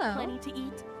they've got plenty to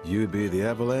eat. You'd be the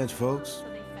Avalanche, folks?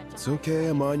 It's okay,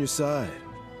 I'm on your side.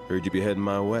 Heard you be heading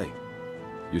my way.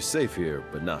 You're safe here,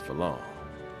 but not for long.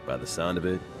 By the sound of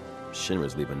it,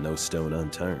 Shinra's leaving no stone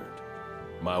unturned.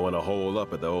 Might want to hole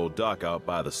up at the old dock out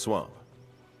by the swamp.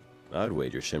 I'd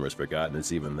wager Shinra's forgotten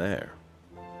it's even there.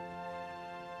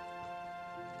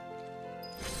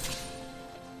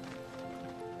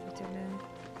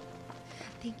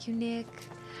 Thank you, Nick.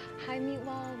 Hi,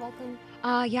 Meatwall. Welcome.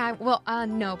 Yeah, well,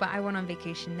 no, but I went on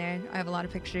vacation there. I have a lot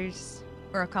of pictures,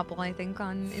 or a couple, I think,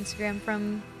 on Instagram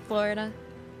from Florida.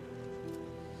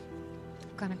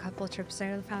 Gone a couple of trips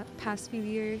there the past few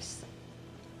years.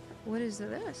 What is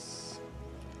this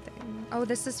thing? Oh,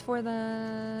 this is for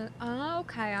the... Oh,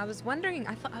 okay. I was wondering.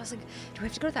 I was like, do I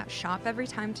have to go to that shop every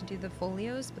time to do the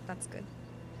folios? But that's good.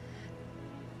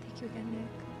 Thank you again, Nick.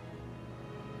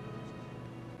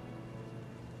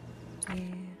 Yeah.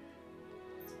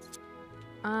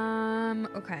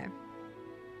 Okay.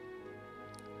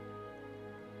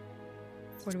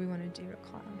 What do we want to do to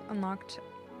Cloud? Unlocked.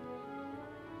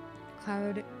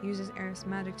 Cloud uses Air's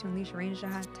magic to unleash ranged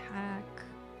attack.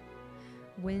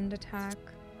 Wind attack.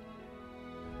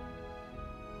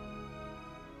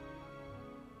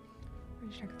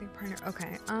 Range attack with your partner.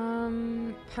 Okay.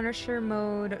 Punisher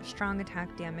mode, strong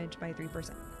attack damage by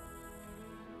 3%.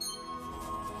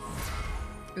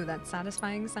 Ooh, that's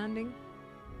satisfying sounding.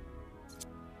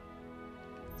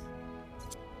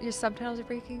 Your subtitles are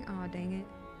breaking? Aw, dang it.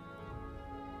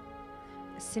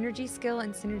 Synergy skill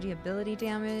and synergy ability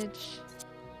damage.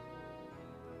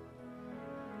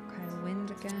 Okay,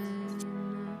 wind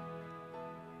again.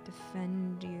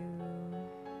 Defend you.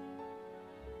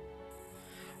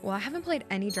 Well, I haven't played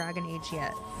any Dragon Age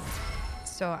yet.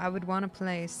 So I would want to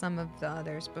play some of the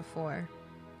others before.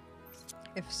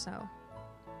 If so.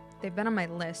 They've been on my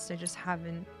list, I just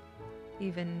haven't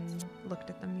even looked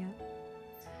at them yet.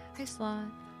 Hi, Sloth.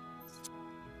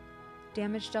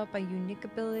 Damage dealt by unique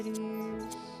abilities.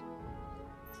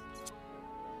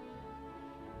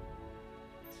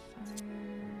 Fire.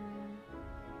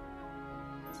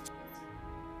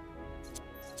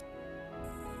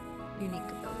 Unique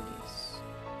abilities.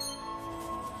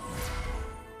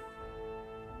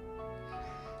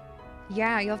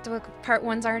 Yeah, you'll have to look. Part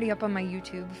 1's already up on my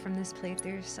YouTube from this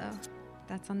playthrough, so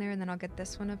that's on there, and then I'll get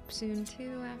this one up soon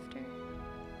too after.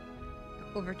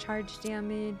 Overcharge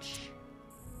damage.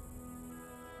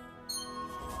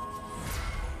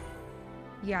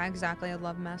 Yeah, exactly. I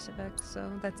love Mass Effect, so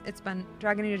it's been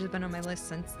Dragon Age has been on my list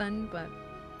since then, but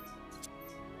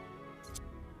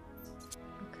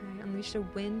okay. Unleash a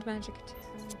wind magic attack.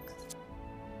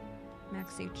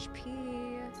 Max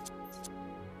HP.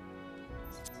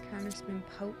 Counter spin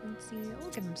potency. I'll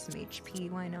give him some HP.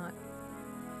 Why not?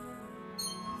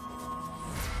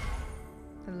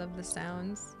 I love the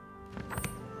sounds.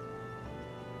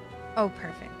 Oh,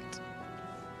 perfect.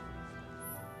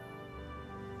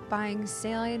 Buying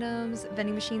sale items.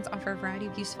 Vending machines offer a variety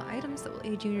of useful items that will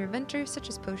aid you in your adventure, such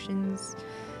as potions.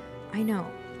 I know.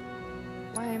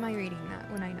 Why am I reading that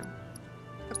when I know?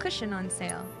 A cushion on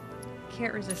sale.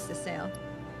 Can't resist the sale.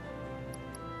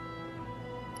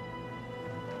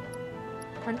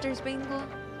 Hunter's Bangle.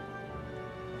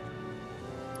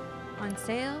 On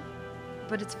sale?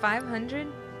 But it's 500?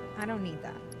 I don't need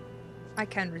that. I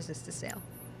can resist the sale.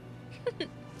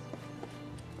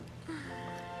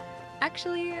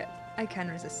 Actually, I can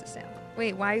resist the sale.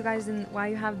 Wait, why you guys why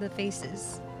you have the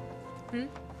faces?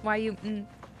 Why you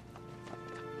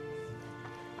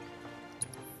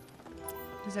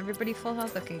Is everybody full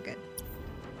health? Okay, good.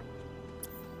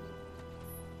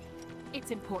 It's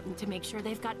important to make sure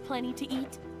they've got plenty to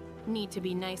eat. Need to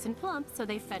be nice and plump so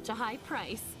they fetch a high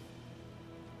price.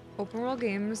 Open world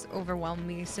games overwhelmed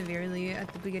me severely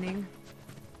at the beginning.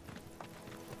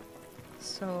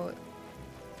 So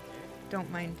don't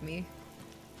mind me.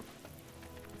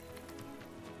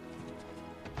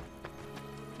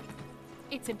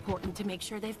 It's important to make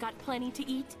sure they've got plenty to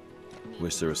eat.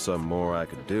 Wish there was something more I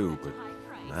could do, but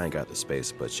I ain't got the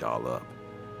space to put y'all up.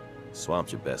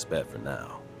 Swamp's your best bet for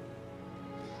now.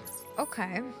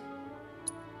 Okay.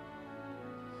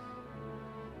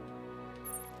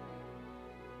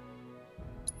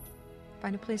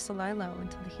 Find a place to lie low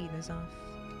until the heat is off.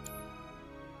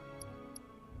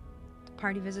 The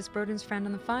party visits Broden's friend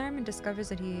on the farm and discovers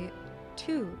that he,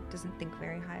 too, doesn't think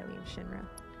very highly of Shinra.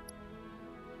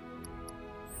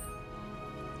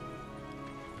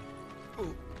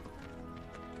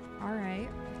 Alright.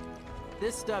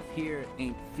 This stuff here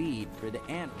ain't feed for the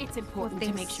animals. It's important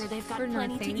to make sure they've got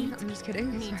plenty to eat. I'm just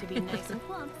kidding. Need to be nice and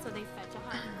plump so they fetch a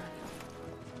high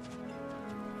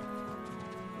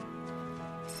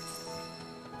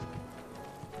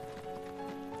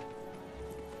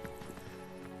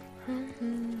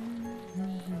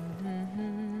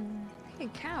Hey,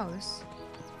 cows.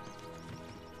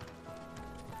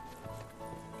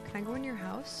 Can I go in your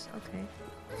house? Okay.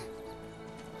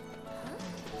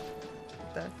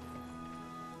 What the?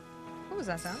 What was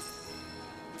that sound?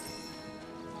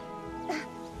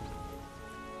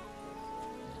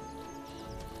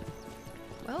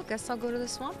 Well, guess I'll go to the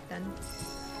swamp then.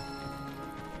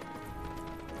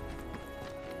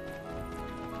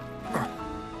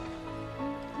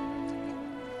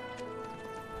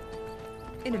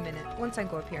 In a minute, once I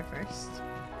go up here first.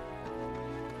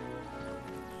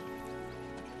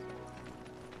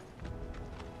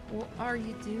 What are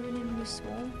you doing in the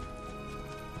swamp?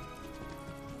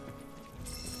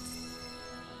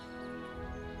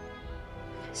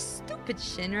 Stupid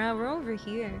Shinra, we're over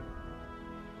here.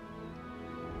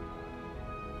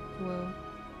 Whoa.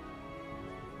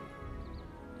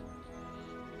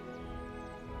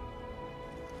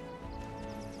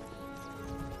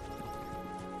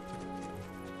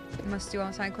 Must do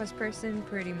all side quest person,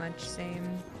 pretty much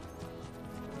same.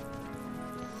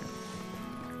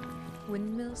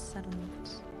 Windmill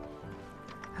settlement.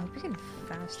 I hope we can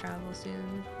fast travel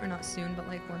soon. Or not soon, but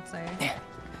like once I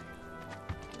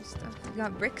do stuff. We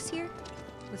got bricks here?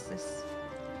 What's this?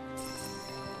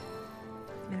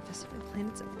 Manifest for the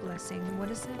planets of blessing. What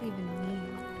does that even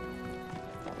mean?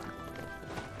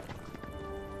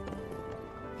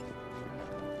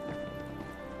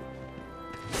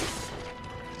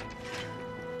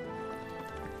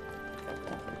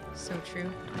 So true.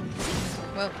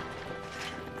 Well.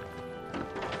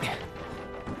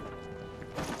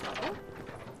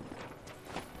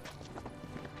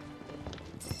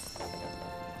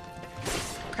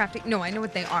 crafting. No, I know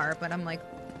what they are, but I'm like,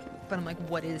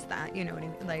 what is that? You know what I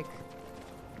mean? Like,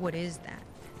 what is that?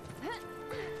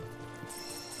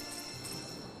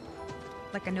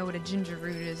 Like, I know what a ginger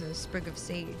root is and a sprig of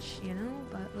sage, you know?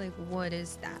 But, like, what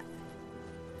is that?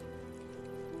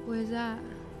 What is that?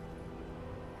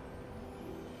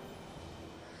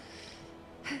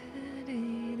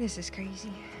 This is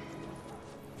crazy.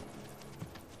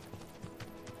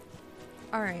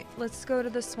 Alright, let's go to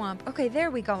the swamp. Okay,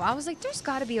 there we go. I was like, there's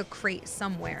gotta be a crate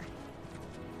somewhere.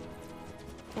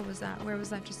 What was that? Where was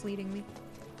that just leading me?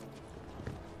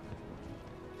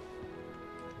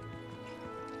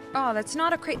 Oh, that's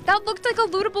not a crate. That looked like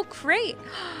a lootable crate.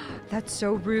 That's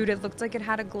so rude. It looked like it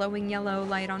had a glowing yellow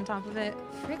light on top of it.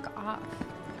 Frick off,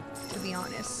 to be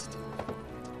honest.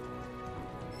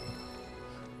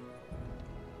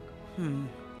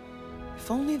 If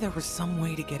only there was some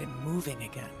way to get it moving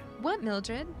again. What,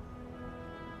 Mildred?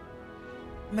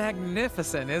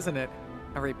 Magnificent, isn't it?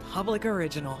 A Republic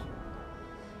original.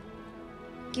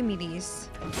 Give me these.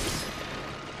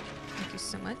 Thank you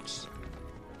so much.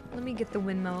 Let me get the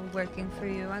windmill working for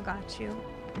you. I got you.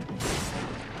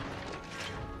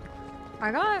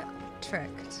 I got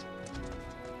tricked.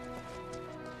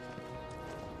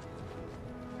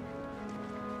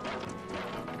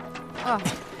 Oh.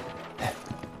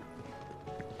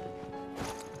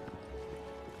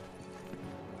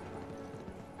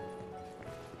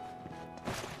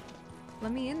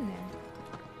 Let me in there.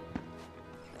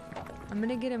 I'm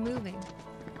gonna get it moving.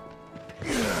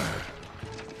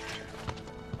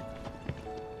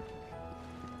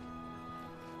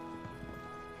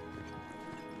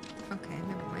 Okay,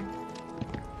 never mind.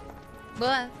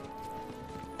 Blah.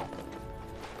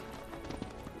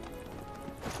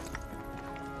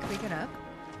 Can we get up?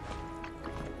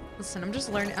 Listen, I'm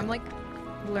just learning. I'm like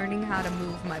learning how to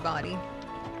move my body.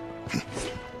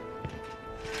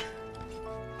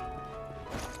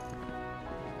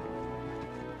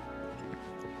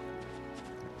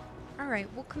 Alright,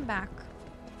 we'll come back.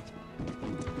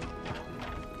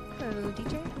 Hello,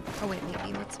 DJ? Oh wait,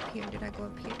 maybe. What's up here? Did I go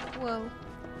up here? Whoa.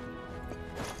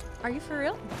 Are you for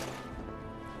real?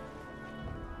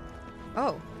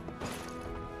 Oh.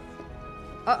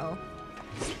 Uh-oh.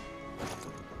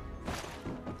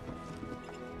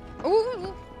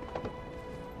 Ooh.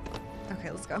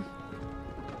 Okay, let's go.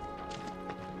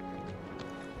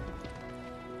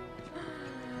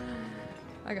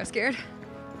 I got scared.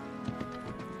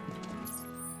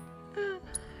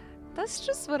 That's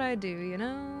just what I do, you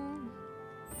know?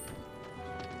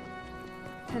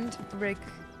 Tend to break,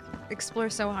 explore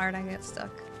so hard I get stuck.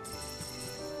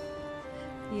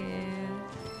 Yeah.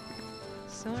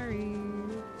 Sorry.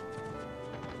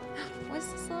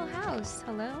 What's this little house?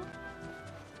 Hello?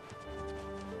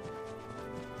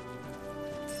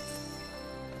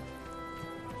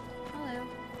 Hello.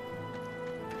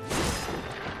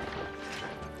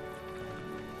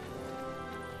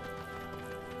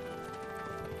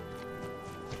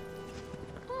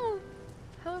 Oh,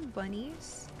 hello,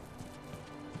 bunnies.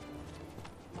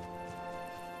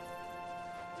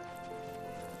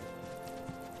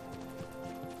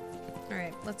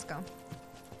 Alright, let's go.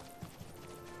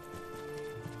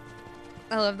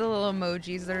 I love the little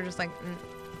emojis that are just like,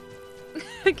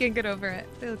 I can't get over it.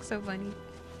 They look so funny.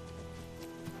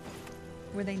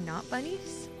 Were they not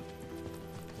bunnies?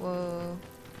 Whoa.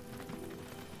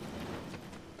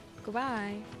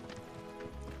 Goodbye.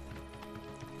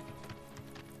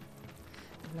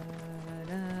 La,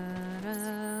 da, da,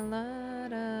 la,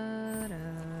 da, da,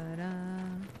 da.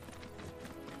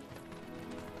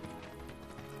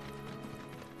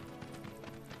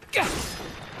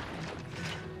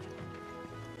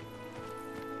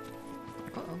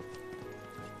 Uh-oh.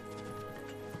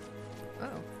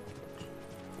 Uh-oh.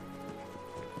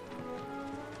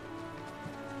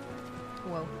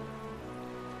 Whoa.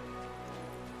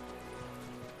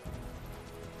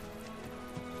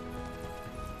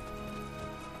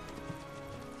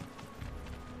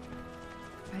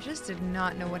 I just did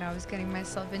not know what I was getting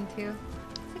myself into.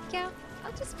 It's like, yeah,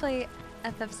 I'll just play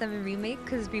FF7 Remake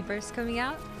because Rebirth's coming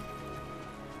out.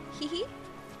 Hee hee.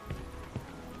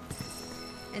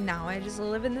 And now I just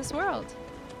live in this world.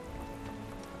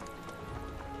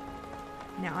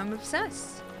 Now I'm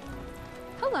obsessed.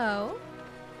 Hello.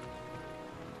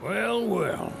 Well,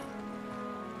 well.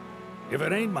 If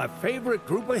it ain't my favorite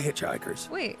group of hitchhikers.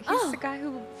 Wait, he's the guy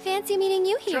who fancy meeting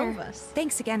you here. drove us.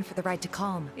 Thanks again for the ride to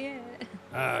Calm. Yeah.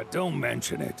 Don't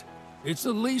mention it. It's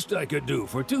the least I could do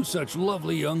for two such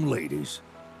lovely young ladies.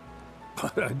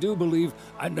 But I do believe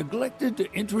I neglected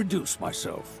to introduce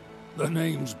myself. The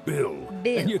name's Bill.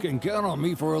 Bill. And you can count on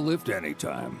me for a lift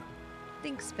anytime.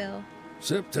 Thanks, Bill.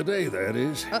 Except today, that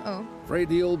is. Uh-oh. Afraid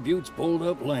the old buttes pulled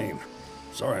up lame.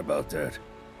 Sorry about that.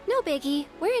 No biggie.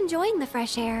 We're enjoying the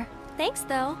fresh air. Thanks,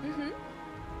 though.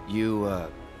 You,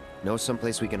 know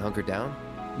someplace we can hunker down?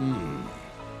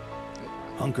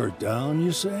 Hunker down,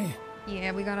 you say?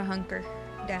 Yeah, we gotta hunker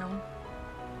down.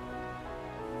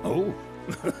 Oh.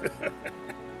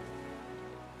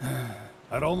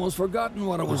 I'd almost forgotten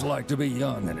what it was like to be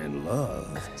young and in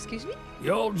love. Excuse me?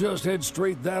 Y'all just head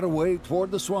straight that away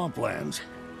toward the swamplands.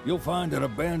 You'll find an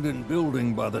abandoned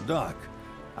building by the dock.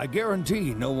 I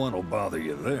guarantee no one will bother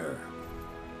you there.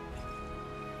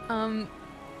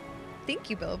 Thank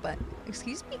you, Bill, but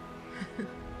excuse me?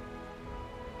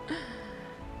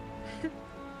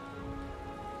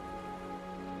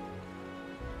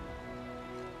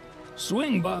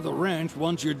 Swing by the ranch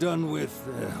once you're done with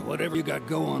whatever you got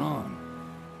going on.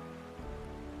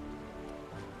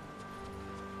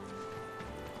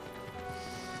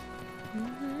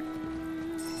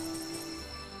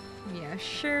 Yeah,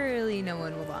 surely no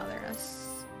one will bother us.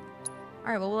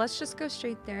 Alright, well, let's just go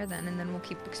straight there then, and then we'll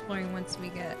keep exploring once we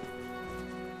get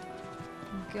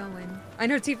going. I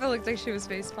know Tifa looked like she was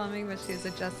facepalming, but she was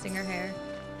adjusting her hair.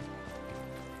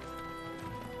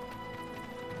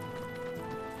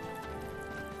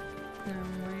 Oh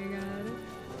my god.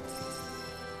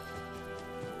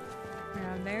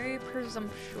 Yeah, very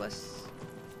presumptuous.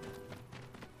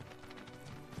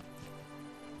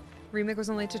 Remake was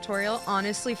only a tutorial?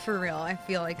 Honestly, for real, I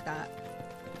feel like that.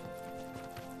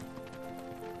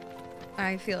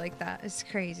 I feel like that. It's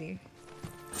crazy.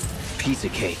 Piece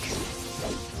of cake.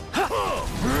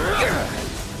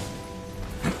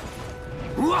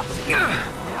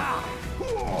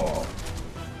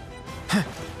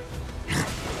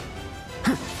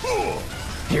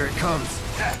 Here it comes.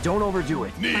 Don't overdo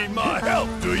it. Need my help,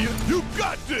 do you? You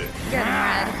got this. Get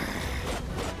him,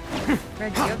 Red.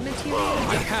 Red, do you have material?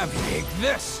 I have take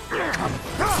this.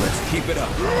 Let's keep it up.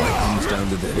 It comes down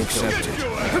to this. Accept Get it.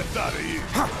 your ass out of here.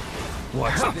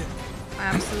 What's it?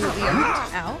 Absolutely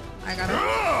out. I got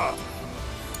him.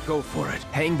 Go for it.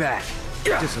 Hang back.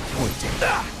 Disappointing.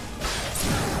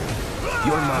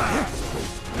 You're mine.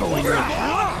 Going Wait,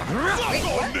 right.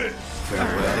 what?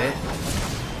 That it?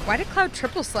 Why did Cloud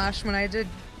triple slash when I did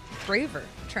Braver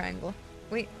triangle?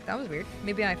 Wait, that was weird.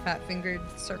 Maybe I fat fingered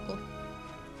circle.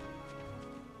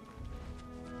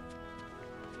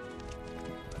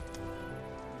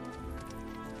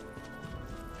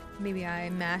 Maybe I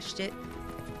mashed it.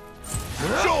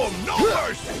 Show him no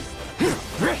mercy.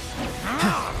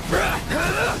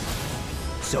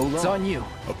 So it's on you.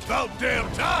 About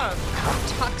damn time.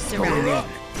 Tucks around.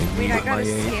 Wait, I gotta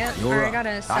skip, or I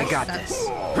gotta I got step. this.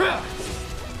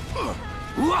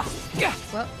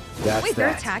 Well, That's wait, they're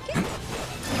that. attacking?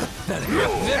 I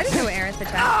didn't know Aerith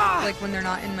attacked, like when they're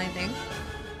not in my thing.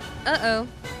 Uh-oh.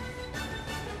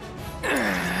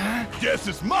 Guess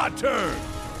it's my turn.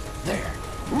 There.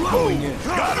 Going in.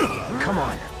 Got it. Come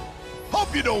on.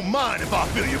 Hope you don't mind if I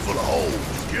fill you full of holes.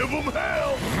 Give them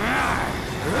hell.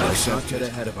 Let's not get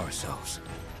ahead of ourselves.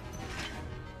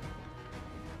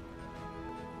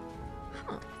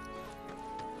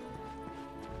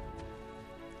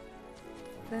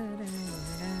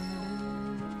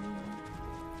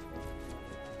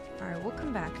 Alright, we'll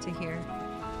come back to here.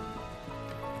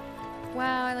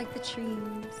 Wow, I like the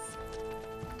trees.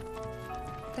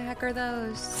 What the heck are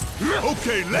those?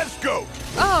 Okay, let's go.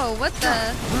 Oh, what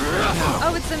the?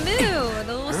 Oh, it's a Moo!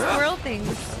 The little squirrel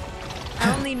things.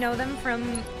 I only know them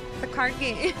from the card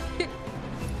game.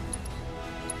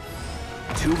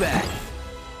 Too bad.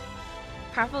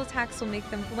 Powerful attacks will make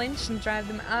them flinch and drive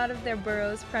them out of their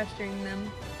burrows, pressuring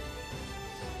them.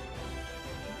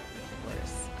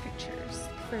 Worse creatures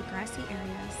for grassy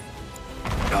areas.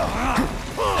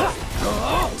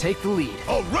 Take the lead.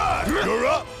 All right, you're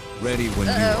up. Ready when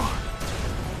you are.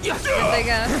 Where'd they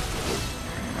go?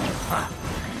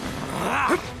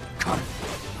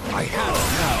 I have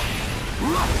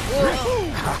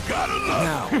Gotta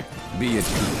love. it now. Be at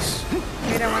peace.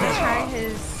 Wait, I want to try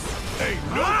his... Ain't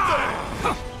no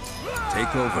thing.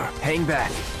 Take over. Hang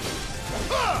back.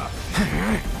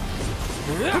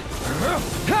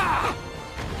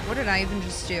 What did I even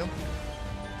just do?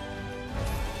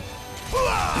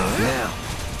 Now.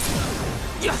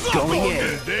 Going in.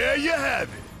 And there you have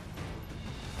it.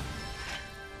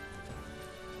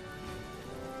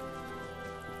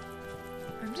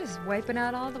 I'm just wiping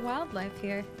out all the wildlife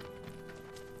here.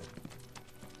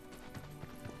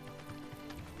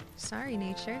 Sorry,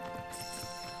 nature.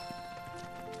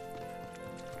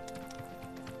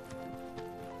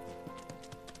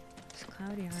 It's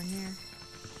cloudy on here.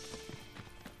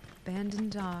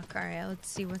 Abandoned dock. Alright, let's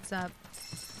see what's up.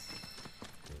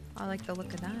 I like the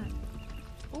look of that.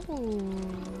 Ooh,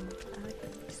 I like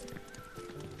these.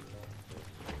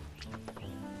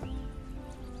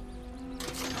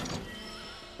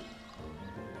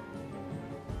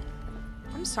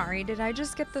 I'm sorry, did I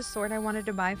just get the sword I wanted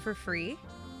to buy for free?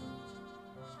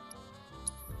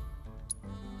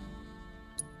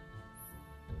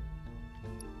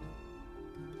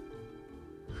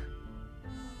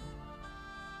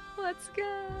 Let's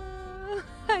go!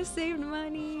 I saved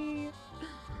money!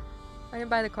 I didn't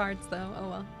buy the cards though, oh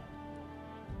well.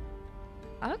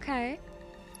 Okay.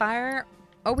 Fire.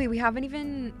 Oh wait, we haven't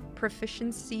even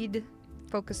proficiency'd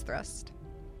focus thrust.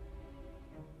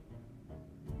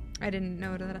 I didn't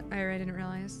know that. I didn't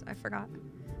realize. I forgot.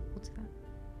 We'll do that.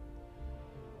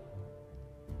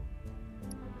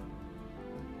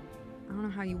 I don't know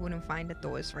how you wouldn't find it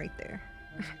though. It's right there.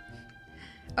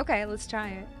 Okay, let's try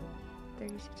it.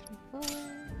 36, 24.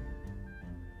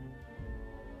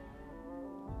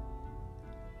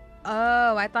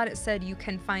 Oh, I thought it said you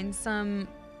can find some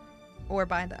or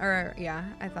buy the, or yeah,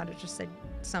 I thought it just said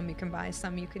some you can buy,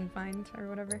 some you can find or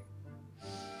whatever.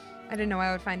 I didn't know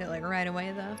I would find it like right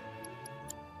away though.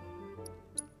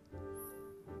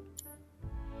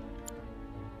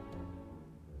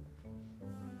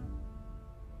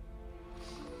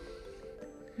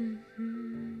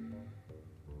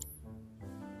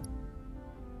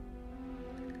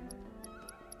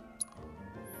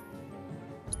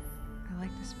 I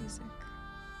like this music.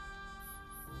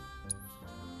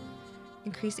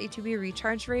 Increase ATB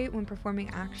recharge rate when performing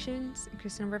actions.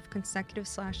 Increase the number of consecutive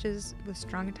slashes with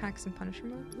strong attacks in Punisher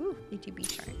mode. Ooh, ATB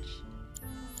charge.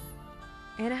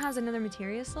 And it has another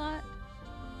materia slot.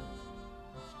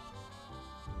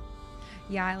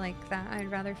 Yeah, I like that.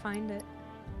 I'd rather find it.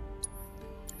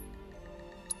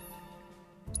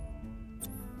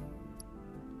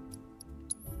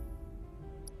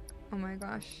 Oh my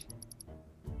gosh.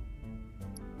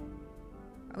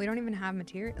 We don't even have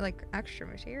material, like extra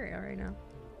material right now.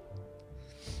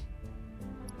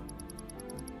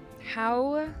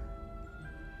 How?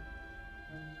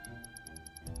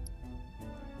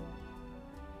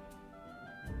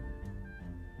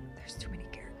 There's too many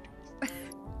characters.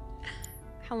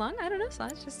 How long? I don't know,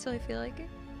 Slash, just till I feel like it.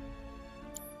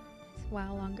 It's a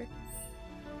while longer.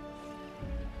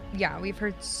 Yeah, we've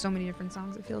heard so many different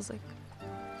songs, it feels like.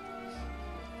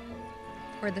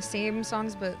 Or the same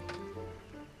songs, but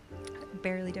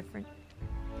barely different.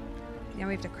 Yeah,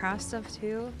 we have to craft stuff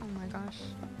too. Oh my gosh.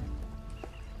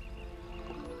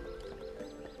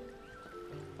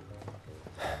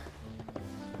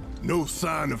 No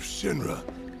sign of Shinra.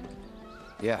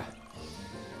 Yeah.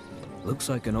 Looks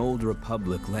like an old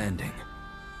Republic landing.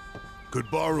 Could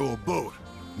borrow a boat,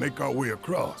 make our way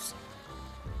across.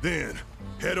 Then,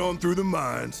 head on through the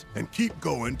mines and keep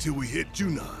going till we hit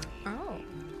Junon. Oh.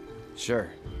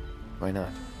 Sure. Why not?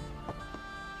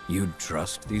 You'd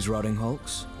trust these rotting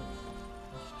hulks?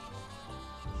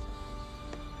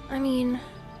 I mean,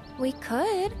 we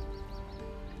could.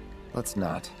 Let's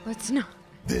not. Let's not.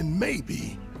 Then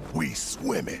maybe we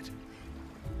swim it.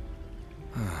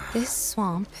 This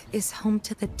swamp is home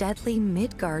to the deadly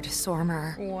Midgard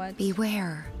Sormer. What?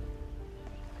 Beware.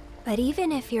 But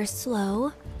even if you're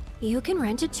slow, you can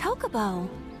rent a chocobo.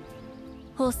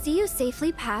 We'll see you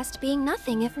safely past being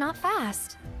nothing if not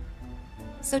fast.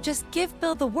 So just give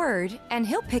Bill the word, and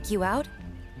he'll pick you out.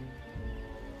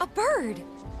 A bird!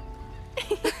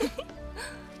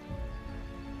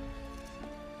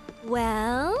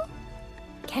 Well,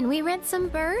 can we rent some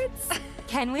birds?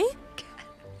 Can we?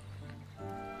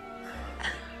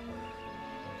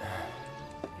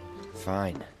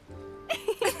 Fine.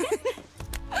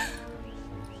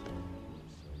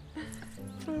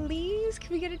 Please,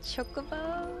 can we get a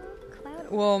chocobo? Cloud?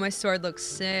 Whoa, my sword looks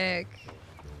sick.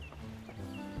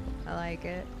 I like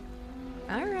it.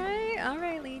 All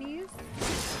right, ladies.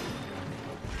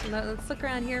 Let's look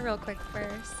around here real quick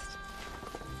first.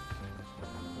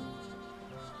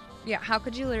 Yeah, how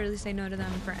could you literally say no to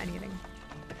them for anything?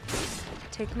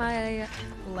 Take my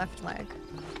left leg.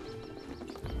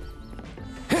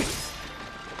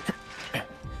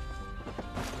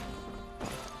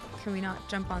 Can we not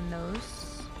jump on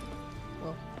those?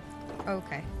 Whoa.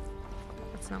 Okay.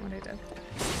 That's not what I did.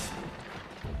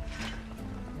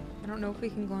 I don't know if we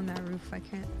can go on that roof. I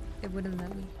can't. It wouldn't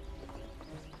let me.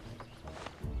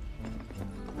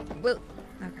 Well,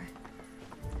 okay.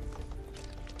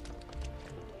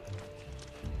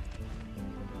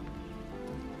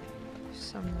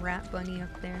 Some rat bunny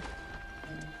up there.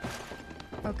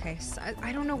 Okay, so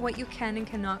I don't know what you can and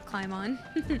cannot climb on.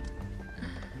 Can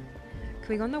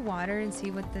we go in the water and see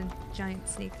what the giant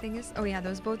snake thing is? Oh yeah,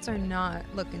 those boats are not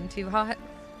looking too hot.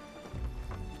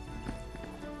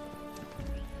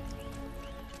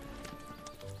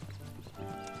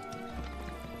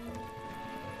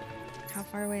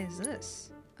 way is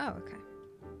this? Oh, okay.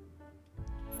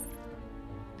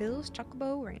 Bill's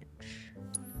Chocobo Ranch.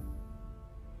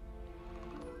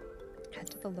 Head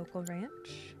to the local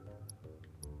ranch.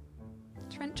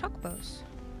 Let's rent chocobos.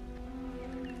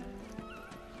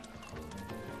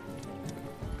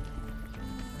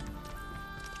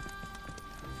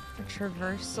 A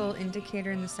traversal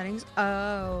indicator in the settings.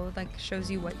 Oh, like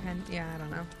shows you what kind. Yeah, I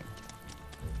don't know.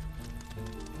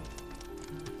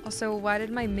 Also, why did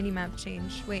my minimap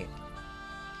change? Wait.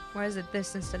 Why is it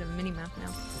this instead of minimap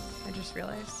now? I just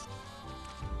realized.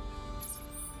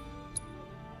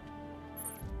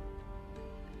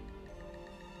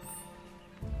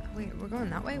 Wait, we're going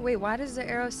that way? Wait, why does the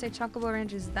arrow say Chocobo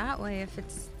Ranch is that way if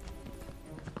it's...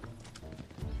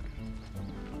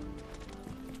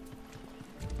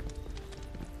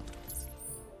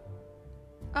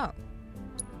 Oh.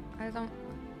 I don't...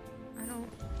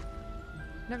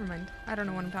 Never mind. I don't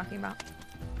know what I'm talking about.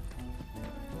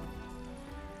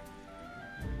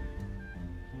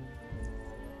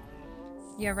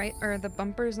 Yeah, right? Or the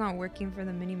bumper's not working for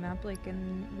the mini-map like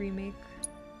in Remake.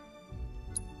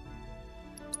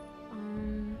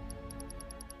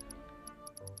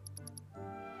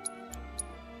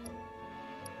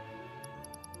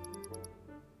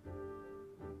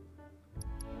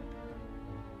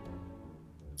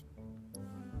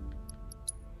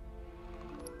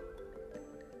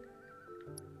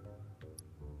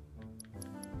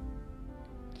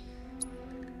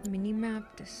 Minimap,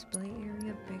 display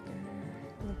area bigger.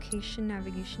 Location,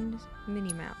 navigation,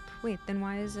 minimap. Wait, then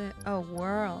why is it... Oh,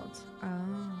 world.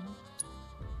 Oh.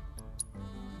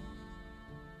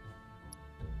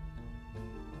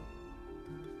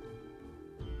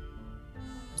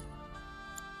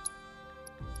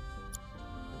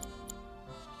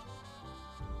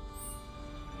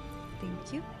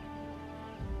 Thank you.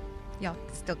 Y'all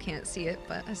still can't see it,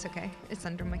 but that's okay. It's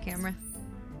under my camera.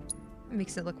 It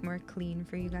makes it look more clean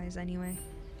for you guys anyway.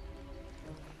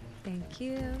 Thank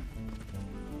you.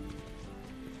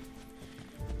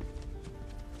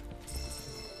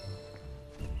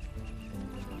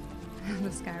 The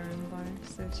Skyrim bar,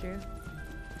 so true.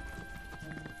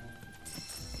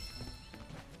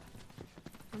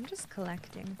 I'm just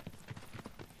collecting.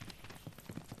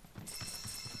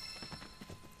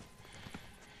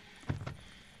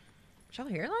 Did y'all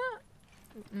hear that?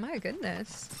 My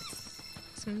goodness.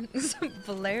 Some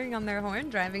blaring on their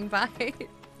horn driving by.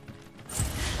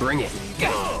 Bring it.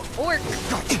 Orc.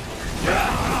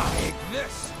 Take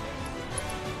this.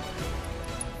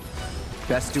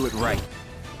 Best do it right.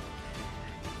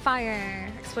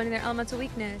 Fire. Exploiting their elemental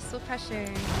weakness. Low pressure.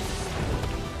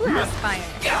 Who has fire?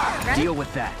 Ready? Deal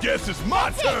with that. Guess it's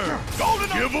my turn.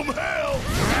 Give them hell.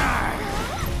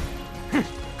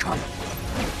 Come.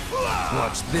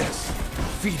 Watch this.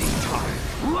 Feeding time.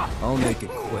 I'll make it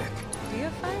quick. Do you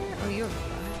have fire? Oh, you have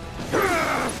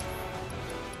fire.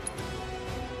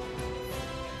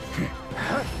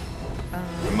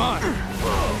 Come on.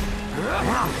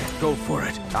 Go for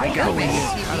it. I got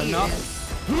this. Not enough.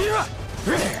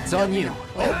 It's on you.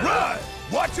 All right.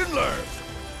 Watch and learn.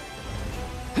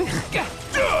 Here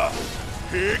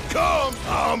it comes.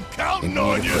 I'm counting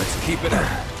on you. Let's keep it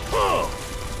up. Oh,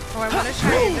 I want to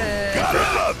try the...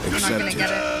 I'm not going to get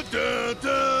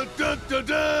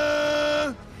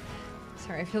it.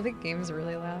 Sorry, I feel the game's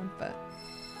really loud, but...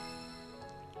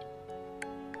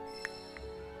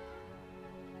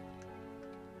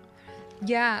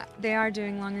 Yeah, they are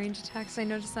doing long-range attacks. I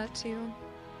noticed that too.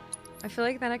 I feel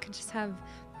like then I could just have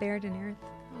Baird and Aerith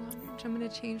on long range. I'm going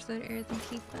to change the Aerith and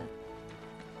keep that.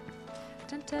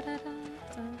 Dun, dun, dun, dun,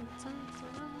 dun, dun, dun.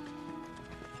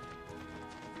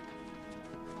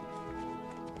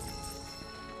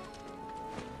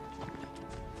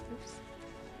 Oops.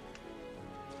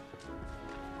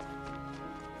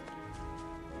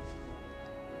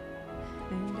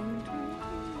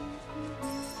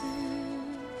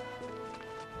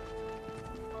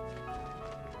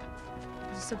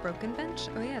 Is this a broken bench?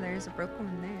 Oh yeah, there's a broken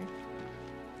one there.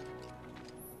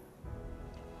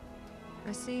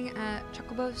 Resting at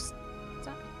Chocobo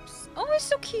stops. Oh, it's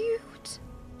so cute!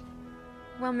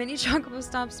 While many Chocobo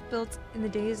stops built in the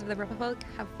days of the Republic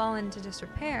have fallen into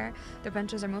disrepair, their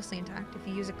benches are mostly intact. If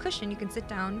you use a cushion, you can sit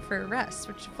down for a rest,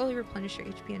 which will fully replenish your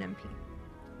HP and MP.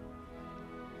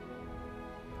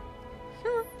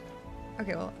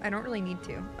 Okay, well, I don't really need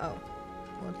to. Oh,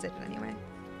 well, it did it anyway.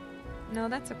 No,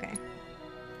 that's okay.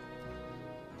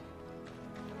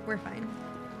 We're fine.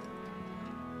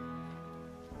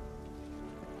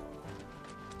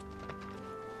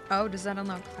 Oh, does that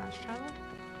unlock fast travel?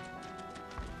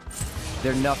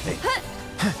 They're nothing.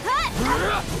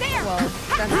 Well,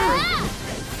 that's broken.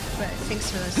 But thanks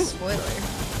for the spoiler.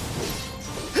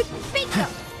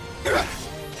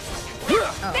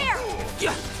 Oh.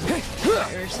 Yeah.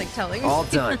 You're just like telling me. All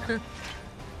done.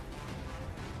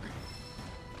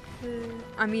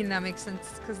 I mean, that makes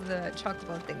sense because the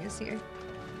chocobo thing is here.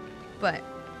 But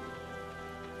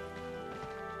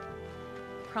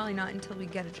probably not until we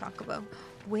get a chocobo.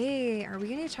 Wait, are we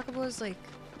gonna get chocobos like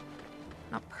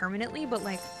not permanently, but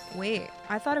like wait,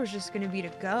 I thought it was just gonna be to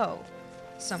go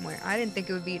somewhere. I didn't think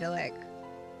it would be to like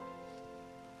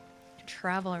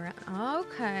travel around.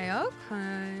 Okay,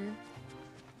 okay.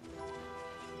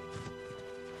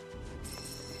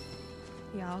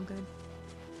 Yeah, all good.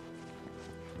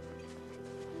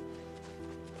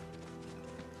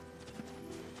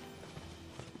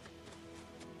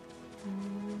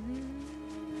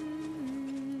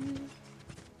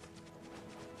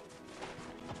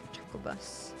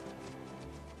 Chocobus.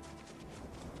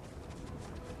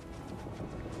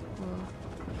 Whoa.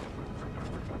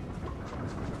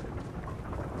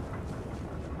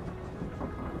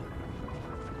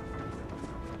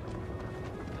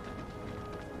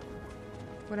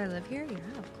 Would I live here? Yeah,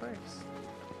 of course.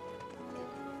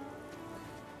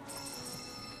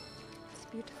 It's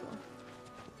beautiful.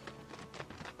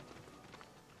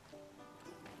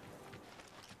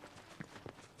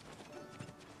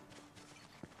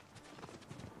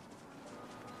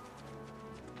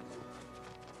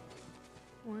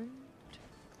 One, two.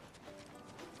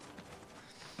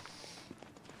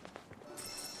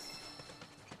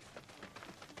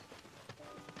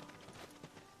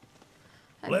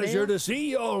 Pleasure to see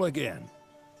you all again.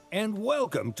 And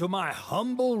welcome to my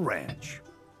humble ranch.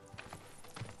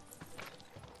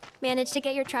 Managed to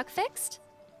get your truck fixed?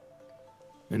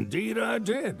 Indeed I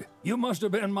did. You must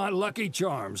have been my lucky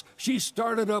charms. She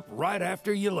started up right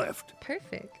after you left.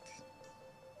 Perfect.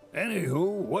 Anywho,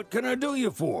 what can I do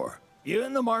you for? You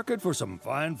in the market for some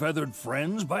fine feathered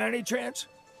friends by any chance?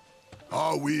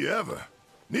 Are we ever?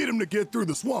 Need 'em to get through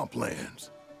the swamplands.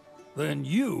 Then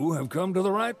you have come to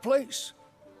the right place.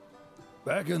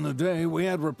 Back in the day, we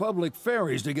had Republic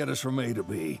ferries to get us from A to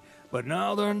B, but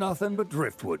now they're nothing but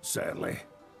driftwood, sadly.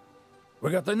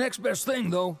 We got the next best thing,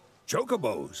 though,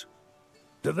 chocobos.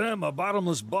 To them, a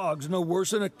bottomless bog's no worse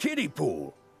than a kiddie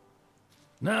pool.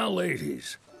 Now,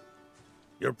 ladies,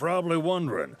 you're probably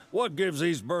wondering, what gives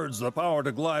these birds the power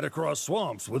to glide across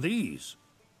swamps with ease?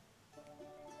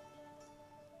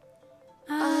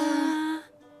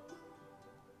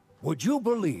 Would you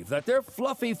believe that their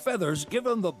fluffy feathers give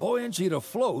them the buoyancy to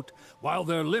float, while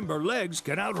their limber legs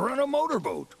can outrun a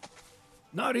motorboat?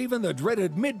 Not even the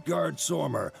dreaded Midgard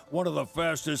Sormer, one of the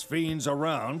fastest fiends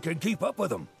around, can keep up with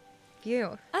them.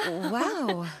 You.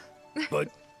 Wow. But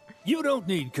you don't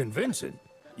need convincing.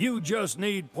 You just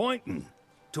need pointing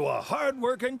to a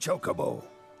hard-working chocobo.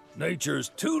 Nature's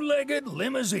two-legged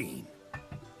limousine.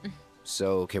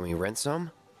 So, can we rent some?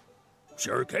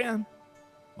 Sure can.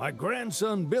 My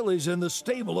grandson Billy's in the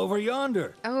stable over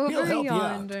yonder. He'll help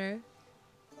yonder.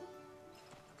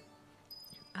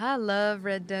 I love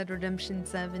Red Dead Redemption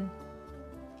 7.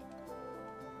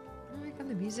 Oh my god,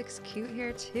 the music's cute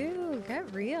here too.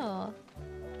 Get real.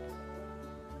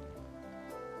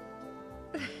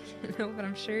 No, but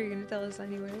I'm sure you're gonna tell us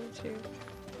anyway, too.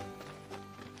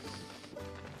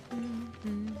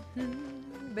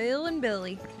 Bill and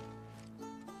Billy.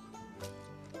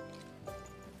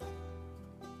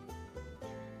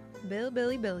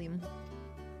 Billy Billiam.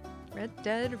 Red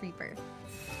Dead Rebirth.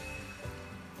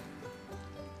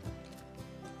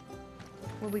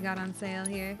 What we got on sale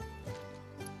here?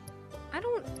 I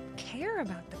don't care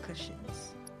about the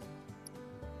cushions.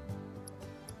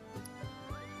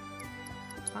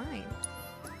 Fine.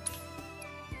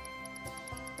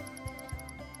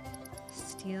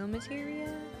 Steel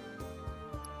materia?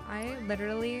 I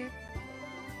literally...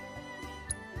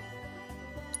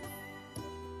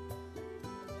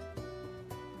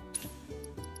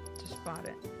 just bought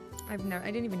it. I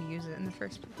didn't even use it in the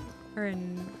first, or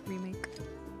in remake.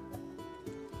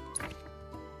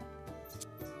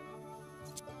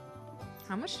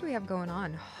 How much do we have going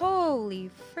on? Holy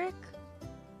frick!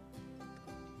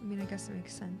 I mean, I guess it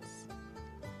makes sense.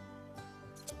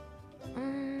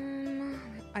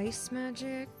 Ice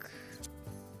magic,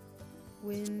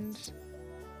 wind.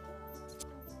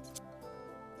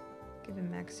 Give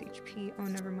him max HP. Oh,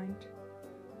 never mind.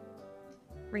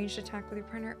 Ranged attack with your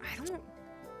partner. I haven't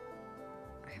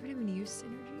even used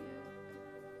synergy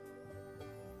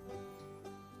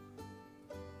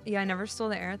yet. Yeah, I never stole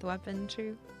the Aerith weapon,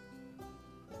 too.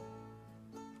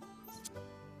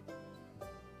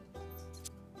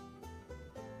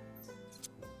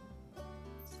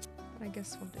 But I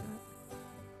guess we'll do it.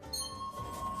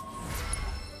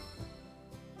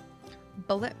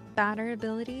 Bullet batter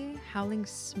ability, howling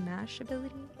smash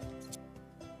ability.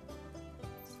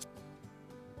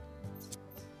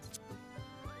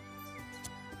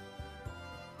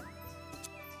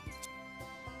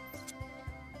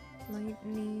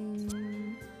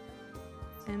 Lightning.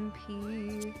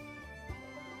 MP.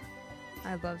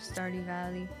 I love Stardew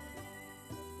Valley.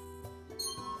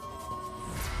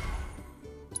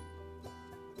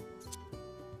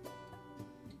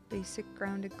 Basic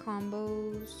grounded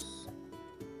combos.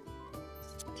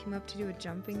 Team up to do a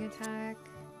jumping attack.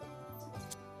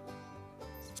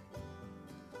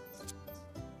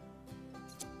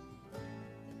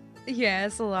 Yeah,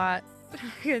 it's a lot.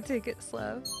 I'm gonna take it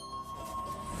slow.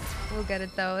 We'll get it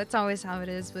though. It's always how it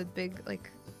is with big,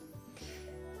 like,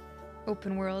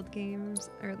 open world games,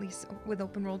 or at least with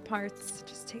open world parts. It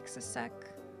just takes a sec.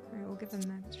 Alright, we'll give them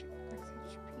max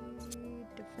HP.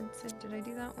 Defensive. Did I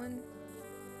do that one?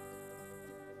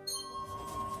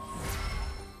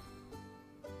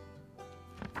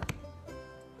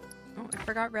 Oh, I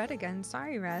forgot Red again.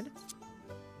 Sorry, Red.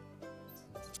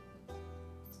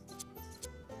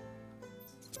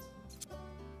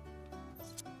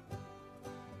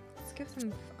 Let's give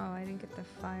him... Oh, I didn't get the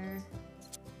fire.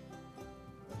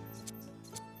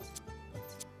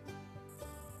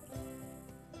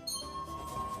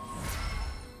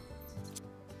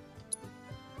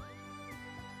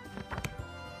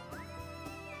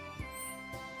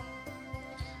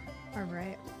 All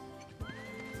right.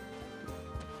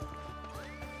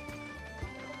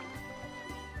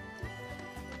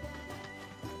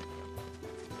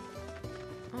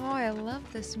 Oh, I love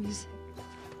this music.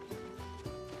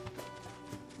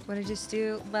 What did I just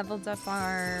do? Leveled up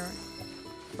our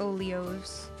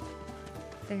folios.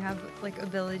 They have like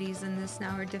abilities in this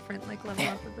now, or different like level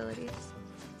up abilities.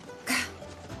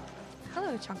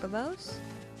 Hello, Chocobos.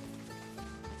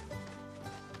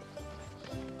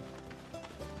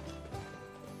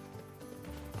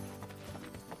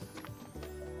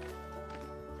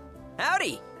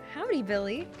 Howdy! Howdy,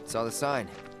 Billy. Saw the sign.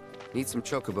 Need some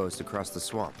chocobos to cross the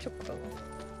swamp.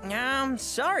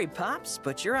 Sorry, Pops,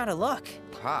 but you're out of luck.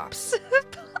 Pops?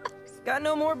 Got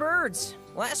no more birds.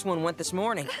 Last one went this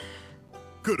morning.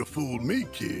 Could've fooled me,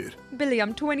 kid. Billy,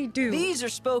 I'm 22. These are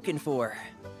spoken for.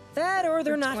 That or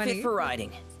they're not 20. fit for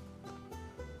riding.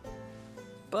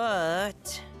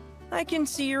 But I can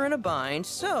see you're in a bind,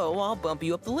 so I'll bump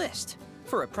you up the list.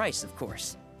 For a price, of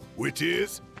course. Which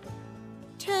is?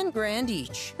 10 grand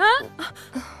each. Huh?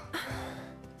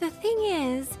 The thing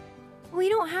is, we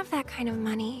don't have that kind of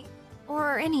money.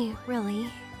 Or any, really.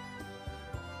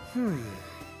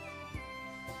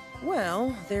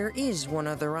 Well, there is one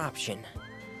other option.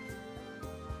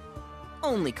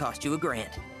 Only cost you $1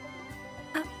 grand.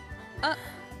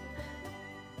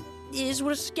 Is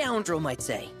what a scoundrel might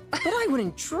say. But I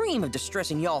wouldn't dream of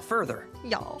distressing y'all further.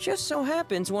 Y'all. Just so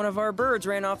happens one of our birds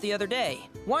ran off the other day.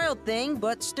 Wild thing,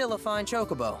 but still a fine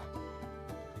chocobo.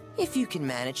 If you can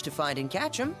manage to find and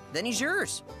catch him, then he's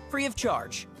yours. Free of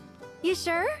charge. You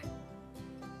sure?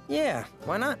 Yeah,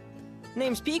 why not?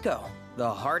 Name's Pico. The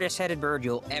hardest-headed bird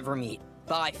you'll ever meet.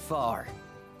 By far.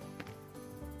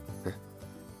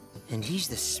 And he's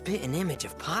the spitting image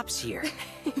of Pops here.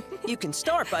 You can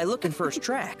start by looking for his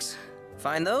tracks.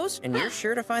 Find those, and you're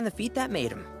sure to find the feet that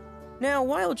made him. Now,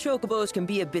 wild chocobos can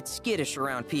be a bit skittish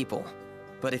around people.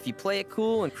 But if you play it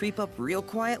cool and creep up real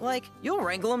quiet-like, you'll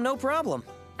wrangle them no problem.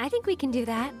 I think we can do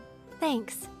that.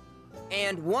 Thanks.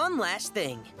 And one last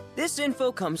thing. This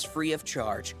info comes free of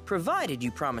charge, provided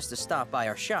you promise to stop by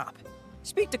our shop.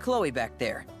 Speak to Chloe back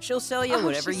there. She'll sell you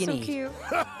whatever you need. Cute.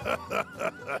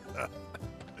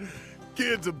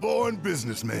 Kid's a born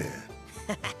businessman.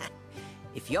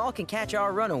 If y'all can catch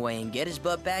our runaway and get his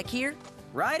butt back here,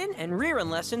 riding and rearing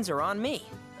lessons are on me.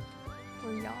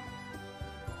 Oh,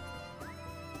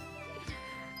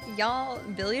 y'all,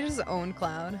 Billy just owned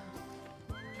Cloud.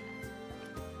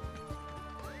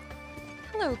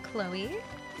 Hello, Chloe.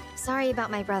 Sorry about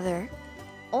my brother.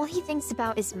 All he thinks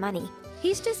about is money.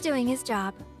 He's just doing his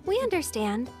job. We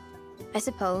understand. I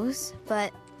suppose,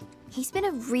 but he's been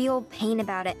a real pain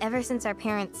about it ever since our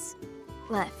parents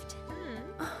left.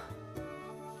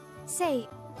 Say,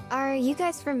 are you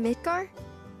guys from Midgar?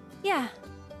 Yeah,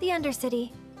 the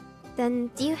Undercity. Then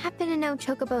do you happen to know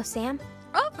Chocobo Sam?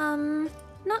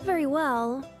 Not very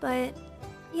well, but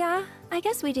yeah, I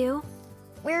guess we do.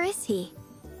 Where is he?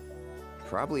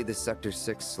 Probably the Sector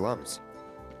 6 slums.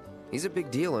 He's a big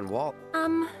deal in Walt.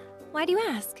 Why do you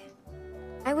ask?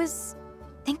 I was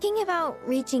thinking about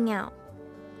reaching out.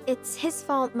 It's his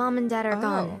fault Mom and Dad are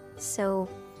gone, so...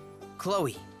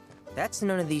 Chloe, that's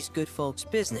none of these good folks'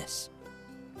 business.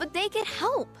 But they could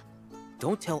help.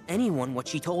 Don't tell anyone what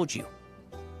she told you.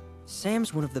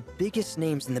 Sam's one of the biggest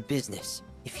names in the business.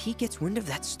 If he gets wind of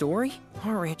that story,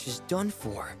 our ranch is done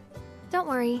for. Don't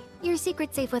worry, your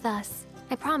secret's safe with us.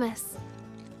 I promise.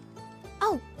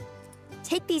 Oh,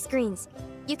 take these greens.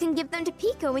 You can give them to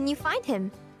Pico when you find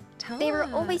him. They were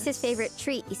always his us. favorite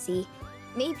treat, you see.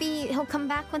 Maybe he'll come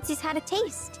back once he's had a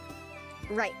taste.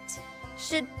 Right.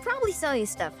 Should probably sell you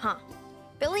stuff, huh?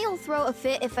 Billy will throw a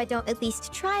fit if I don't at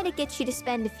least try to get you to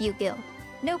spend a few gil.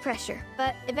 No pressure,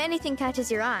 but if anything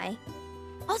catches your eye.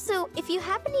 Also, if you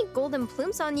have any golden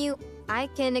plumes on you, I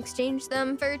can exchange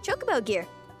them for chocobo gear.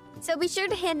 So be sure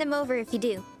to hand them over if you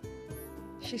do.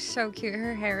 She's so cute.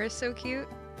 Her hair is so cute.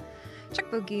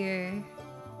 Chocobo gear.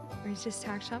 Where's this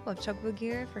tack shop of chocobo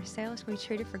gear for sale? It's going to be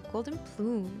traded for golden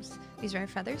plumes. These rare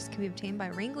feathers can be obtained by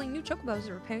wrangling new chocobos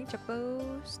or repairing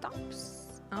chocobo stops.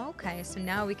 Okay, so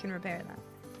now we can repair them.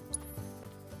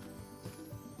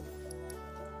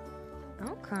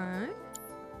 Okay.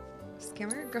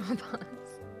 Skimmer girl boss.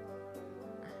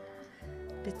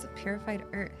 Bits of purified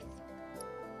earth.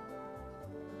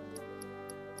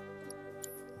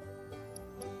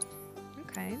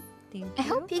 Okay, thank you. I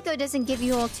hope Pico doesn't give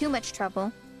you all too much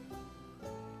trouble.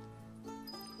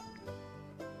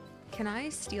 Can I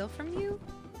steal from you?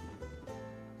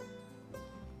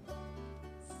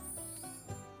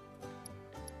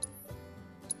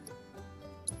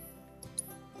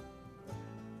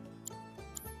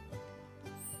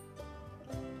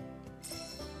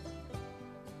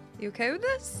 You okay with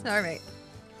this? Alright.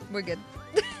 We're good.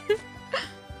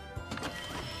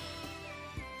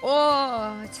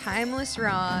 Oh, timeless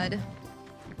rod.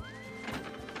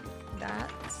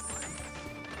 That's...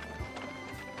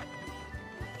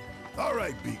 All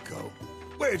right, Pico.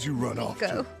 Where'd you run off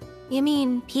to? You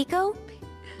mean Pico?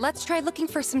 Let's try looking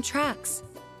for some tracks.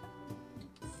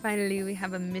 Finally, we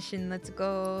have a mission. Let's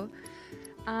go.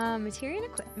 Material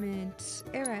and equipment.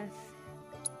 Aerith.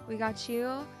 We got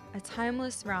you a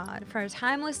timeless rod for a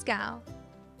timeless gal.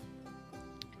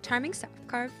 Charming staff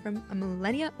carved from a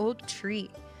millennia-old tree.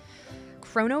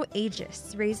 Chrono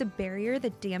Aegis. Raise a barrier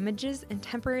that damages and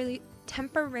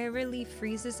temporarily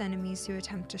freezes enemies who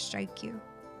attempt to strike you.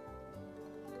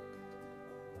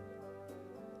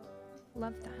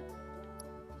 Love that.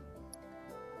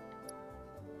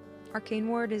 Arcane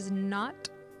Ward is not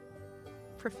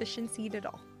proficiency at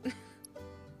all.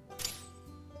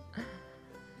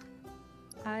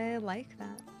 I like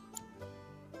that.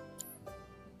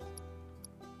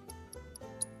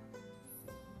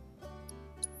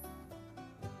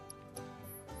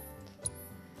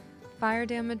 Fire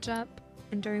damage up.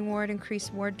 Enduring ward,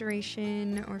 increase ward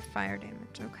duration, or fire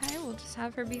damage. Okay, we'll just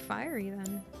have her be fiery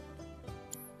then.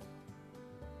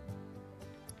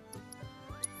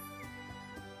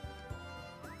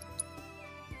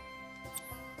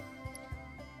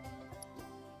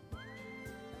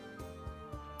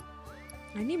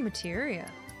 I need materia.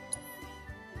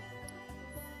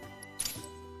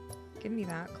 Give me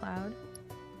that, Cloud.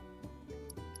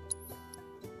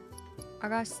 I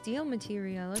got steel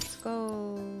materia. Let's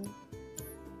go.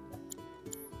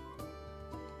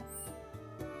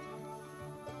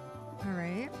 All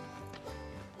right.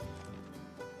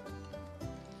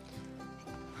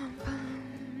 I'm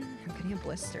getting a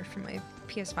blister for my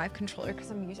PS5 controller because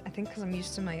I'm used. I think because I'm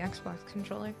used to my Xbox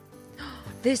controller.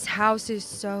 This house is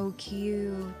so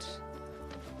cute.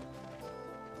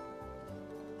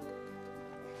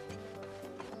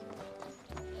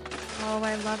 Oh,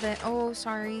 I love it. Oh,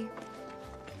 sorry.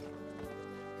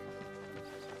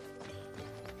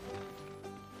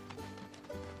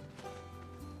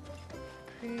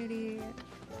 Pretty.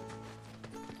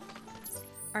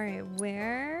 All right,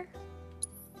 where?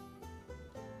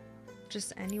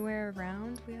 Just anywhere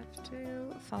around we have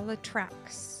to follow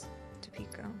tracks to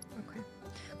Pico. Okay.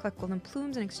 Collect golden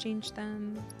plumes and exchange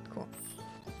them. Cool.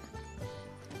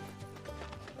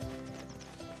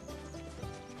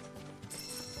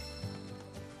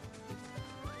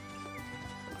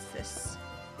 What's this?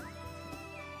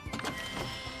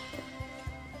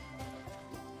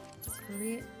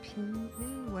 Great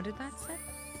pin. What did that say?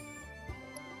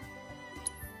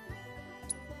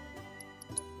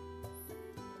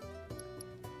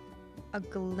 A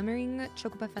glimmering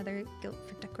chocobo feather gilt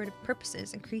for decorative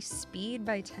purposes. Increase speed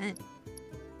by 10.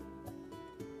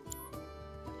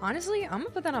 Honestly, I'm gonna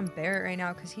put that on Barrett right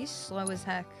now because he's slow as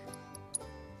heck.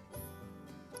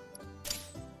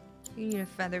 You need a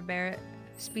feather, Barrett.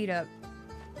 Speed up.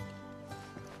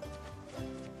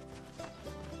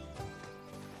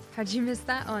 How'd you miss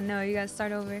that? Oh no, you gotta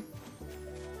start over.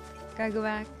 Gotta go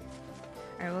back.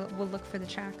 Alright, we'll look for the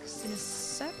tracks in a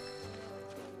sec.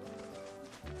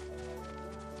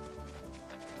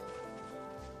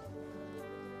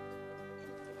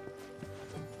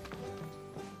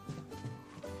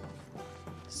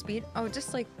 Speed? Oh,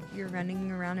 just like you're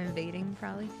running around invading,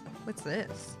 probably. What's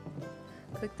this?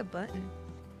 Click the button.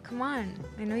 Come on,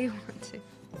 I know you want to.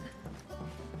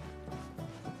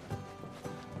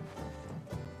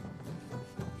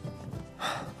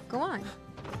 Go on.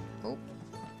 Oh.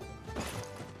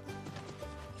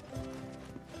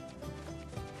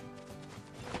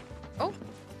 Oh.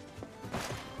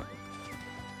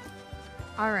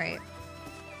 All right.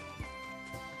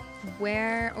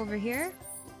 Where? Over here?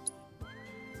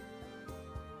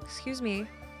 Excuse me.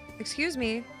 Excuse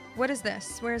me. What is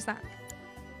this? Where is that?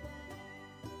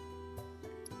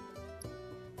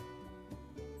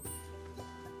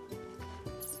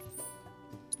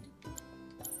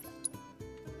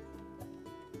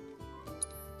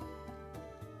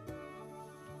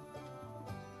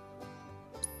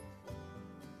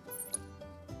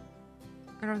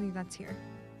 I don't think that's here.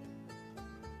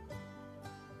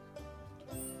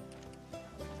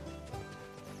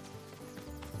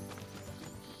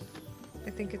 I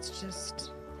think it's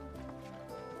just...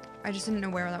 I just didn't know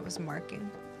where that was marking.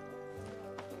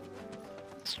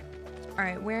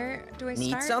 Alright, where do I start?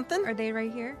 Need something? Are they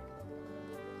right here?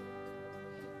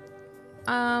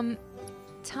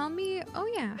 Tell me...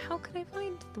 Oh yeah, how can I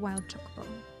find the wild chocobo?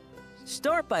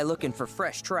 Start by looking for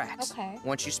fresh tracks. Okay.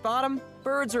 Once you spot them,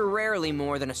 birds are rarely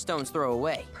more than a stone's throw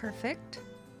away. Perfect.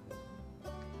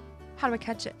 How do I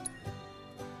catch it?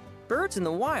 Birds in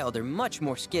the wild are much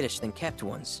more skittish than kept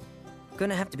ones.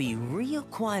 Gonna have to be real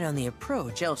quiet on the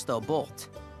approach, else they'll bolt.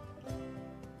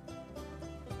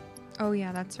 Oh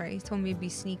yeah, that's right. He told me to be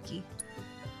sneaky.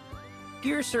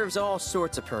 Gear serves all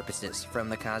sorts of purposes, from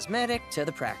the cosmetic to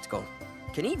the practical.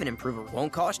 Can even improve it.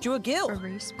 Won't cost you a gill.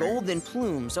 Golden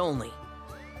plumes only.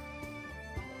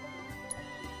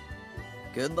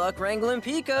 Good luck wrangling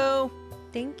Pico.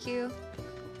 Thank you.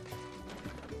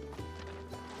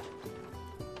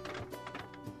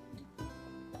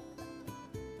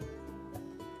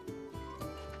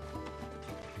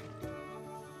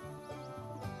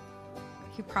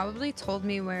 He probably told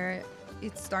me where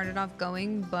it started off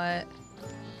going, but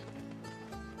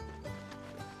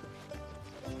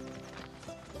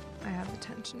I have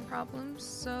attention problems,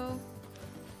 so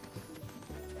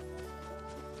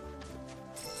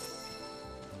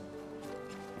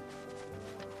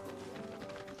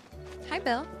hi,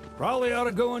 Bill. Probably ought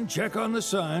to go and check on the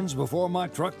signs before my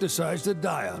truck decides to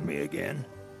die on me again.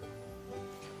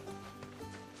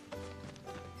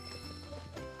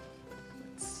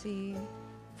 Let's see.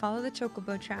 Follow the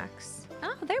chocobo tracks.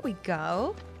 Oh, there we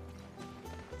go.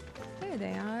 There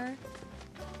they are.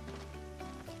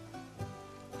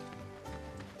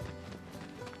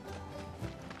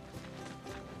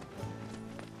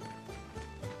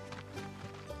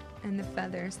 And the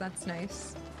feathers, that's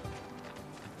nice.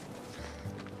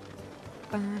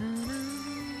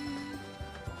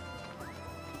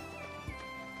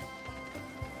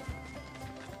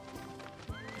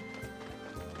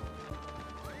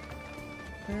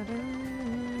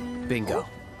 Bingo.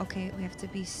 Oh, okay, we have to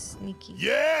be sneaky.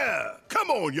 Yeah! Come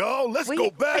on, y'all. Let's Wait.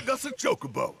 go bag us a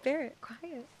chocobo. Barrett,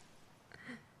 quiet.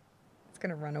 It's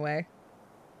gonna run away.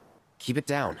 Keep it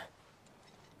down.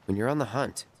 When you're on the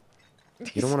hunt,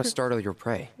 you don't want to startle your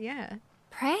prey. Yeah.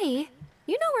 Prey?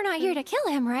 You know we're not here to kill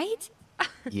him, right?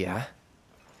 Yeah?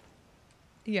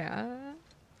 Yeah,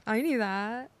 I knew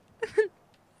that.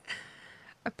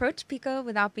 Approach Pico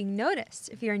without being noticed.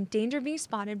 If you're in danger of being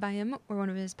spotted by him or one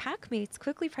of his pack mates,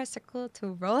 quickly press circle to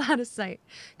roll out of sight.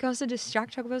 You can also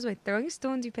distract chocobos by throwing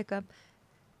stones you pick up.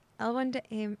 L1 to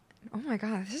aim. Oh my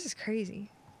god, this is crazy.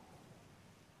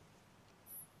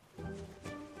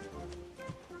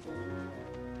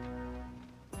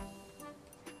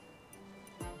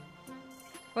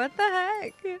 What the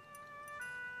heck?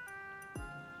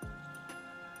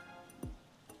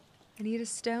 I need a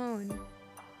stone.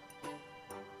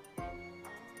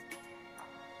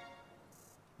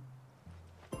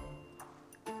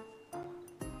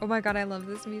 Oh my god, I love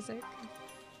this music.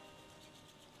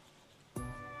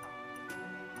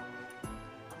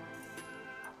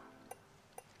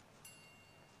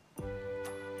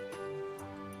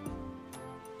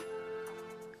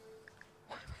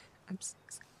 I'm so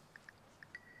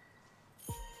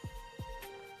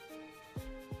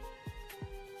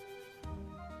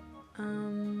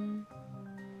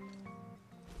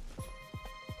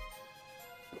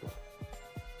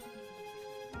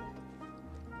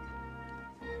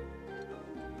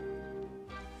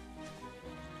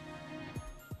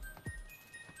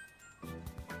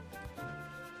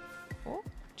Oh,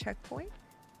 checkpoint.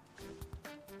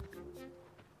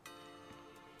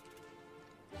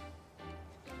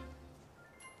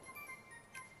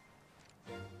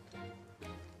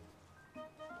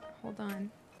 Hold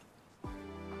on.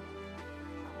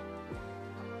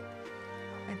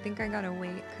 I think I gotta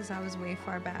wait because I was way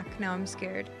far back. Now I'm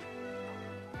scared.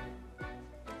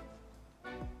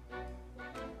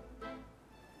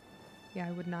 Yeah,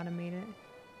 I would not have made it.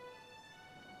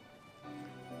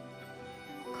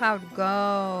 Cloud,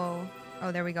 go.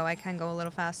 Oh, there we go. I can go a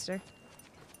little faster.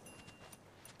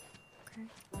 Okay.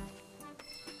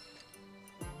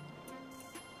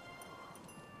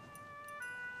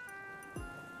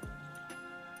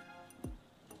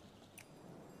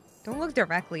 Don't look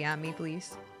directly at me,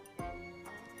 please.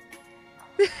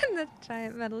 The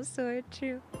giant metal sword,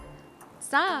 true.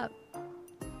 Stop!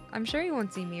 I'm sure he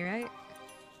won't see me, right?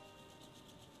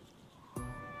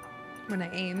 When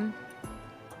I aim.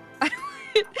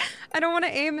 I don't want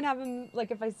to aim and have him,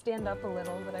 like, if I stand up a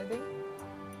little, but I think...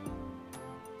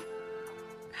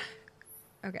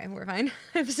 Okay, we're fine.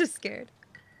 I was just scared.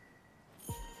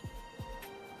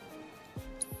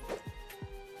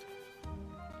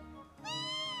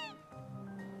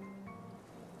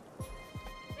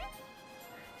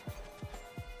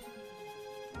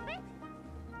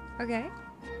 Okay.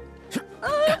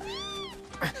 Oh,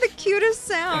 the cutest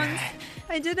sounds.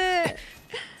 I did it.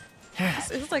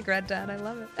 It's like Red Dead. I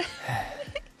love it.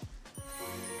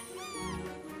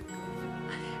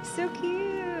 So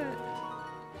cute.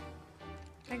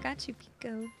 I got you,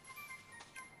 Pico.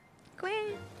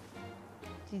 Gwen.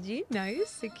 Did you? Nice.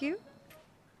 So cute.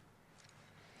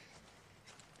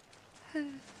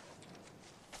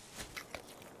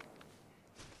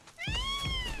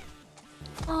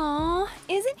 Aw,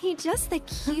 isn't he just the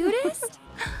cutest?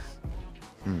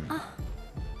 Oh.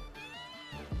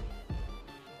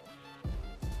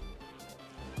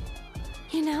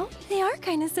 You know, they are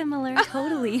kind of similar.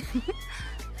 Totally.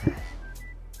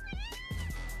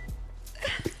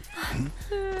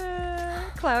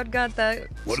 Cloud got that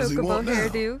chocobo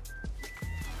hairdo.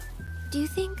 Do you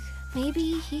think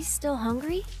maybe he's still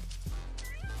hungry?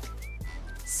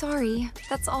 Sorry,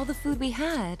 that's all the food we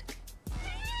had.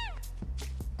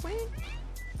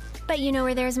 But you know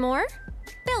where there's more?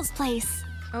 Bill's place.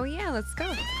 Oh yeah, let's go.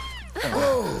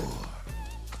 Oh.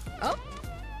 Oh.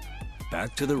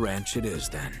 Back to the ranch it is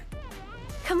then.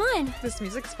 Come on. This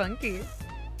music's funky.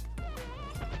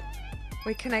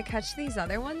 Wait, can I catch these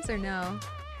other ones or no?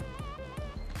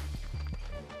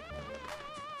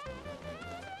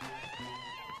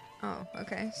 Oh,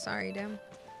 okay. Sorry, Dim.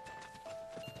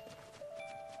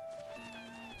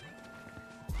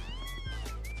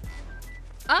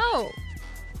 Oh!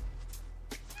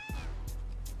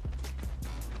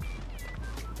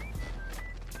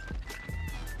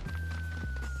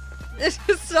 This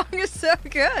song is so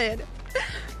good.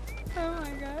 Oh my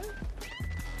god.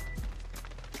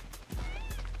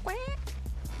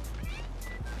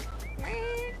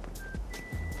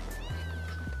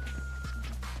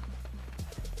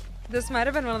 This might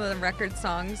have been one of the record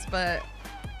songs, but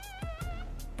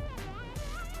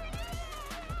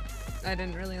I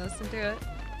didn't really listen to it.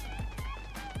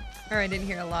 Or I didn't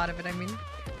hear a lot of it, I mean.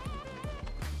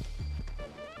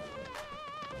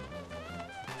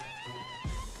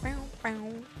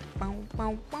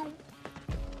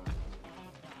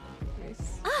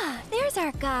 Nice. Ah, there's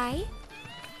our guy.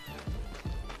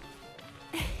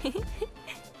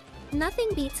 Nothing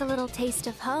beats a little taste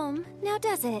of home, now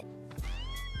does it?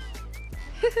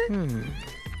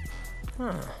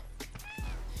 Huh.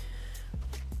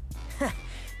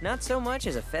 Not so much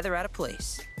as a feather out of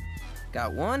place.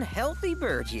 Got one healthy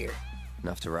bird here.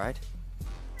 Enough to ride?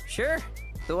 Sure,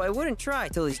 though I wouldn't try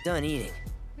till he's done eating.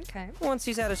 Okay. Once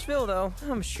he's had his fill, though,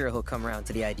 I'm sure he'll come around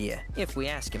to the idea, if we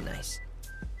ask him nice.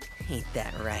 Ain't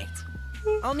that right?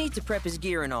 I'll need to prep his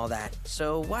gear and all that,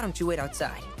 so why don't you wait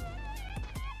outside?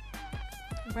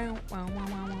 Hey,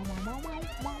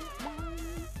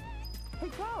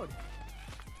 Cloud!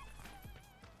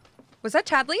 Was that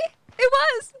Chadley? It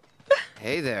was!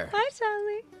 Hey there. Hi,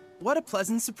 Chadley. What a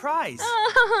pleasant surprise.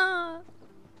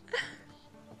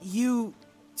 You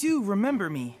do remember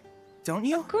me, don't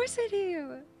you? Of course I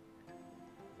do.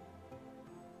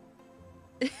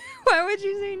 Why would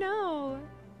you say no?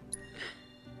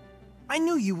 I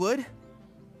knew you would.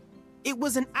 It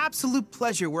was an absolute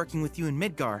pleasure working with you in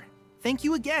Midgar. Thank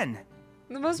you again.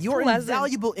 The most Your pleasant.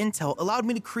 invaluable intel allowed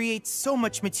me to create so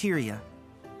much materia.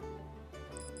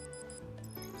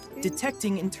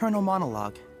 Detecting internal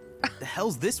monologue. The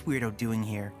hell's this weirdo doing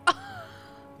here?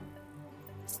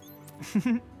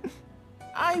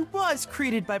 I was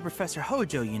created by Professor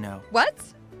Hojo, you know. What?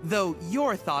 Though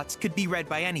your thoughts could be read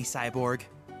by any cyborg.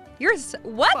 Yours?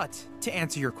 What? But, to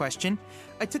answer your question,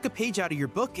 I took a page out of your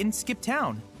book and skipped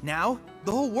town. Now,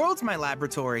 the whole world's my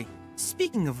laboratory.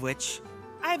 Speaking of which,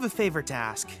 I have a favor to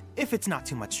ask, if it's not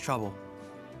too much trouble.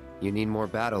 You need more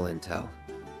battle intel.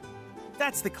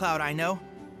 That's the Cloud I know.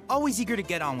 Always eager to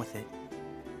get on with it.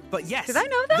 But yes, did I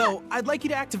know that? Though I'd like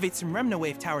you to activate some Remna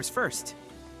Wave towers first.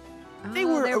 They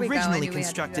Oh, were there we go. I originally knew we had to do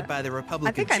constructed that. by the Republic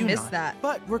I think of I missed Junon, that.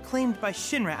 but were claimed by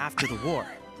Shinra after the war.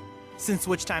 Since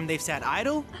which time they've sat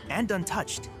idle and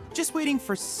untouched, just waiting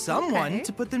for someone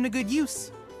to put them to good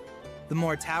use. The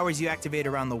more towers you activate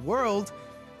around the world,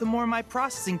 the more my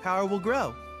processing power will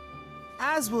grow.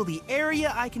 As will the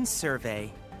area I can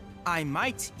survey. I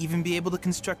might even be able to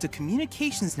construct a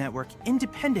communications network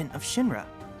independent of Shinra.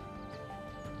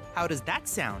 How does that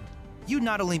sound? You'd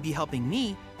not only be helping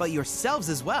me, but yourselves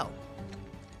as well.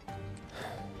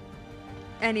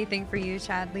 Anything for you,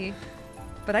 Chadley.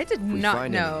 But I did If we not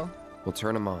find know. any, we'll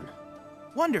turn them on.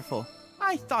 Wonderful.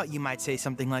 I thought you might say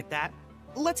something like that.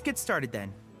 Let's get started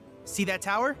then. See that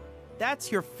tower?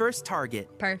 That's your first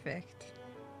target. Perfect.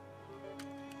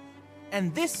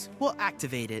 And this will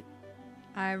activate it.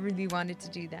 I really wanted to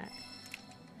do that.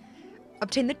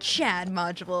 Obtain the Chad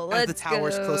module. As Let's the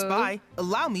tower's go. close by,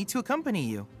 allow me to accompany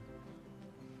you.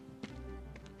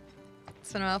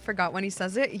 So Noel forgot when he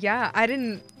says it. Yeah, I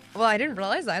didn't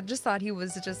realize that. I just thought he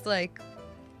was just like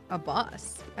a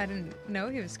boss. I didn't know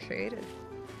he was creative.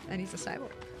 And he's a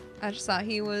cyborg. I just thought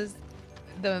he was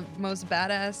the most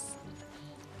badass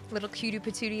little cutie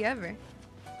patootie ever.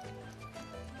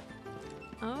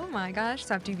 Oh my gosh.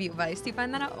 So after you beat Vice, do you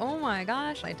find that out? Oh my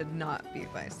gosh. I did not beat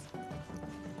Vice.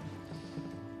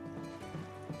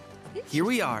 Here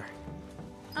we are.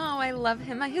 Oh, I love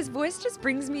him. His voice just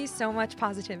brings me so much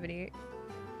positivity.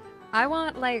 I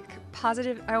want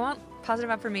positive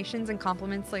affirmations and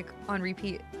compliments like on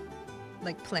repeat,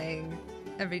 like playing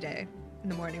every day in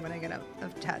the morning when I get out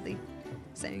of Chadley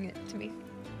saying it to me.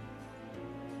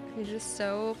 He's just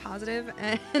so positive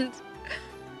and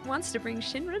wants to bring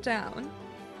Shinra down,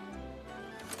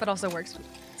 but also works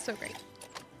so great.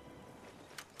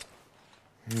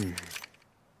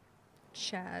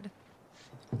 Chad.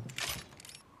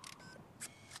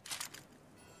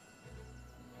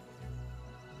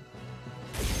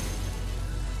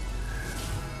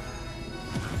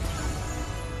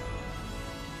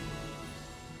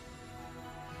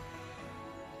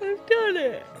 I've done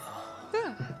it.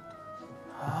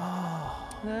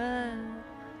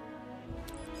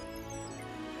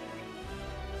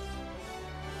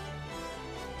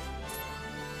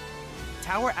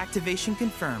 Tower activation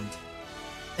confirmed.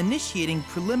 Initiating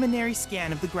preliminary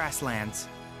scan of the grasslands.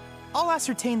 I'll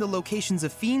ascertain the locations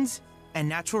of fiends and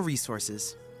natural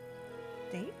resources.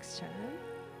 Thanks, Chad.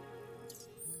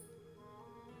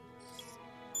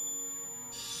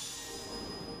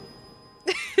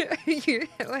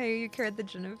 you carried the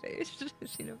Genophage.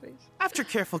 After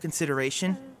careful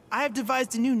consideration, I have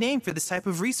devised a new name for this type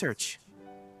of research.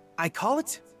 I call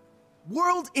it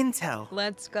World Intel.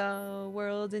 Let's go,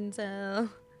 World Intel.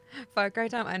 Far Cry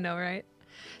time, I know, right?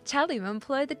 Chadley will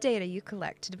employ the data you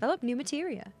collect to develop new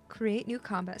materia, create new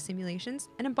combat simulations,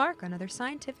 and embark on other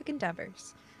scientific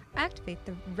endeavors. Activate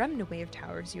the Remna Wave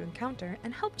towers you encounter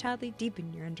and help Chadley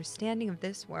deepen your understanding of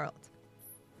this world.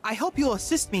 I hope you'll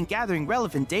assist me in gathering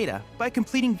relevant data by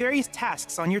completing various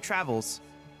tasks on your travels.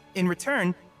 In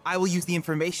return, I will use the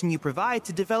information you provide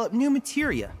to develop new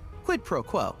materia, quid pro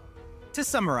quo. To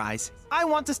summarize, I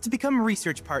want us to become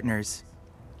research partners.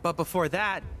 But before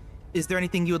that, is there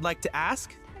anything you would like to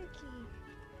ask?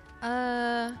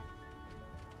 Are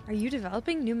you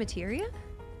developing new materia?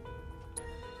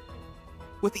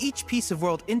 With each piece of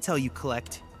world intel you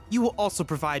collect, you will also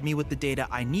provide me with the data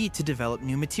I need to develop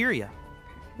new materia.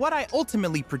 What I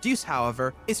ultimately produce,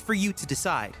 however, is for you to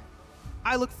decide.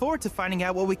 I look forward to finding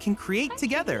out what we can create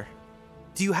together.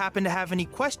 Do you happen to have any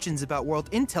questions about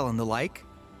world intel and the like?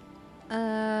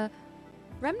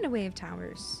 Remna Wave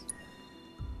towers.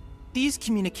 These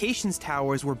communications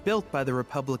towers were built by the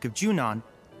Republic of Junon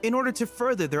in order to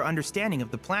further their understanding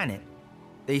of the planet.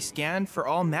 They scan for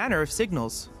all manner of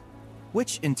signals,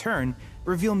 which in turn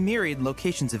reveal myriad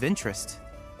locations of interest,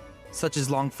 such as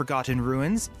long-forgotten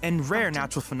ruins and rare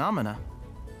natural phenomena.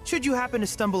 Should you happen to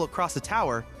stumble across a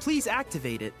tower, please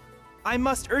activate it. I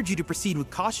must urge you to proceed with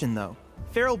caution, though.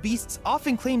 Feral beasts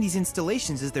often claim these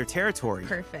installations as their territory.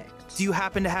 Perfect. Do you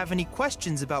happen to have any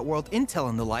questions about world intel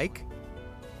and the like?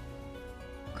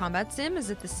 Combat sim, is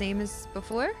it the same as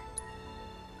before?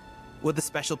 With a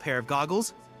special pair of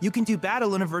goggles, you can do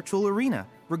battle in a virtual arena,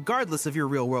 regardless of your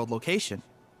real-world location.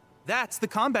 That's the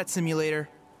combat simulator.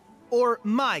 Or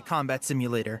my combat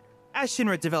simulator, as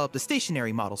Shinra developed the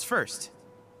stationary models first.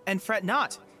 And fret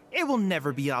not, it will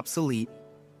never be obsolete.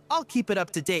 I'll keep it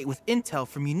up to date with intel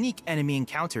from unique enemy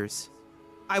encounters.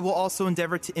 I will also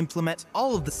endeavor to implement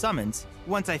all of the summons,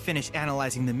 once I finish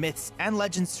analyzing the myths and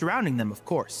legends surrounding them, of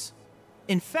course.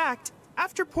 In fact,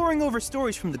 after poring over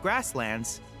stories from the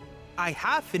grasslands, I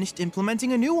have finished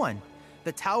implementing a new one.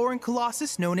 The tower and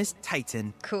colossus known as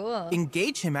Titan. Cool.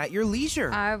 Engage him at your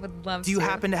leisure. I would love to. Do you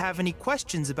happen to have any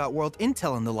questions about world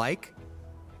intel and the like?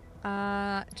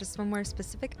 Just one more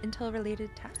specific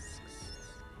intel-related tasks.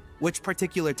 Which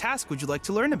particular task would you like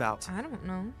to learn about? I don't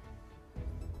know.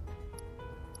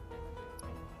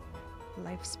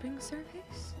 Life spring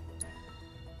surveys?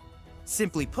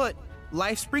 Simply put,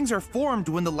 life springs are formed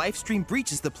when the life stream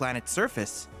breaches the planet's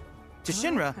surface. To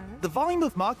Shinra, the volume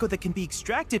of Mako that can be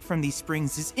extracted from these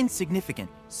springs is insignificant,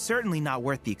 certainly not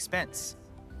worth the expense.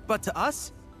 But to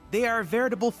us, they are a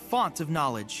veritable font of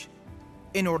knowledge.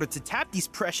 In order to tap these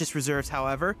precious reserves,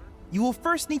 however, you will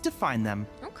first need to find them.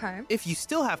 Okay. If you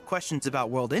still have questions about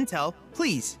world intel,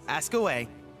 please ask away.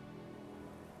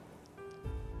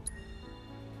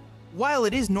 While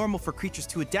it is normal for creatures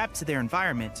to adapt to their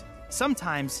environment,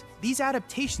 sometimes these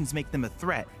adaptations make them a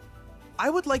threat. I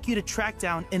would like you to track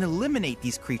down and eliminate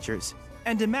these creatures,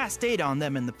 and amass data on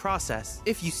them in the process.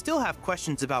 If you still have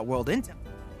questions about world intel.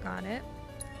 Got it.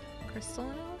 Crystal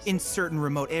analysis? In certain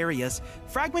remote areas,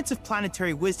 fragments of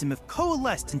planetary wisdom have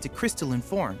coalesced into crystalline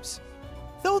forms.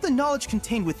 Though the knowledge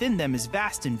contained within them is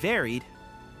vast and varied,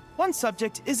 one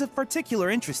subject is of particular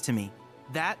interest to me,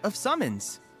 that of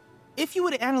summons. If you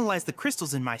would analyze the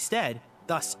crystals in my stead,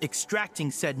 thus extracting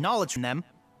said knowledge from them,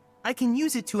 I can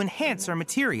use it to enhance our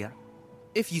materia.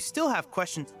 If you still have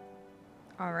questions...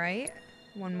 Alright,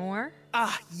 one more.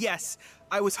 Ah, yes,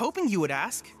 I was hoping you would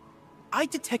ask. I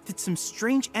detected some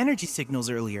strange energy signals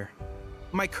earlier.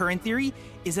 My current theory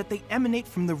is that they emanate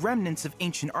from the remnants of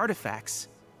ancient artifacts.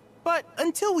 But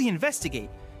until we investigate,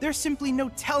 there's simply no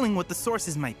telling what the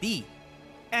sources might be.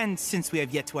 And since we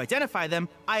have yet to identify them,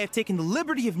 I have taken the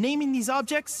liberty of naming these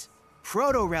objects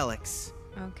proto-relics.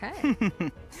 Okay.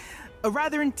 A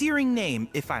rather endearing name,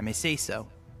 if I may say so.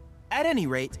 At any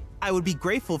rate, I would be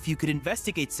grateful if you could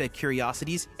investigate said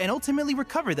curiosities and ultimately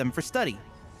recover them for study.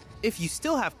 If you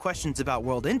still have questions about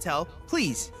world intel,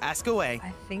 please ask away.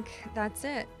 I think that's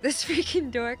it. This freaking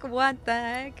dork, what the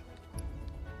heck?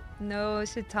 No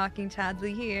shit talking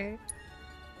Chadley here.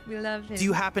 We love him. Do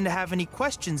you happen to have any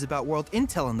questions about world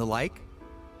intel and the like?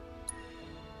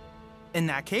 In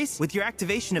that case, with your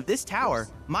activation of this tower,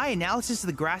 my analysis of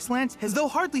the grasslands, as though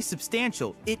hardly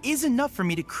substantial, it is enough for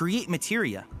me to create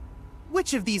materia.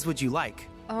 Which of these would you like?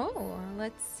 Oh,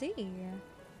 let's see.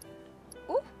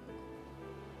 Ooh.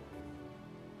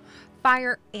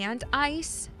 Fire and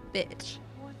ice? Bitch.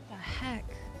 What the heck?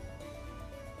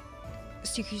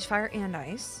 So you can use fire and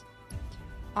ice.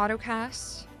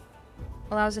 Autocast.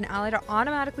 Allows an ally to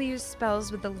automatically use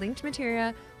spells with the linked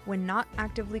materia when not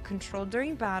actively controlled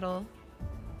during battle.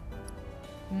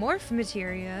 Morph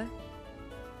materia.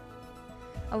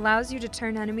 Allows you to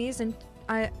turn enemies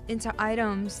into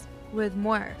items with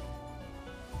morph.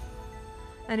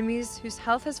 Enemies whose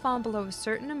health has fallen below a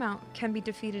certain amount can be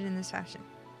defeated in this fashion.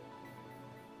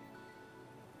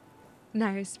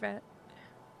 Nice, Brett.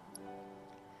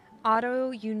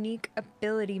 Auto unique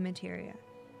ability materia.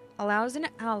 Allows an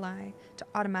ally to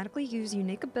automatically use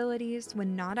unique abilities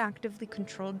when not actively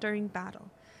controlled during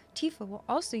battle. Tifa will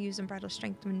also use Unbridled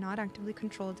Strength when not actively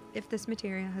controlled if this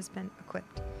materia has been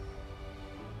equipped.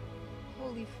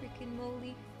 Holy freaking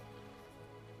moly.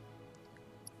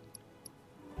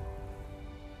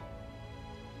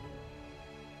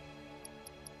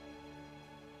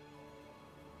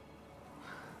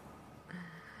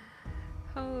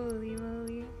 Holy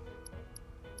moly.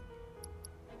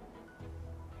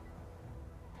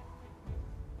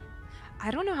 I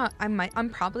don't know how I'm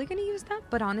probably gonna use that,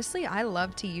 but honestly I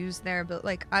love to use their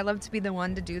I love to be the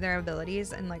one to do their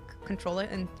abilities and like control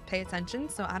it and pay attention,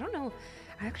 so I don't know,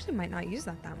 I actually might not use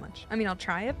that much. I mean, I'll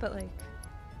try it, but like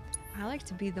I like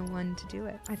to be the one to do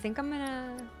it. I think I'm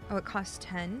gonna... Oh, it costs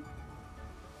 10.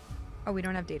 Oh, we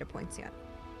don't have data points yet.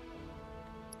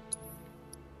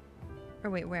 Or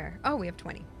wait, where? Oh, we have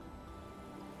 20.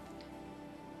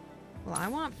 Well, I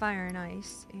want fire and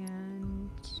ice, and...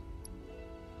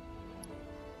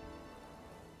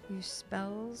 use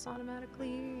spells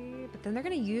automatically, but then they're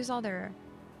gonna use all their...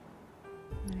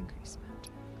 I'm gonna increase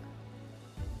magic.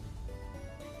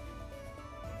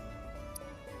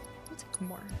 We'll take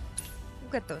more.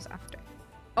 We'll get those after.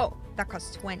 Oh, that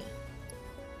costs 20.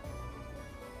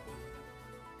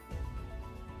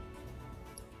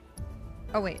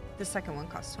 Oh wait, the second one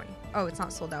costs 20. Oh, it's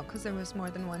not sold out because there was more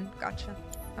than one. Gotcha.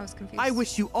 I was confused. I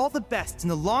wish you all the best in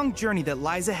the long journey that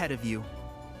lies ahead of you.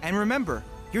 And remember,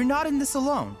 you're not in this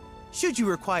alone. Should you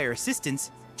require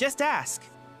assistance, just ask.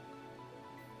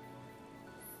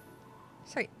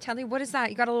 Sorry, Telly, what is that?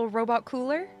 You got a little robot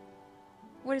cooler?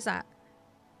 What is that?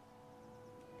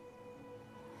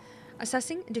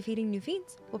 Assessing and defeating new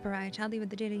fiends will provide Chadley with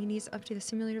the data he needs up to the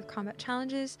simulator of combat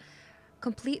challenges.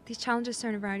 Complete these challenges to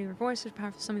earn a variety of rewards with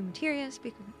powerful summoning materia.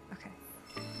 Okay.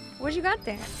 What you got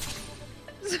there?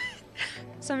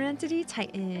 Summon entity,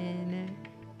 Titan.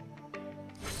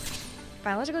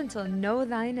 Biological until know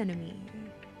thine enemy.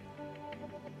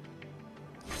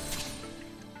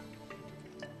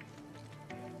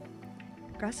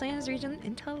 Grasslands region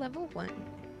until level 1.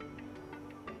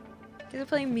 Is it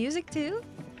playing music too?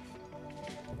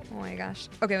 Oh my gosh.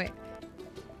 Okay, wait.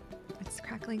 It's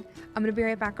crackling. I'm gonna be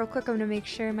right back real quick. I'm gonna make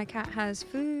sure my cat has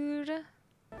food.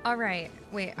 All right,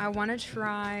 wait, I wanna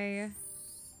try,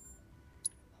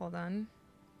 hold on.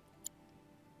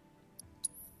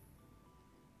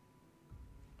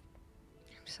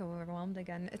 I'm so overwhelmed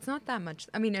again. It's not that much.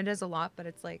 I mean, it is a lot, but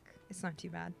it's like, it's not too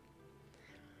bad.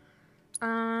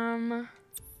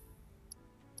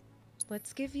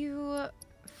 Let's give you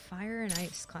Fire and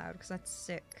Ice Cloud, because that's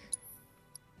sick.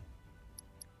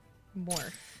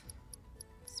 Morph.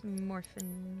 It's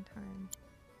morphin' time.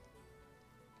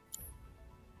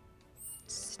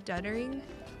 Stuttering?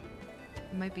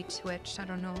 It might be Twitch, I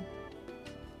don't know.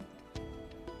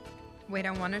 Wait,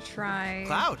 I want to try...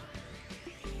 Cloud!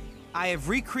 I have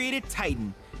recreated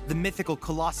Titan, the mythical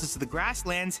colossus of the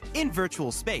grasslands, in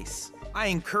virtual space. I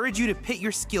encourage you to pit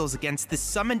your skills against this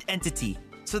summoned entity,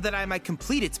 so that I might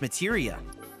complete its materia.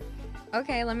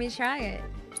 Okay, let me try it.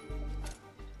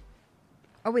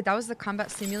 Oh wait, that was the combat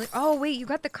simulator. Oh wait, you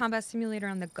got the combat simulator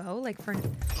on the go? Like for...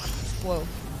 Whoa.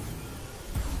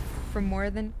 For more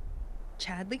than...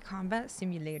 Chadley combat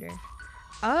simulator.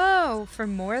 Oh, for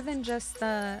more than just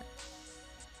the...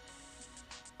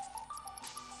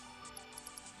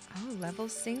 Oh, level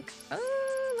sync.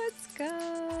 Oh, let's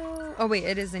go. Oh wait,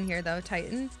 it is in here though,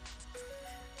 Titan.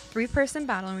 3-person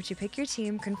battle in which you pick your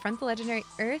team, confront the legendary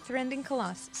earth-rending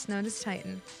colossus known as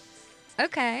Titan.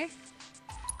 Okay.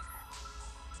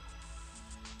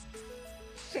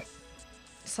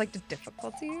 It's like the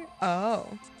difficulty? Oh.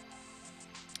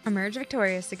 Emerge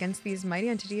victorious against these mighty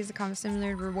entities. The combat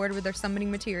simulator rewarded with their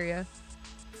summoning materia.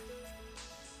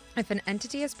 If an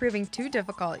entity is proving too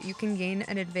difficult, you can gain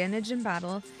an advantage in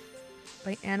battle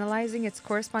by analyzing its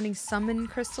corresponding summon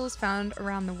crystals found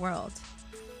around the world.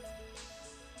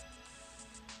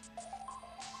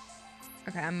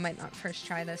 Okay, I might not first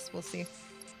try this. We'll see.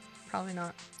 Probably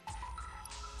not.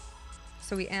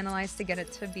 So we analyze to get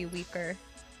it to be weaker.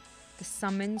 The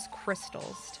summons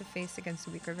crystals to face against a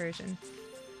weaker version.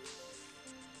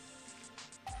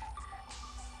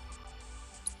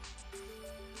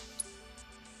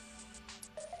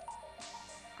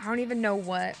 I don't even know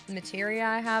what materia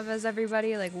I have as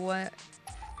everybody. Like what...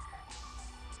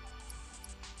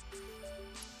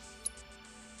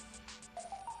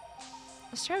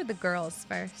 Let's try with the girls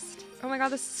first. Oh my god,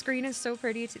 this screen is so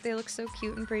pretty. They look so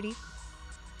cute and pretty.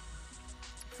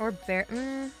 Or Barrett.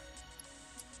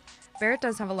 Barrett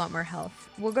does have a lot more health.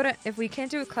 We'll go to... If we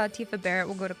can't do a Cloud Tifa Barrett,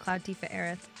 we'll go to Cloud Tifa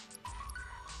Aerith.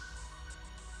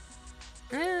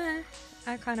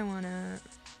 I kind of want to...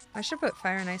 I should put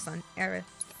Fire and Ice on Aerith.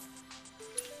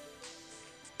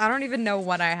 I don't even know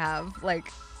what I have, like,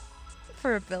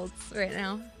 for builds right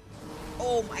now.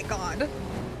 Oh my god.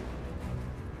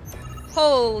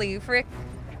 Holy frick.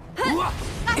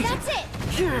 That's it!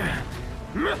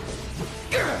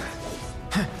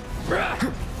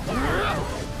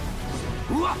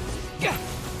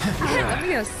 Let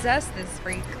me assess this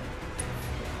freak.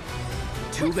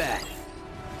 Too bad.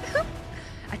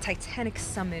 A titanic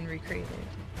summon recreated.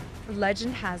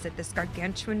 Legend has it this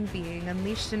gargantuan being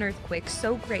unleashed an earthquake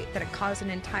so great that it caused an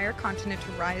entire continent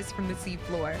to rise from the sea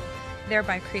floor,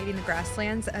 thereby creating the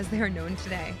grasslands as they are known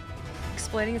today.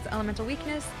 Exploiting its elemental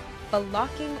weakness,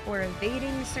 blocking or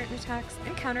evading certain attacks,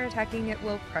 and counterattacking it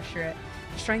will pressure it.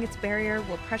 Destroying its barrier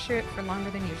will pressure it for longer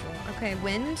than usual. Okay,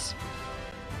 wind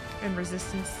and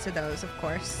resistance to those, of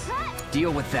course.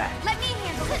 Deal with that. Let me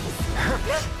handle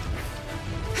this.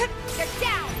 Get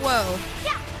down. Whoa.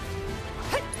 Yeah.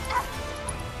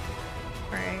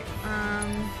 Alright,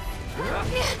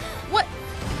 what?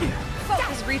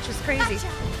 His reach was crazy.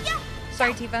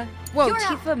 Sorry, Tifa. Whoa,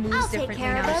 Tifa moves differently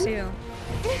now, too.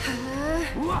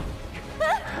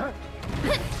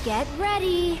 Get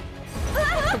ready.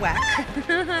 Whack.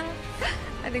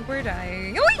 I think we're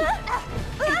dying.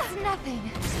 It's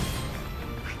nothing.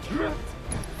 I can't.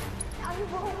 I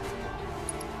won't.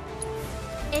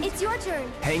 And it's your turn.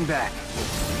 Hang back.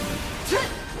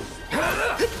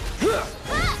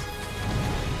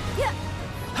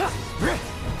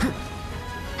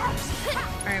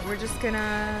 Alright, we're just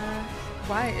gonna...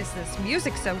 Why is this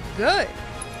music so good?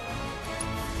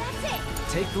 That's it.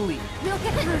 Take the lead. We'll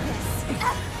get through this.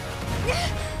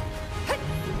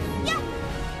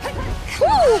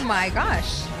 Oh my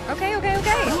gosh. Okay.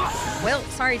 Well,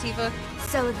 sorry, Tifa.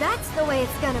 So that's the way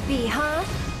it's gonna be, huh?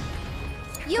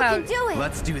 You Cloud. can do it.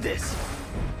 Let's do this.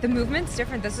 The movement's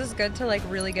different. This is good to like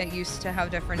really get used to how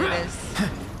different it is.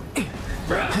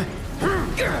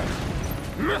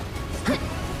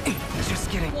 Just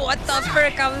kidding. What the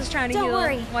frick? I was trying to heal. Don't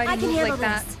worry, Why do I you can move handle like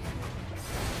that? this.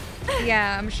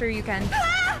 Yeah, I'm sure you can.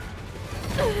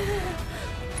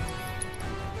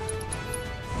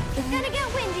 It's gonna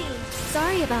get windy.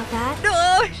 Sorry about that.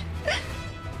 No.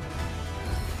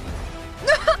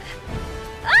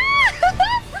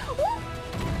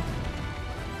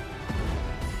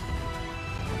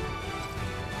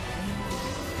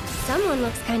 Someone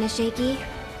looks kind of shaky.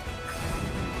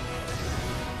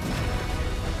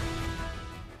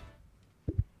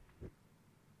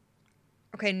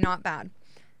 Okay, not bad.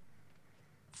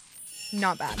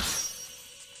 Not bad.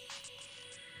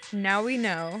 Now we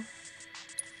know.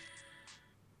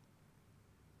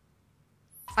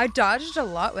 I dodged a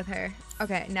lot with her.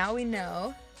 Okay, now we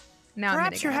know. Now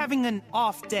Perhaps you're having an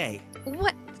off day.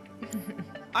 What?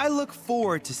 I look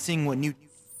forward to seeing what new...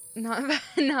 Not bad.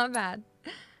 Not bad.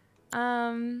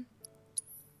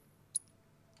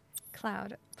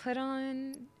 Cloud. Put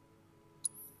on...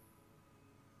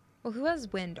 Well, who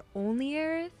has wind? Only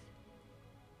Aerith?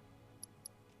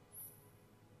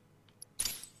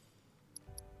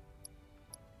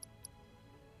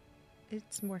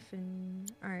 It's morphin.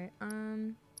 Alright,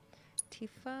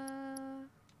 Tifa.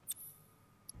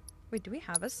 Wait, do we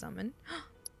have a summon?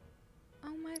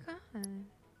 Oh my god.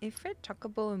 Ifrit,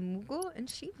 Chocobo, and Moogle, and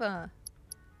Shiva.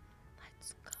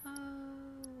 Let's go.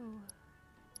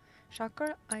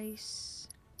 Chakra Ice.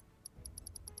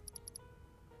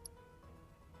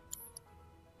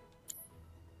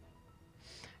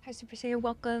 Hi, Super Saiyan.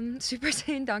 Welcome. Super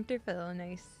Saiyan Dr. Phil.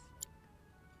 Nice.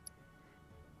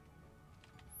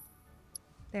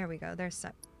 There we go. There's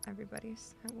set.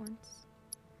 Everybody's at once.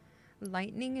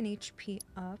 Lightning and HP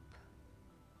up.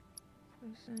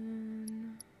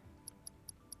 Poison.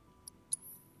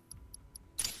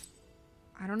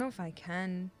 I don't know if I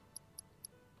can.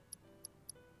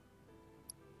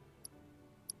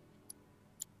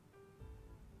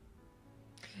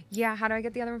 Yeah, how do I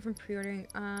get the other one from pre-ordering?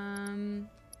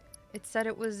 It said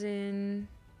it was in...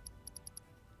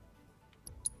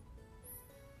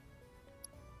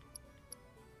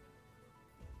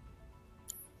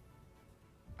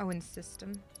 Oh, in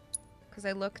system. Because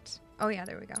I looked... Oh yeah,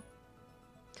 there we go.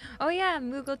 Oh yeah,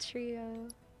 Moogle Trio.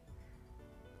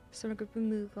 Some group of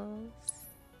Moogles.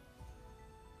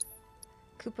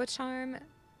 Koopa Charm,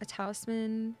 a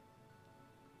talisman,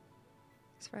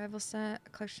 survival set, a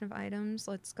collection of items.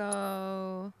 Let's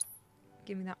go.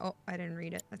 Give me that. Oh, I didn't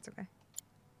read it. That's okay.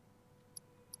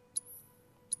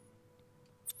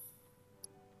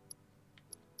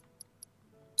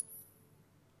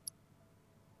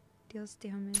 Deals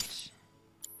damage.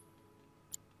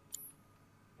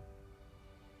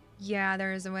 Yeah,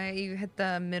 there is a way. You hit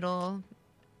the middle,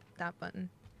 that button.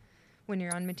 When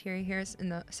you're on materia here, it's in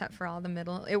the set for all the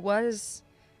middle. It was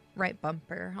right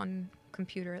bumper on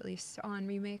computer, at least on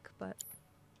remake, but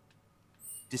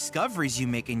Discoveries you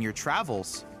make in your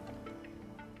travels.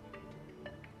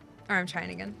 Or I'm trying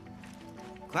again.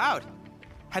 Cloud,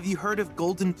 have you heard of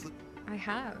golden... I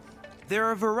have. There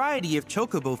are a variety of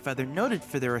chocobo feather noted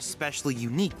for their especially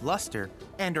unique luster,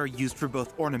 and are used for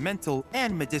both ornamental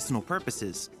and medicinal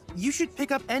purposes. You should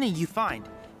pick up any you find,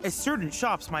 as certain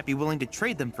shops might be willing to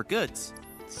trade them for goods.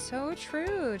 So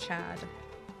true, Chad.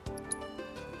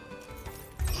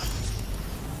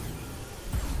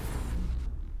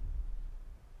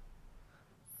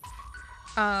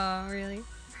 Oh, really?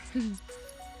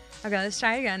 Okay, let's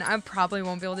try again. I probably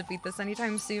won't be able to beat this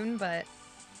anytime soon, but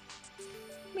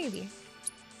maybe.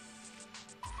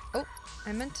 Oh,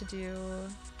 I meant to do...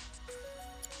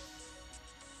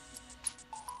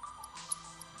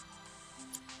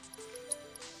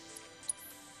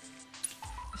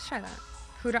 Let's try that.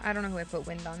 I don't know who I put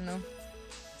wind on, though.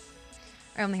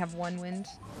 I only have one wind.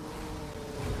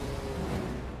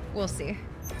 We'll see.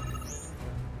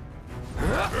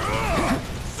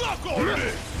 Suck on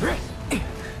this!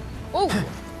 Oh!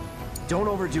 Don't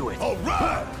overdo it. All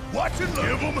right! Watch it,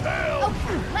 give them hell!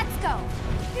 Okay, let's go.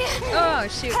 Oh,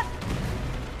 shoot.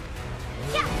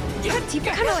 Yeah,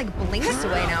 Tifa kind of like blinks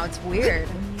away now. It's weird.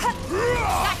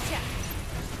 Gotcha.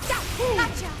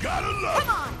 Gotcha. Gotta love. Come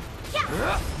on.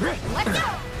 Yeah. Let's go.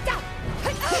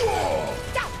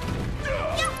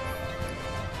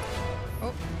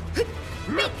 Oh.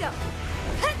 Bingo.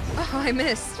 Oh, I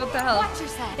missed. What the hell? Watch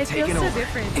yourself. It feels so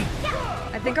different.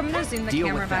 I think I'm gonna zoom the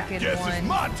camera back in Guess one. it's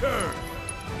my turn.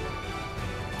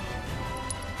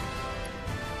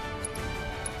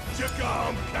 Chicka,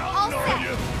 I'm counting on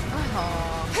you.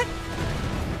 Oh.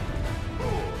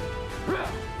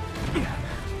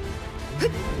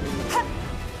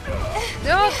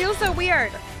 Oh, it feels so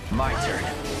weird. My turn.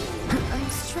 I'm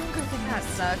stronger than that.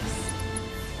 Sucks.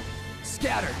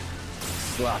 Scatter.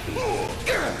 Sloppy.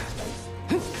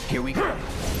 Here we go.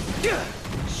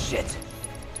 Shit.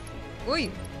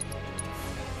 Oi.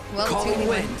 Well, Call it's the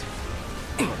anyway. wind.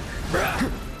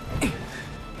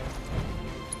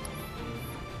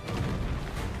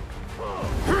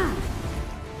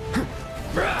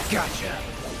 Gotcha.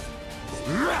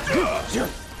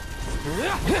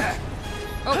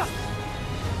 Oh.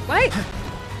 What?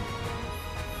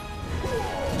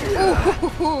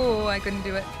 Oh, I couldn't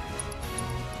do it.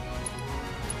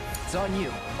 It's on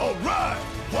you. All right.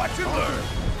 Watch and learn.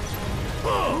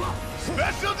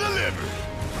 Special delivery.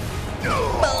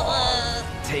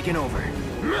 Taking over.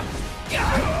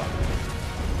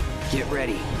 Get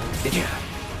ready.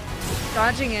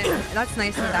 Dodging it. That's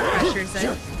nice that that pressures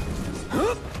it.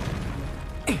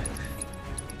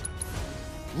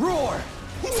 Roar!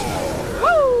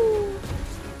 Woo!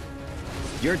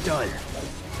 You're done.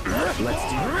 Let's do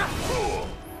it.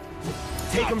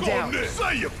 Take him down.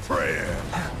 Say your prayer.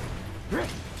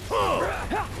 Come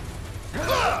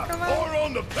on. Or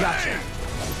on the Gotcha.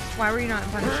 Why were you not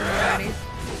punishing me already?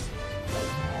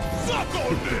 Suck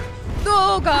on this.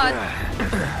 Oh god!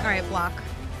 Alright, block.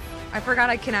 I forgot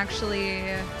I can actually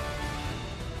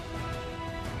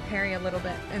parry a little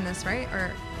bit in this, right?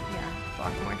 Or, yeah,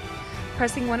 block more.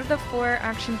 Pressing one of the 4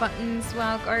 action buttons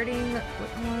while guarding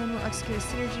one will execute a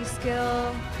synergy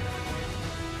skill.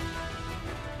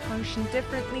 Function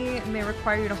differently. It may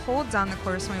require you to hold down the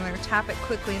corresponding letter. Tap it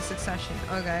quickly in succession.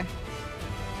 Okay.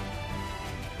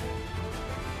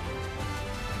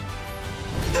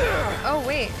 Oh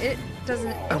wait, it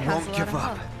doesn't. It I has won't a lot give of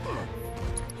up. health.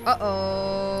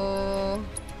 Uh-oh.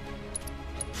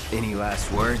 Any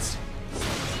last words?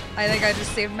 I think I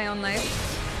just saved my own life.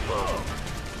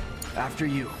 After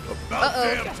you.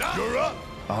 Uh-oh. You're up.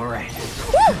 All right.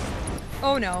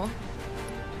 Oh no.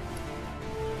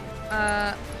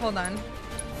 Hold on.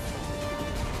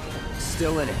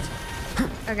 Still in it.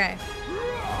 Okay.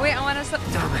 Wait, I want to.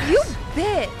 You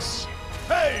bitch.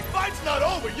 Hey, fight's not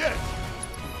over yet.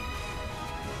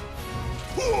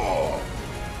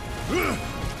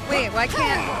 Wait, why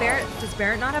can't Barrett? Does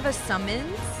Barrett not have a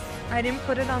summons? I didn't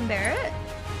put it on Barrett.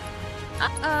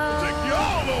 Uh-oh. Take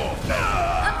y'all off.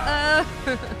 Uh-oh.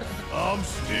 I'm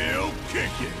still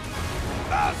kicking.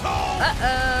 Asshole.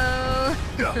 Uh-oh.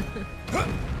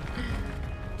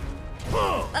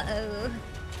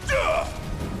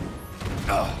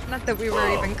 Not that we were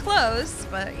even close,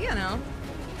 but you know.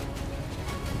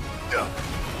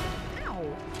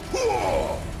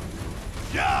 Ow.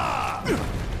 Yeah.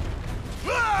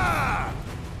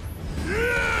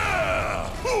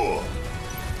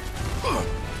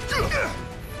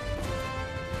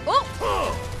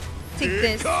 Oh! Take Here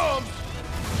this. Comes.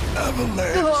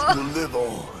 Avalanche will live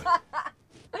on.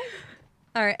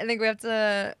 Alright, I think we have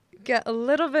to get a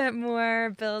little bit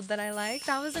more build that I like.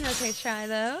 That was an okay try,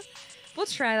 though. We'll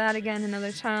try that again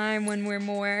another time when we're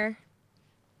more...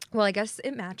 Well, I guess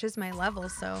it matches my level,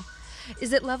 so...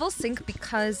 Is it level sync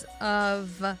because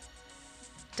of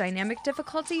dynamic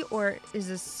difficulty, or is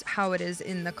this how it is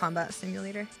in the combat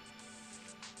simulator?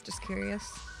 Just curious.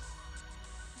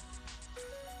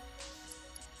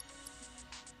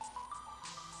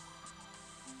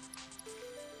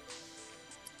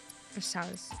 Just how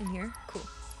it's in here. Cool.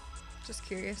 Just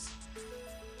curious.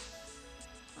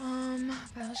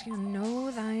 Battle you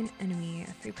know thine enemy.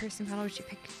 A 3-person battle which you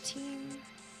pick your team.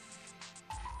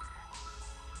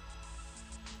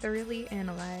 Thoroughly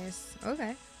analyze.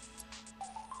 Okay.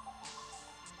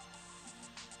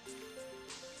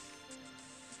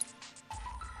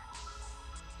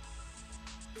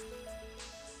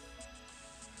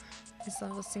 This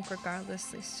level sync regardless,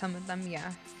 at least some of them,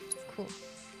 yeah. Cool.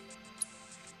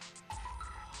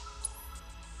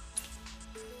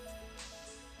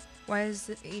 Why has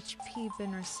the HP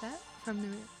been reset from the...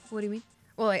 What do you mean?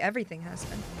 Well, like, everything has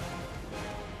been.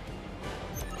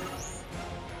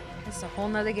 It's a whole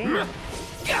nother game. Now.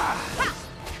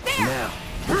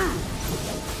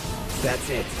 That's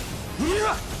it.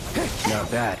 Not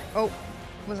bad. Oh,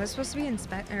 was I supposed to be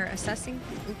assessing?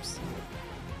 Oops.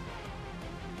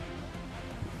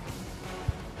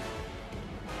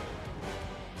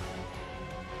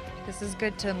 This is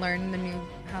good to learn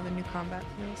how the new combat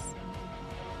feels.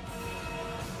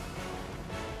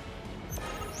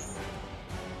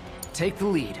 Take the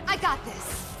lead. I got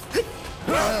this.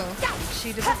 Oh,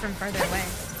 she did it from farther away.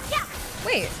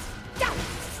 Wait.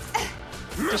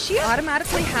 Does she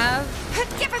automatically have...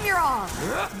 Give him your all.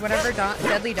 Whatever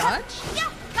deadly dodge?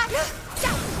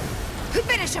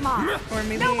 Finish him off. Or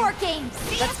maybe... No more games.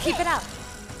 Let's keep it up.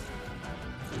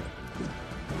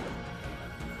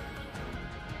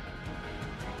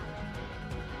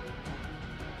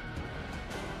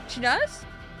 She does?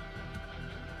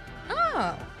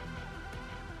 Oh.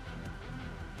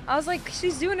 I was like,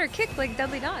 she's doing her kick like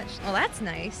Deadly Dodge. Oh, that's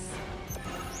nice.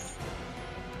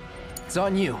 It's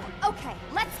on you. Okay,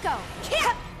 let's go.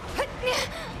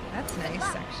 That's nice,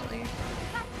 actually.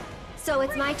 So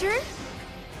it's my turn?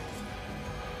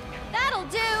 That'll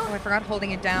do. Oh, I forgot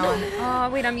holding it down. Oh,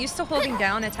 wait, I'm used to holding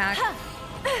down attack.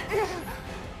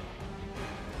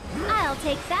 I'll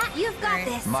take that. You've got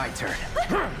this. My turn.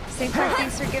 Same time,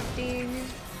 thanks for gifting.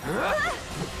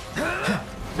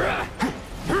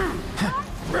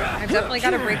 I've definitely got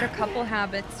to break a couple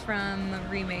habits from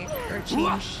remake or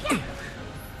change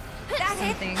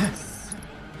some things.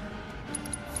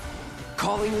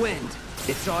 Calling wind.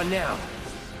 It's on now.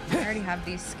 I already have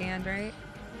these scanned, right?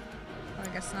 Oh, I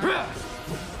guess not.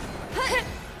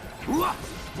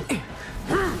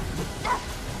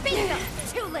 Bingo!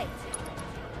 Too late.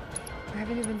 I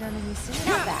haven't even done any scanned.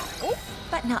 Not bad,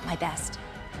 but not my best.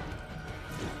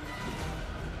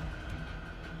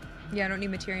 Yeah, I don't need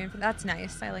materia. That's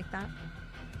nice. I like that.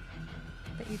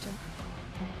 That you jump.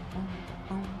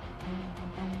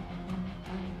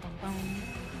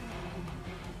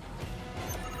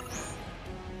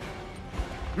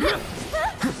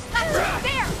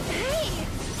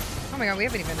 Oh my god, we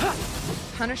haven't even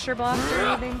Punisher blocked or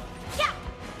anything.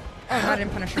 Oh, not in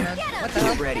Punisher mode. What the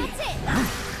hell? Get ready.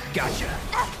 Gotcha.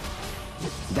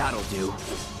 That'll do.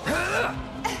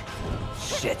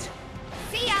 Shit.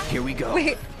 See ya. Here we go.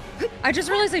 Wait, I just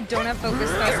realized I don't have focus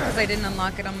thrust because I didn't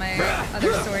unlock it on my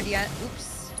other sword yet.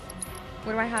 Oops.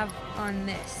 What do I have on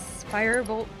this?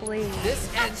 Firebolt blade.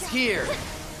 This ends here.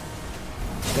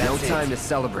 No time to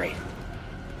celebrate.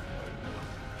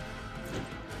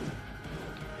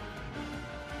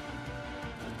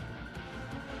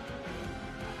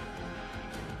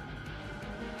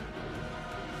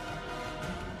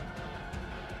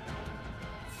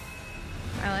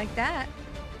 I like that.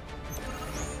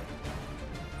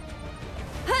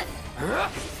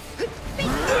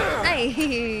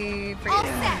 Hey, All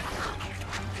set.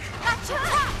 Gotcha.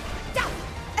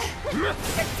 You're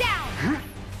down.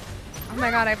 Oh my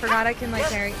god, I forgot I can like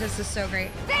carry. This is so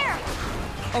great. There.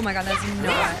 Oh my god, that's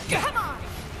not. Come on.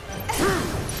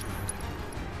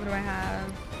 What do I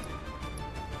have?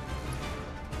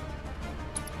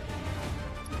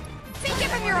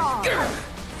 Give him your all.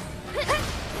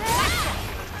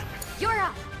 You're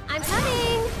up. I'm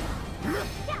coming.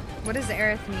 What does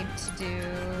Aerith need to do?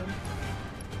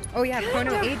 Oh yeah,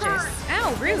 Chrono Aegis.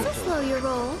 Ow, rude. This will slow your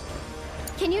roll.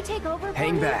 Can you take over?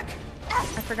 Hang back.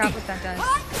 I forgot what that does.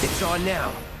 It's on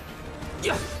now.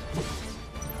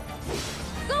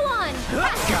 Go on.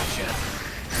 Gotcha.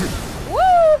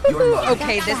 Woo!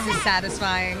 Okay, this is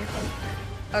satisfying.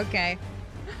 Okay.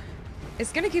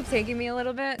 It's gonna keep taking me a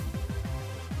little bit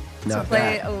to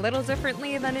play it a little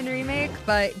differently than in Remake,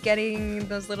 but getting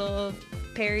those little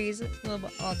parries,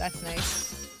 oh, that's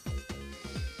nice.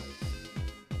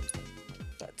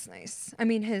 That's nice. I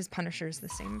mean, his Punisher's the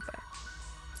same, but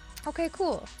okay,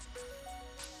 cool.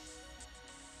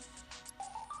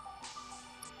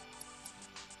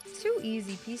 Too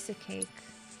easy, piece of cake.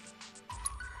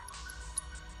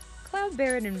 Cloud,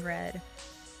 Barret, and Red.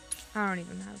 I don't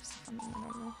even have some of them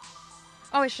normal.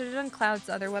 Oh, I should have done Cloud's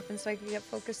other weapon so I could get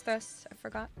focus thrust. I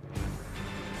forgot.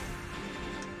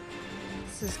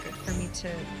 This is good for me to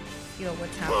feel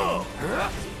what's happening.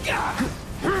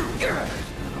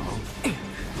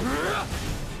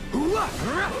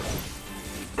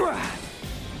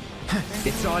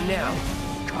 It's on now.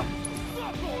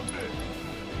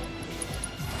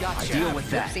 Gotcha. Deal with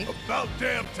that. Oopsie. About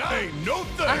damn time. Ain't no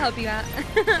thing. I'll help you out.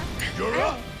 You're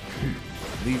up.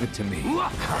 Leave it to me.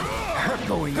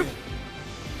 Going in.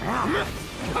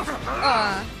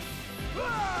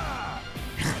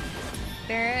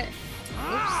 Barret.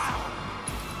 Oops.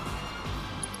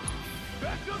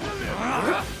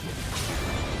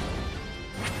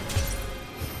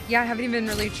 Yeah, I haven't even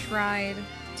really tried.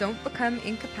 Don't become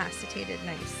incapacitated.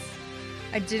 Nice.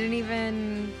 I didn't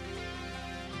even...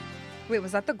 Wait,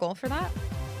 was that the goal for that?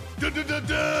 Oh,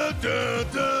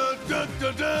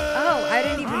 I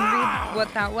didn't even read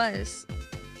what that was.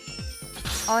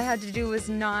 All I had to do was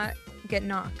not get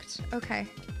knocked. Okay.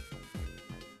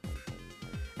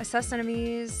 Assess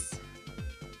enemies.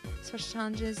 Special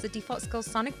challenges. The default skill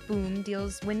Sonic Boom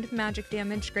deals wind magic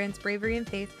damage, grants bravery and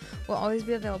faith, will always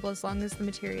be available as long as the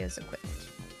materia is equipped.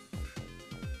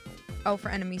 Oh, for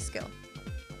enemy skill.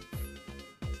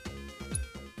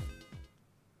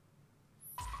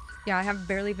 Yeah, I have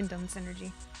barely even done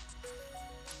synergy.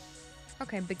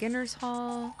 Okay, Beginner's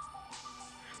Hall.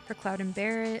 For Cloud and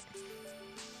Barret.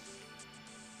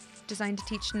 Designed to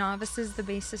teach novices the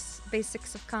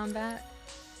basics of combat.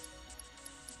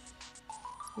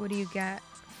 What do you get?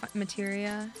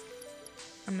 Materia?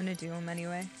 I'm gonna do them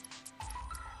anyway.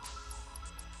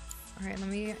 Alright, let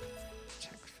me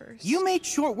check first. You made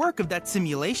short work of that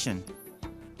simulation.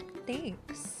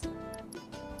 Thanks.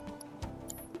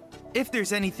 If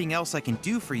there's anything else I can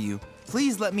do for you,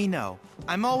 please let me know.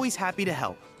 I'm always happy to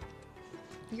help.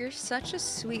 You're such a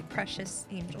sweet, precious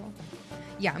angel.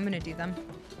 Yeah, I'm gonna do them.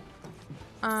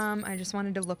 I just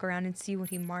wanted to look around and see what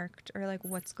he marked, or like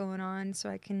what's going on, so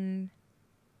I can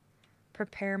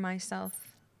prepare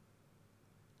myself.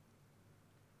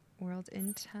 World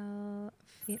Intel,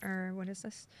 or what is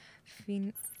this?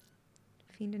 Fiend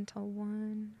Intel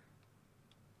 1.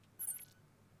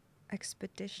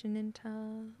 Expedition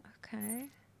Intel, okay.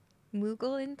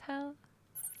 Moogle Intel.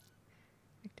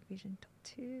 Activation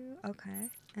Intel 2, okay.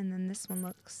 And then this one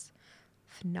looks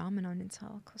Phenomenon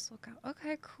Intel, Close Lookout.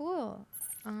 Okay, cool.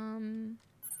 Okay.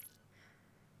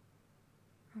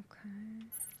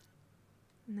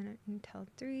 And then an Intel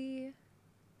 3,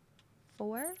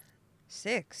 4,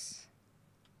 6.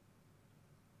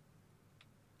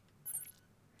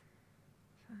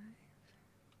 5,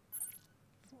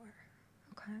 4.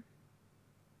 Okay.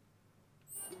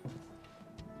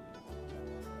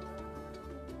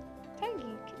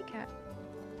 Taggy, kitty cat.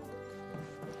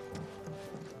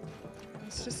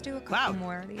 Let's just do a couple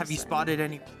more of these. Have you spotted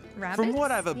any? Rabbits? From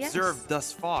what I've observed Yes.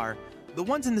 thus far, the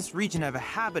ones in this region have a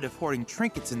habit of hoarding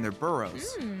trinkets in their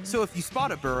burrows. So if you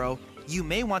spot a burrow, you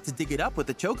may want to dig it up with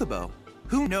a chocobo.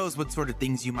 Who knows what sort of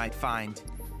things you might find?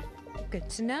 Good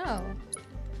to know.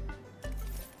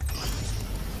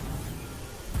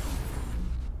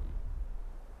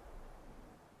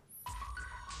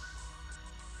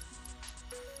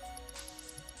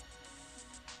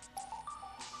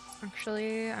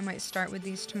 Actually, I might start with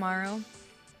these tomorrow.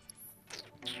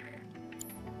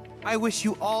 I wish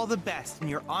you all the best in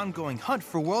your ongoing hunt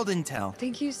for world intel.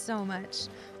 Thank you so much.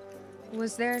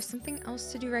 Was there something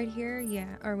else to do right here? Yeah.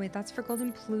 Or wait, that's for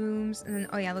golden plumes. And then,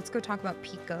 oh yeah, let's go talk about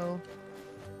Pico.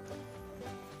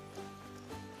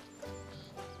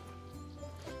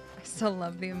 I still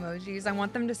love the emojis. I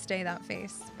want them to stay that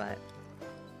face, but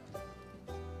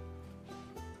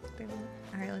they won't.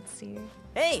 All right, let's see.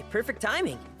 Hey, perfect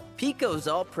timing. Pico's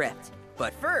all prepped.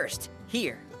 But first,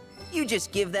 here. You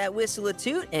just give that whistle a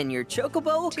toot and your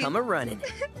chocobo will come a-running.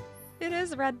 It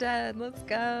is Red Dead. Let's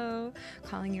go.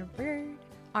 Calling your bird.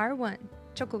 R1.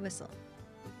 Choco whistle.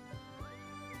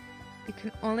 You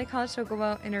can only call a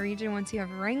chocobo in a region once you have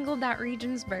wrangled that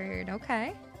region's bird.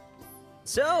 Okay.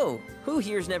 So, who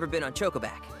here's never been on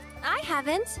Chocoback? I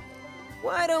haven't.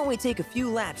 Why don't we take a few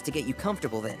laps to get you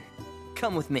comfortable then?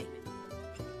 Come with me.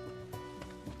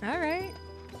 All right.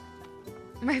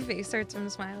 My face hurts from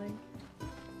smiling.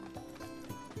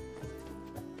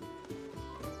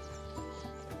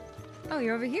 Oh,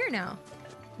 you're over here now.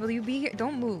 Will you be here?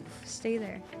 Don't move. Stay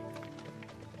there.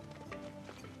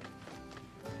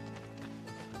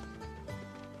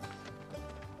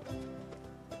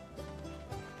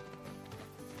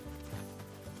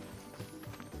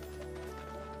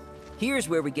 Here's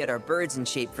where we get our birds in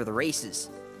shape for the races.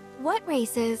 What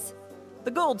races?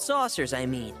 The gold saucers, I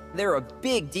mean. They're a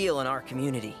big deal in our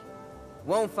community.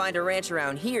 Won't find a ranch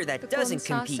around here that doesn't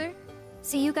compete. Saucer?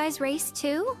 So you guys race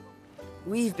too?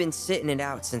 We've been sitting it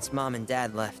out since Mom and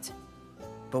Dad left.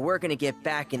 But we're gonna get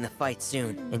back in the fight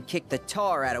soon and kick the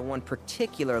tar out of one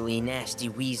particularly nasty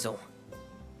weasel.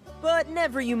 But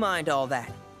never you mind all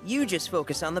that. You just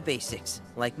focus on the basics,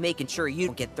 like making sure you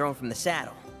don't get thrown from the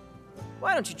saddle.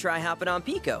 Why don't you try hopping on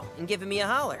Pico and giving me a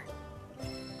holler?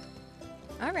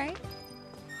 All right.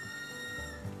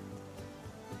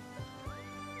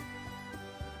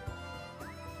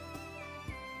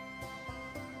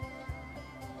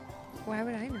 Why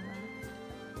would I know that?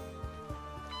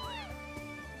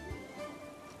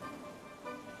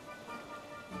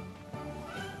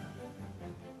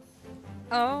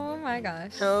 Oh my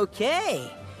gosh.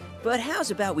 Okay, but how's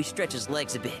about we stretch his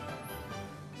legs a bit?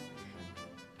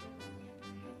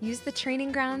 Use the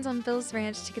training grounds on Bill's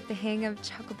ranch to get the hang of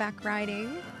chuckleback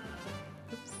riding.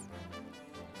 Oops.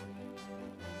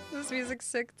 This music's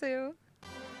sick too.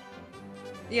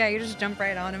 Yeah, you just jump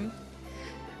right on him.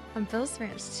 On Bill's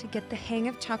ranch to get the hang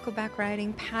of chuckleback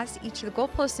riding, pass each of the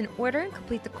goalposts in order and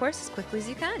complete the course as quickly as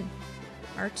you can.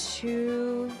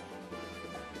 R2.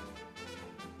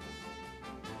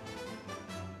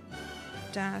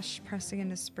 Dash, pressing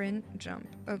into sprint, jump.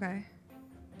 Okay.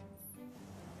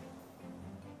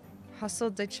 Hustle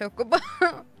the chocobo.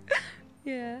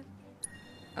 Yeah.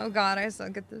 Oh god, I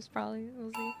suck at this probably.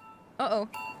 We'll see. Uh-oh.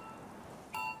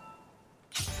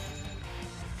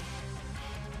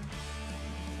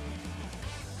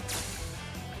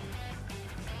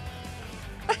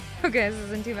 Okay, this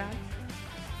isn't too bad.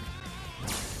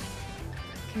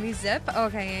 Can we zip?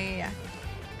 Okay, yeah.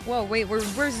 Whoa, wait,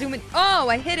 we're zooming. Oh,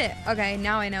 I hit it. Okay,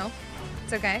 now I know.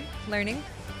 It's okay. Learning.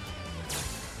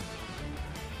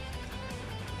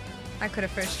 I could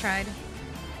have first tried.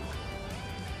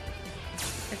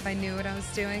 If I knew what I was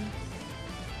doing.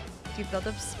 Do you build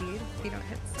up speed if you don't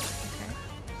hit stuff?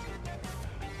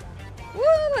 Okay.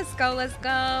 Woo, let's go, let's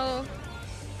go.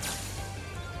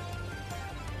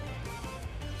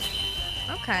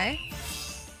 Okay.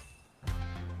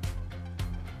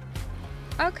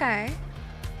 Okay.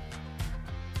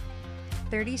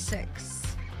 36.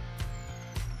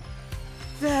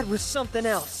 That was something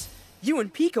else. You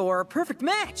and Pico are a perfect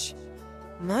match.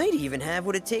 Might even have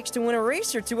what it takes to win a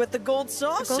race or two at the Gold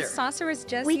Saucer. The Gold Saucer was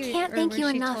just. We can't thank you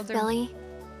enough, Billy.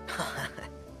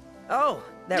 Oh,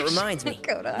 that reminds me.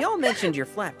 Y'all mentioned your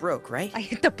flat broke, right? I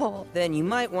hit the pole. Then you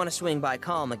might want to swing by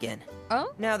Calm again.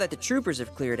 Oh? Now that the troopers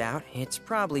have cleared out, it's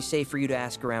probably safe for you to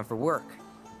ask around for work.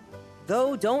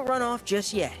 Though, don't run off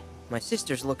just yet. My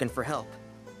sister's looking for help.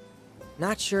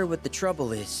 Not sure what the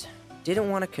trouble is. Didn't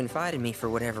want to confide in me for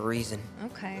whatever reason.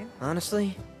 Okay.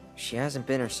 Honestly, she hasn't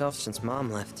been herself since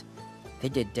Mom left. They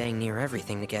did dang near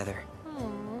everything together.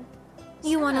 Aww.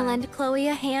 You want to lend Chloe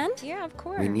a hand? Yeah, of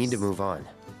course. We need to move on.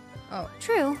 Oh.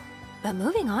 True. But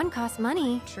moving on costs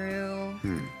money. True.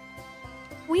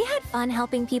 We had fun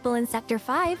helping people in Sector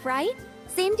 5, right?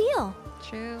 Same deal.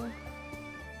 True.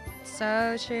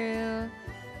 So true.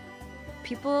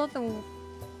 People the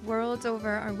world over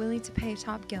are willing to pay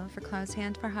top gil for Cloud's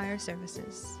hand for hire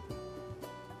services.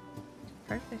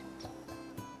 Perfect.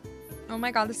 Oh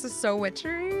my god, this is so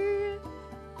witchery.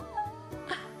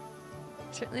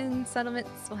 Certain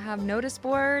settlements will have notice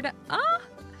board.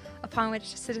 Upon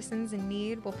which citizens in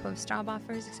need will post job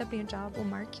offers. Accepting a job will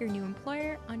mark your new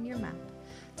employer on your map.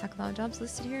 Talk about jobs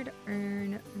listed here to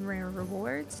earn rare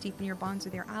rewards, deepen your bonds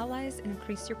with your allies, and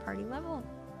increase your party level.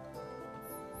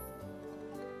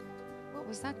 What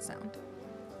was that sound?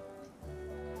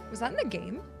 Was that in the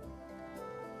game?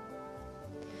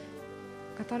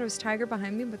 I thought it was Tiger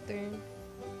behind me, but they're...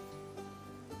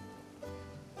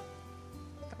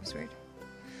 That was weird.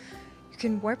 You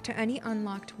can warp to any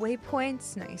unlocked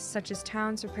waypoints, nice, such as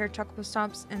towns, repair chocobo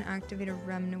stops, and activate a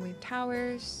remnant wave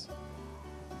towers.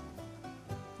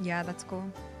 Yeah, that's cool.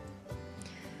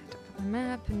 Top of the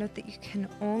map, and note that you can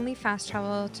only fast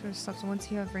travel to stops once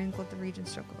you have wrangled the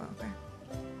region's chocobo. Okay.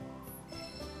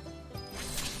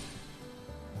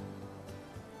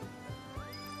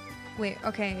 Wait,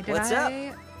 okay, did What's up?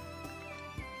 I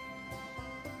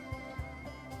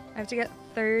have to get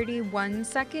 31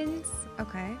 seconds?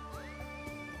 Okay.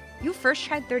 You first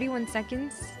tried 31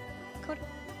 seconds? Code.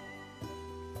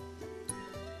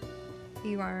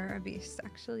 You are a beast,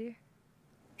 actually.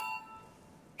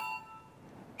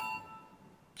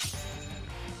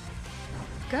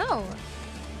 Go!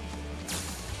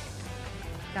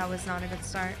 That was not a good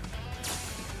start.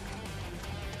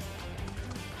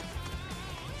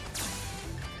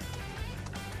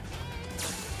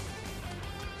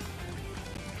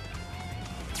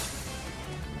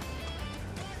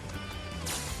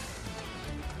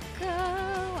 Go!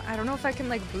 I don't know if I can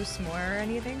like boost more or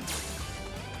anything.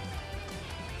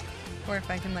 Or if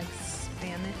I can like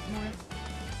spam it more.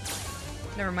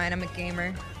 Never mind, I'm a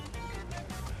gamer.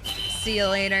 See you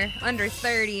later. Under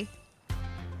 30.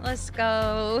 Let's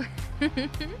go.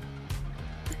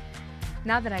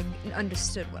 Now that I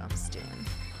understood what I was doing.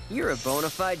 You're a bona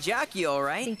fide jockey, all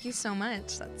right? Thank you so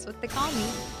much. That's what they call me.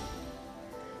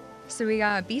 So we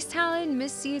got Beast Talon,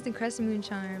 Mist Seeds, and Crescent Moon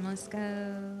Charm. Let's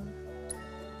go.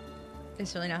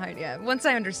 It's really not hard yet. Once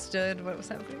I understood what was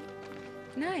happening.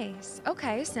 Nice.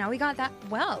 Okay, so now we got that.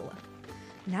 Well,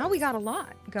 now we got a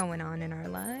lot going on in our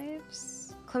lives.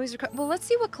 Chloe's well, let's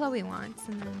see what Chloe wants,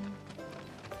 and then...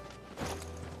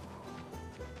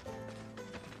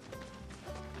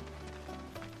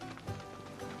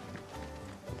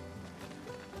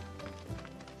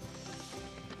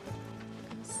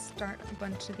 Start a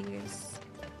bunch of these.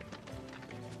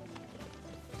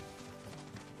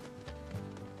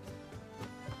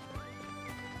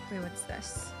 Wait, what's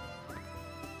this?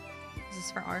 Is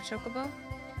this for our chocobo?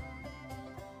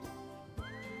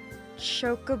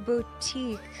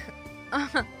 Chocoboutique.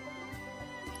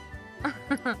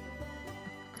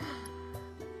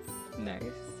 Nice.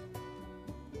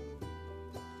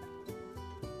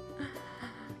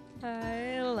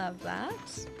 I love that.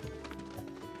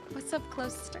 What's up,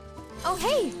 Closter? Oh,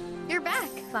 hey! You're back.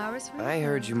 Flowers for I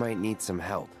heard you might need some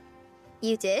help.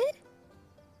 You did?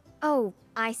 Oh,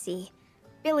 I see.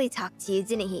 Billy talked to you,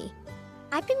 didn't he?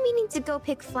 I've been meaning to go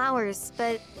pick flowers,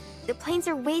 but the plains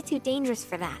are way too dangerous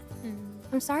for that.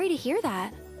 I'm sorry to hear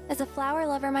that. As a flower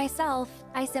lover myself,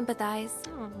 I sympathize.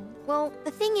 Well,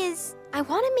 the thing is, I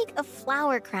want to make a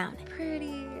flower crown.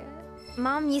 Pretty.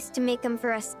 Mom used to make them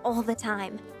for us all the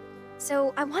time.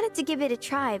 So I wanted to give it a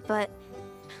try, but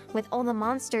with all the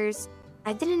monsters,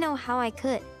 I didn't know how I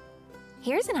could.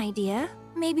 Here's an idea.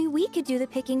 Maybe we could do the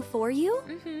picking for you?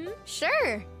 Mm-hmm.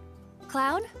 Sure.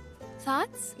 Cloud,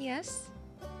 thoughts? Yes.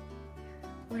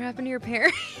 What happened to your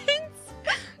parents?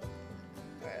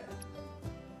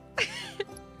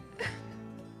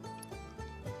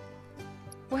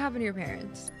 What happened to your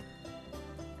parents?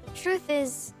 Truth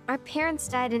is, our parents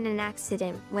died in an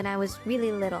accident when I was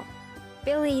really little.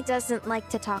 Billy doesn't like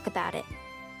to talk about it.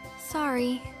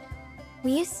 Sorry.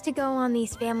 We used to go on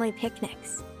these family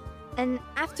picnics. And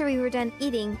after we were done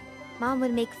eating, Mom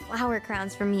would make flower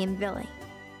crowns for me and Billy.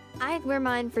 I'd wear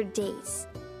mine for days.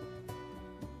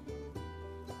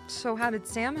 So how did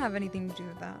Sam have anything to do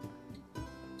with that?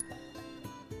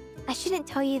 I shouldn't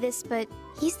tell you this, but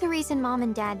he's the reason Mom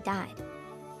and Dad died.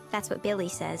 That's what Billy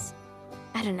says.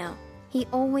 I don't know. He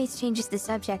always changes the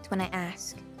subject when I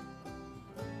ask.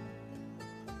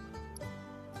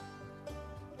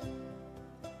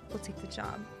 We'll take the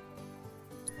job.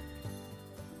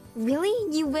 Really?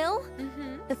 You will?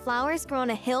 Mm-hmm. The flowers grow on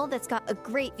a hill that's got a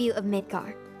great view of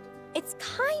Midgar. It's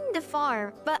kind of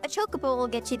far, but a chocobo will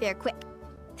get you there quick.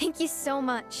 Thank you so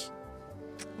much.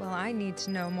 Well, I need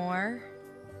to know more.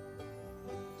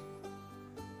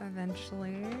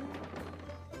 Eventually.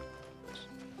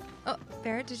 Oh,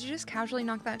 Barrett, did you just casually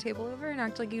knock that table over and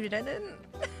act like you didn't?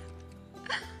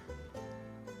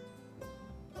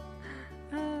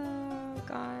 Oh,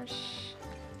 gosh.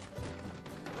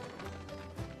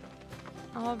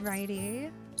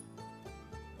 Alrighty.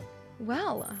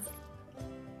 Well,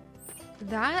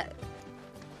 that...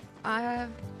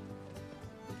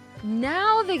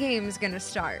 now the game's gonna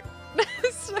start.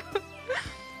 So,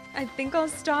 I think I'll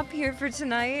stop here for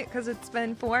tonight because it's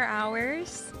been 4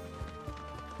 hours.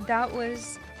 That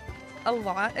was a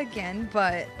lot again,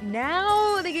 but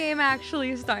now the game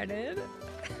actually started.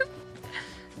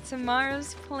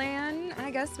 Tomorrow's plan,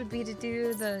 I guess, would be to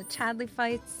do the Chadley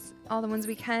fights, all the ones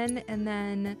we can, and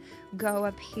then go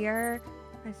up here,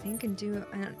 I think, and do,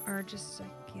 or just,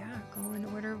 like, yeah, go in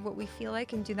order of what we feel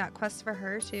like and do that quest for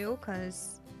her, too,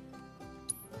 because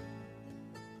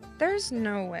there's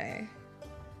no way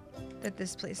that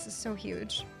this place is so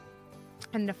huge.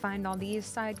 And to find all these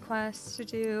side quests to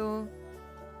do.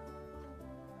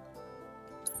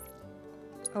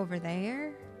 Over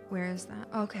there? Where is that?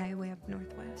 Okay, way up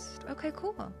northwest. Okay,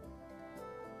 cool.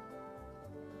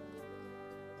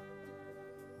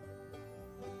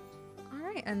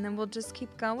 Alright, and then we'll just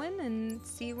keep going and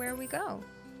see where we go.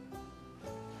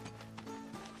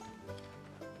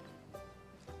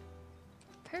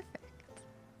 Perfect.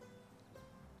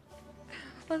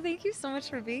 Well, thank you so much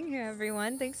for being here,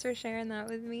 everyone. Thanks for sharing that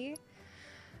with me.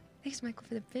 Thanks, Michael,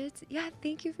 for the bits. Yeah,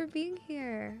 thank you for being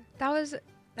here. That was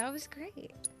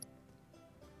great.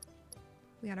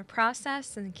 We gotta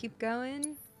process and keep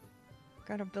going.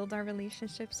 Gotta build our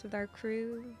relationships with our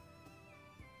crew.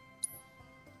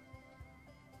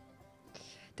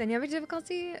 Dynamic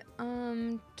difficulty,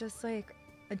 just like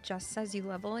adjusts as you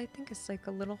level. I think it's like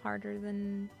a little harder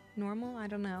than normal. I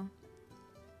don't know.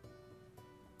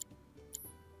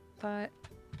 But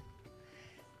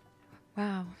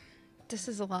wow, this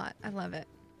is a lot. I love it.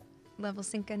 Level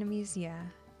sync enemies, yeah.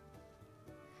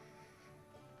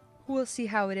 We'll see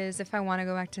how it is. If I want to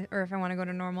go back to, or if I want to go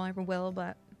to normal, I will,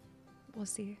 but we'll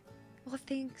see. Well,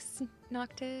 thanks,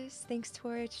 Noctis. Thanks,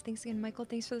 Torch. Thanks again, Michael.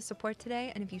 Thanks for the support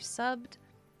today. And if you subbed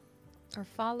or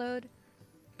followed,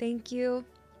 thank you.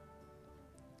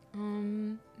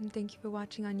 And thank you for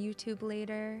watching on YouTube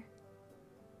later.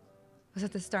 Was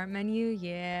it the start menu?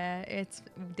 Yeah, it's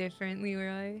different,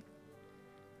 Leroy.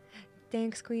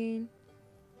 Thanks, Queen.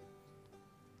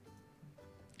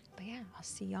 But yeah, I'll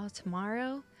see y'all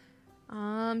tomorrow.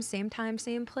 Same time,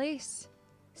 same place.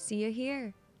 See you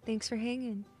here. Thanks for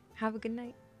hanging. Have a good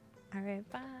night. All right,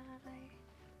 bye.